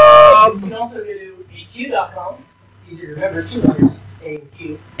 You can also go to AQ.com. Easier to remember, 2 letters staying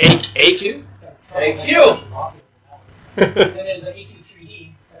Q. AQ? AQ. And there's an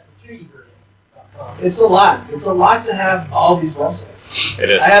AQ3D. That's the 3D version. It's a lot. It's a lot to have all these websites. It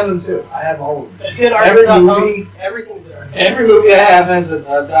is. I have them too. I have all of them. But if you go to Every Artix.com, movie- everything's there. Every movie I have has a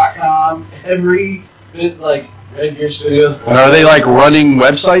 .com. Every bit, like Red Gear Studio. And are they like running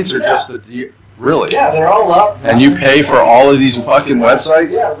websites or just the really? Yeah, they're all up. And you pay for all of these fucking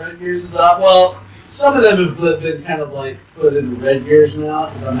websites? Yeah, Red Gears is up. Well, some of them have been kind of like put into Red Gears now.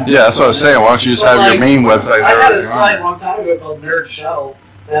 'Cause Yeah, that's what I was saying. Why don't you just have your main website? I had a there? site a long time ago called Nerd Shuttle.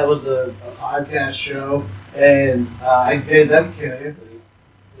 That was a podcast show. And I paid that to Ken Anthony.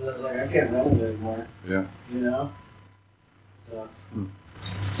 I was like, I can't run it anymore. Yeah. You know?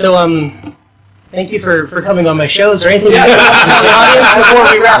 So, thank you for coming on my show. Is there anything you want to tell the audience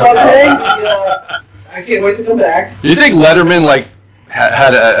before we wrap up today? I can't wait to come back. Do you think Letterman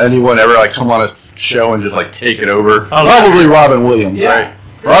had anyone ever come on a show and just take it over? Probably Robin Williams, right?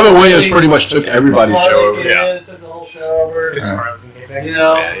 Robin Williams pretty much took everybody's show over. Yeah, took the whole show over. You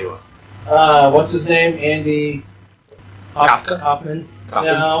know, yeah, he was. What's his name? Andy Hoffman.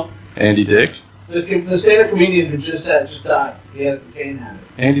 No. Andy Dick? The stand-up comedian who just died. He had a cane habit.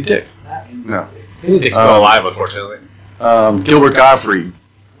 Andy Dick. Not Andy No. Dick. Dick's still alive, unfortunately. Gilbert Gottfried.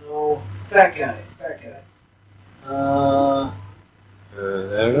 No. Fat guy. I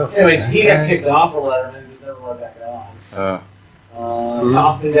don't know. Anyways, he got kicked off of Letterman. He was never let back on.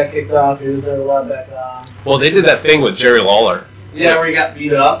 Hoffman got kicked off. He was never let back on. Well, they did that thing with Jerry Lawler. Yeah, where he got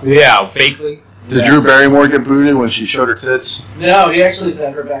beat up. Yeah, fakely. Did Drew Barrymore get booted when she showed her tits? No, he actually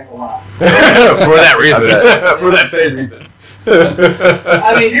sent her back a lot. For that reason. For that same reason.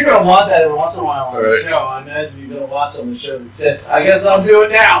 I mean, you're going to want that every once in a while on Right. the show. I imagine you're going to watch someone show their tits. I guess I'll do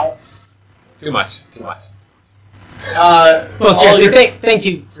it now. Too much. Well, seriously, thank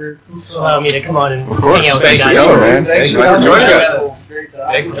you for allowing me to come on and Of course. hang out with Thank you you, guys. man. Thanks for joining us.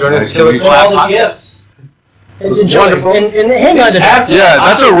 Thank you for joining us. Killer For all Clap the Podcast. gifts. It's enjoyable. Wonderful. And hang on to that. Yeah,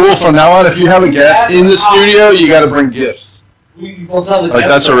 that's a rule from now on. If you have a guest in the studio, you got to bring gifts. We'll tell the Like, guests.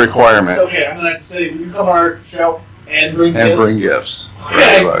 that's a requirement. Okay, I'm going to have to say, will you come on our show and bring And gifts? bring gifts for Okay.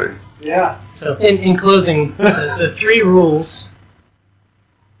 everybody. Yeah. So, in closing, the three rules.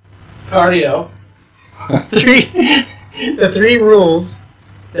 Cardio. The three rules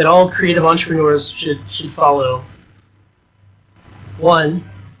that all creative entrepreneurs should follow. 1,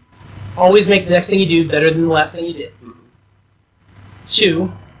 always make the next thing you do better than the last thing you did.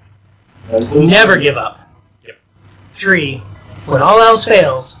 2, never give up. Yep. 3, when all else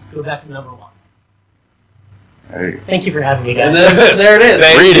fails, go back to number 1. Hey. Thank you for having me, And guys. there it is.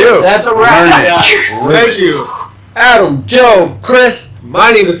 Thank you. That's a wrap. Learn it. guys. Thank you. Adam, Joe, Chris,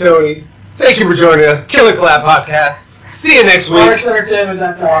 my name is Tony. Thank you for joining us. Killer Clap Podcast. See you next week.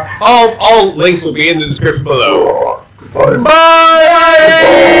 ArtixEntertainment.com. All links will be in the description below. Bye. Bye.